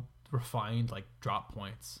well refined like drop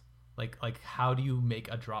points. Like how do you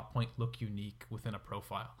make a drop point look unique within a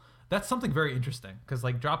profile? That's something very interesting because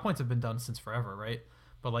like drop points have been done since forever, right?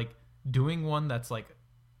 But like doing one that's like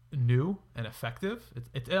new and effective,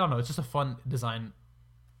 I don't know, it's just a fun design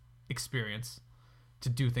experience to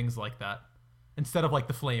do things like that instead of like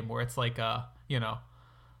the flame where it's like a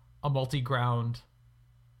multi-ground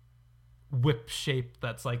whip shape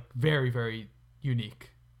that's like very, very unique.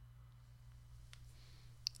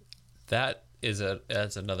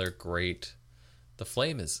 That's another great. The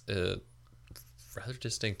flame is rather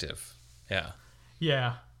distinctive.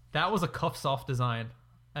 Yeah, that was a cuff soft design,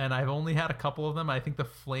 and I've only had a couple of them. I think the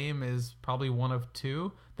flame is probably one of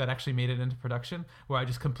two that actually made it into production where I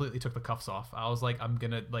just completely took the cuffs off. I was like, I'm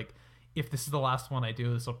gonna like, if this is the last one I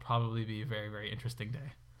do, this will probably be a very, very interesting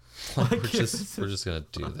day. we're just gonna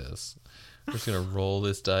do this. We're just gonna roll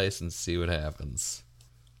this dice and see what happens.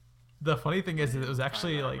 The funny thing is that it was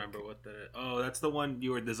actually I like, remember what that's the one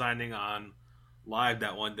you were designing on live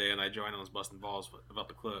that one day, and I joined and was busting balls about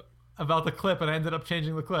the clip. And I ended up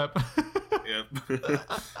changing the clip. Yep.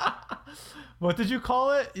 What did you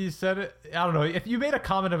call it? You said it. I don't know. If you made a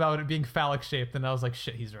comment about it being phallic shaped, then I was like,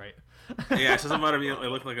 shit, he's right. Yeah, it says about it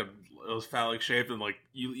looked like it was phallic shaped, and like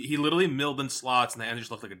he literally milled in slots, and the end just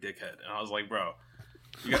looked like a dickhead. And I was like, bro,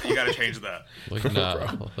 you got to change that.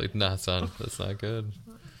 Son, that's not good.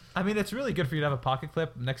 I mean, it's really good for you to have a pocket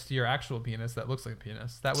clip next to your actual penis that looks like a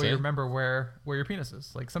penis. That way See? you remember where your penis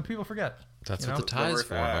is. Like some people forget. That's you what know? the tie's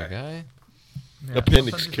for, my Right. guy. Yeah,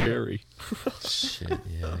 Appendix sometimes you carry. Shit,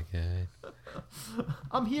 yeah, guy. forget.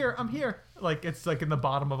 I'm here. Like it's like in the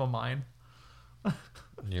bottom of a mine.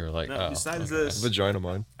 You're like, No, oh. besides okay. this, Vagina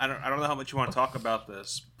mine. I don't know how much you want to talk about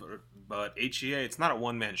this, but HEA, it's not a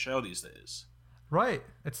one-man show these days. Right.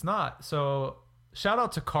 It's not. So shout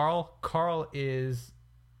out to Carl.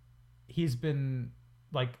 He's been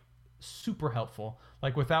like super helpful.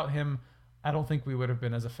 Like without him, I don't think we would have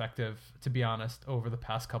been as effective, to be honest, over the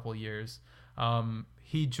past couple of years.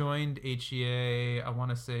 He joined HEA, I want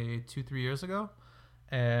to say 2-3 years ago,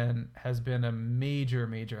 and has been a major,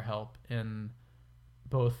 major help in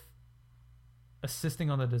both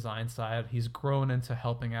assisting on the design side. He's grown into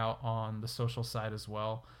helping out on the social side as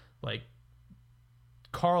well. Like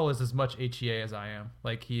Carl is as much HEA as I am.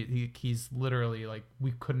 Like he's literally like,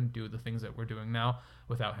 we couldn't do the things that we're doing now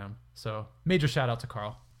without him. So major shout out to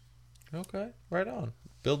Carl. Okay, right on.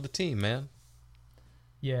 Build the team, man.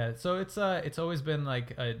 Yeah, so it's always been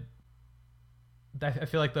like I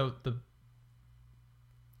feel like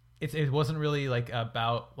it wasn't really like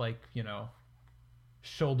about like, you know,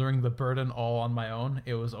 shouldering the burden all on my own.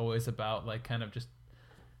 It was always about like kind of just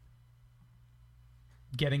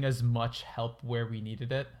getting as much help where we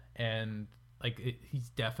needed it, and like he's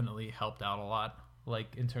definitely helped out a lot,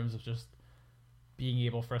 like in terms of just being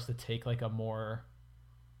able for us to take like a more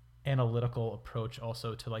analytical approach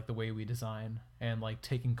also to like the way we design, and like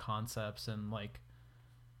taking concepts and like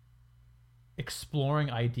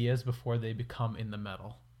exploring ideas before they become in the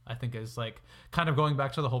metal. I think is like kind of going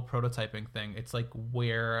back to the whole prototyping thing. It's like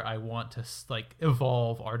where I want to like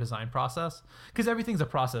evolve our design process, because everything's a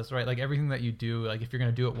process, right? Like everything that you do, like if you're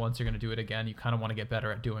going to do it once, you're going to do it again. You kind of want to get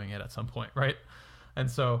better at doing it at some point, right? And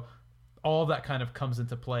so all of that kind of comes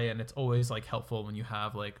into play, and it's always like helpful when you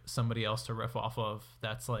have like somebody else to riff off of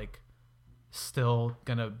that's like still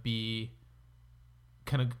going to be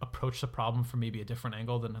kind of approach the problem from maybe a different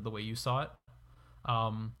angle than the way you saw it.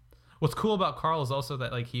 What's cool about Carl is also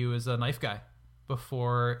that like he was a knife guy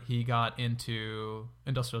before he got into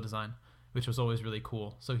industrial design, which was always really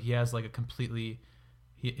cool. So he has like a completely,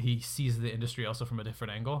 he sees the industry also from a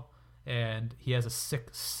different angle, and he has a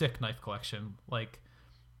sick knife collection. Like,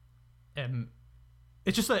 and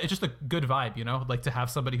it's just a good vibe, you know, like to have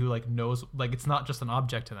somebody who like knows, like it's not just an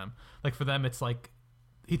object to them. Like for them, it's like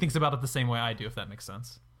he thinks about it the same way I do, if that makes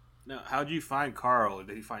sense. Now, how did you find Carl?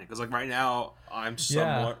 Did you find it? Because like right now, I'm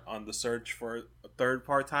somewhat on the search for a third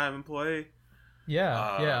part-time employee.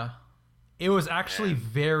 Yeah. It was actually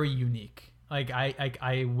very unique. Like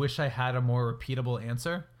I wish I had a more repeatable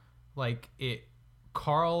answer. Like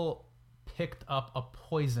Carl picked up a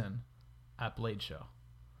poison at Blade Show,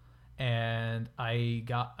 and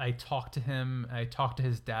I talked to him. I talked to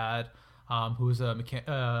his dad, who was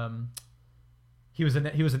he was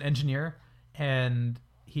an engineer, and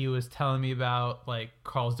he was telling me about like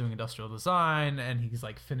Carl's doing industrial design and he's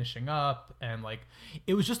like finishing up, and like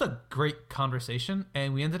it was just a great conversation,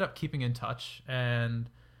 and we ended up keeping in touch, and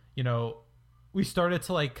you know, we started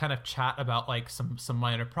to like kind of chat about like some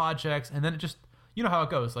minor projects, and then it just, you know how it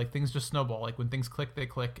goes, like things just snowball. Like when things click, they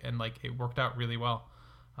click, and like it worked out really well.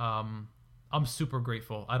 I'm super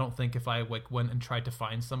grateful. I don't think if I like went and tried to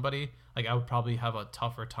find somebody, like I would probably have a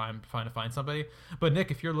tougher time trying to find somebody. But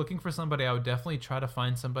Nick, if you're looking for somebody, I would definitely try to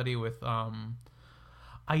find somebody with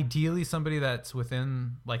ideally somebody that's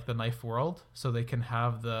within like the knife world, so they can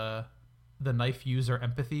have the knife user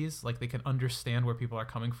empathies, like they can understand where people are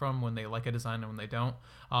coming from when they like a design and when they don't.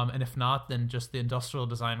 And if not, then just the industrial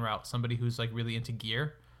design route, somebody who's like really into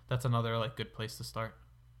gear. That's another like good place to start.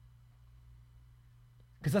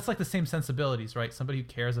 Because that's like the same sensibilities, right? Somebody who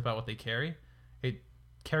cares about what they carry, it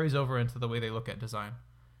carries over into the way they look at design.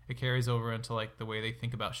 It carries over into like the way they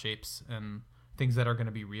think about shapes and things that are going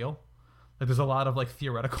to be real. Like there's a lot of like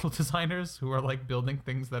theoretical designers who are like building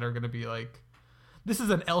things that are going to be like, this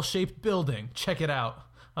is an L-shaped building, check it out.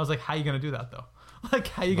 I was like, how are you going to do that though? Like,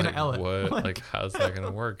 how are you going to L it? What? Like, how's that going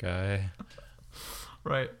to work, guy?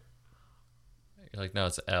 Right. You're like, no,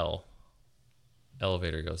 it's L.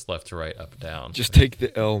 Elevator goes left to right, up, down. Just take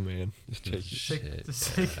the L, man. Just take it.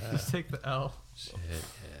 Just take the L. Shit,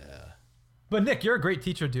 yeah. But Nick, you're a great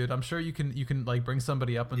teacher, dude. I'm sure you can like bring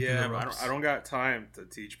somebody up and do the ropes. I don't got time to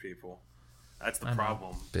teach people. That's the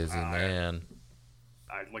problem. Busy man.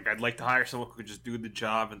 I'd like to hire someone who could just do the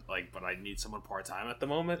job, and like, but I need someone part time at the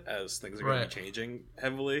moment, as things are going to be changing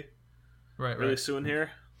heavily, really soon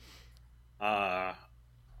here. Like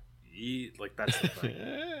that's the thing.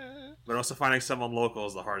 But also finding someone local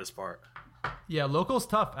is the hardest part. Yeah, local's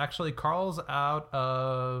tough. Actually, Carl's out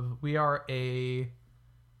of. We are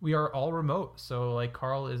all remote, so like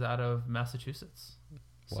Carl is out of Massachusetts.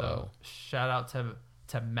 Whoa. So shout out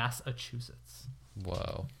to Massachusetts.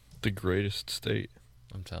 Whoa. The greatest state.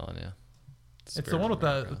 I'm telling you. It's the one with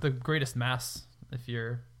the greatest mass, if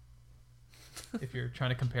you're trying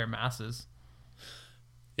to compare masses.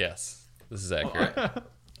 Yes, this is accurate.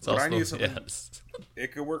 It's but also, I need something. yes.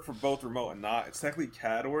 It could work for both remote and not. It's technically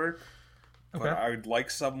CAD work, but I would like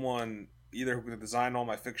someone either who could design all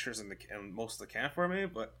my fixtures and most of the CAM for me.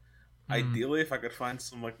 But ideally, if I could find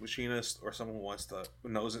some like machinist or someone who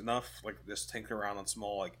knows enough, like just tinker around on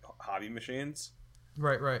small like hobby machines,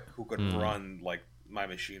 right, who could run like my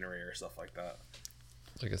machinery or stuff like that,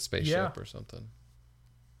 like a spaceship or something.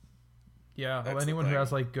 Yeah, well, anyone who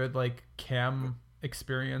has like good like CAM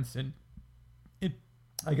experience in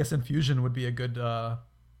I guess Infusion would be a good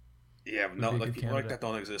Yeah, but no, like people like that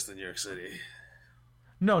don't exist in New York City.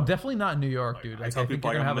 No, definitely not in New York, Like, dude. I Like, tell I think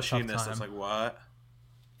people you're like gonna I'm have a a tough machinist. time. It's like what?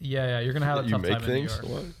 Yeah, you're gonna have a You tough make time in New things? York.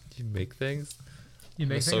 What? You make things? You I'm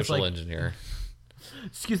make a things social like. engineer.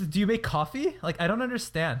 Excuse me. Do you make coffee? Like, I don't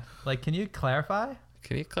understand. Like, can you clarify?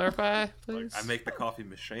 Can you clarify, Like, please? I make the coffee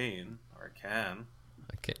machine, or I can.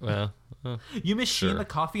 I can't. Well, You machine Sure. the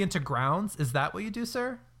coffee into grounds? Is that what you do,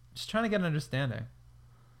 sir? Just trying to get an understanding.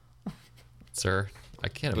 sir, I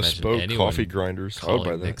can't Bespoke imagine anyone coffee grinders. I would buy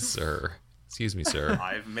calling that. Nick sir. Excuse me, sir.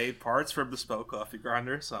 I've made parts for bespoke coffee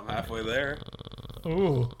grinder, so I'm halfway there.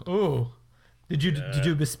 Ooh. Did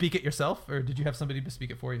you bespeak it yourself, or did you have somebody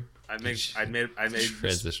bespeak it for you? I made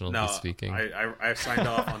Transitional no, speaking. I signed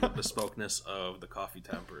off on the bespokeness of the coffee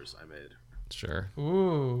tempers I made. Sure.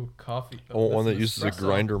 Ooh, coffee. I want one that That's uses a espresso.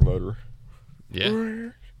 grinder motor. Yeah.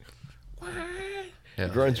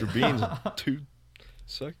 It grinds your beans in 2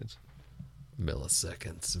 seconds.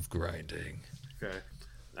 Milliseconds of grinding. Okay.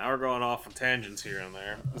 Now we're going off on tangents here and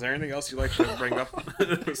there. Is there anything else you'd like to bring up,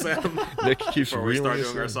 Sam? Nick keeps Before we start reeling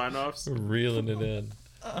doing our us in. sign-offs? Reeling it in.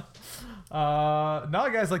 No,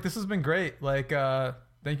 guys, like, this has been great. Like,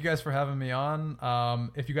 thank you guys for having me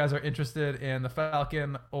on. If you guys are interested in the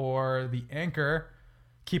Falcon or the Anchor,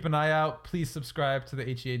 keep an eye out. Please subscribe to the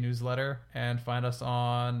HEA newsletter and find us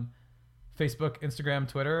on Facebook, Instagram,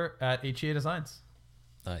 Twitter at HEA Designs.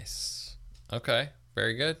 Nice. Okay.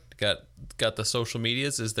 Very good. Got the social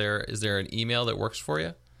medias. Is there an email that works for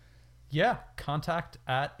you? Yeah, contact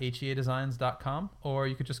at headesigns.com, or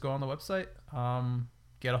you could just go on the website.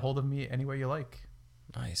 Get a hold of me any way you like.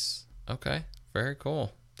 Nice. Okay. Very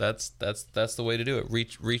cool. That's the way to do it.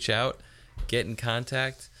 Reach out, get in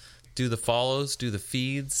contact, do the follows, do the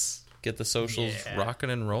feeds, get the socials rocking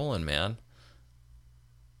and rolling, man.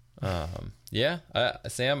 Yeah,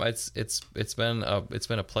 Sam, it's been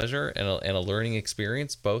a pleasure and a learning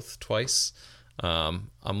experience, both twice. I'm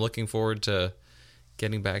looking forward to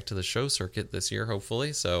getting back to the show circuit this year,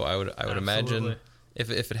 hopefully. So I would imagine if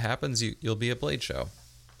it happens, you'll be a Blade show.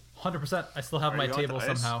 100%. I still have my you going table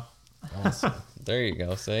to ice? somehow. Awesome. There you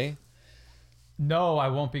go. See. No, I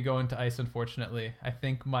won't be going to ice, unfortunately. I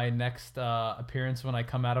think my next appearance when I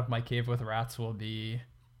come out of my cave with rats will be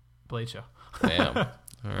Blade Show. Damn. All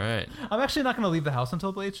right. I'm actually not going to leave the house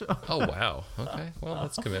until Blade Show. Oh wow. Okay. Well,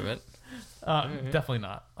 that's commitment. Definitely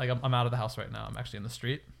not. Like, I'm out of the house right now. I'm actually in the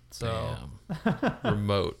street. So Damn.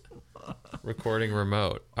 Remote. Recording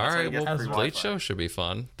remote. All That's how you right. get Well, free Blade Wi-Fi. show should be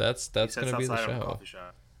fun. That's He sits gonna be the outside of a show. coffee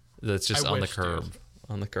shop. That's just I on the wish, dude. curb.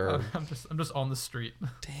 On the curb. I'm just on the street.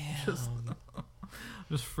 Damn.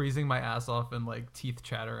 Just freezing my ass off and like teeth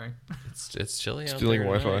chattering. It's chilly out Stealing there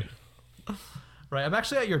Wi-Fi. tonight. Right. I'm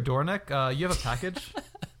actually at your door, Nick. You have a package?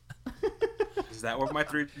 Is that where my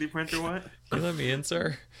 3D printer went? Can you let me in,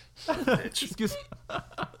 sir? Bitch. Excuse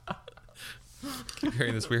Keep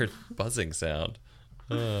hearing this weird buzzing sound.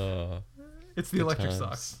 Oh. It's the Good electric times.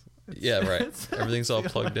 socks. Yeah, right. It's Everything's all the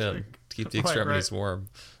plugged in electric. to keep the Right, extremities right. warm.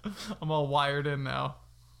 I'm all wired in now.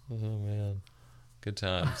 Oh man, good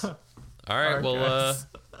times. All right, Alright, well,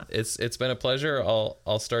 guys. it's been a pleasure.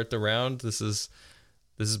 I'll start the round. This has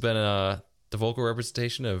been the vocal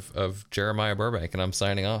representation of Jeremiah Burbank, and I'm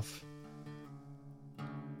signing off.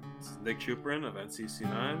 It's Nick Chuprin of NCC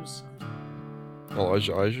Knives.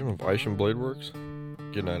 Elijah Isham of Isham Blade Works.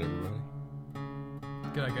 Good night, everybody.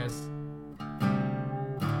 Good night, guys.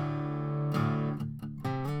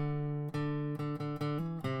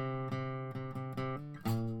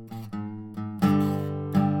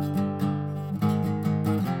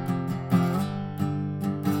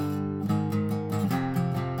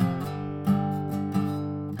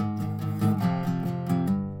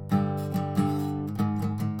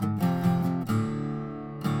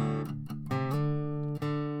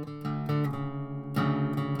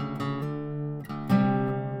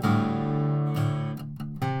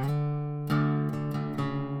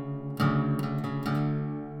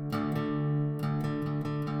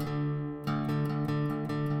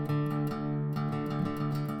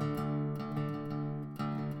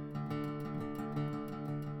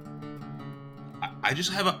 I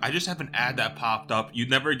just have an ad that popped up. You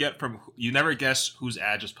never guess whose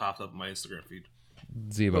ad just popped up on my Instagram feed.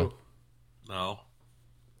 Zebo. No.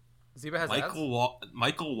 Zeba has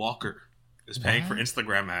Michael Walker is paying for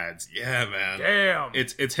Instagram ads. Yeah, man. Damn.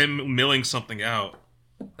 It's him milling something out.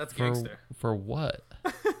 That's For what?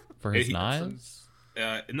 For his He- knives?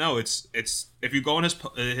 No, it's if you go on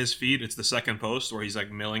his feed, it's the second post where he's like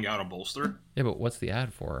milling out a bolster. Yeah, but what's the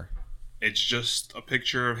ad for? It's just a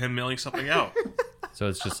picture of him milling something out. So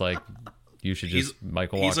it's just like you should He's- just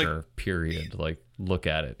Michael he's like- Walker. Period. Like look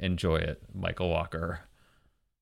at it, enjoy it, Michael Walker.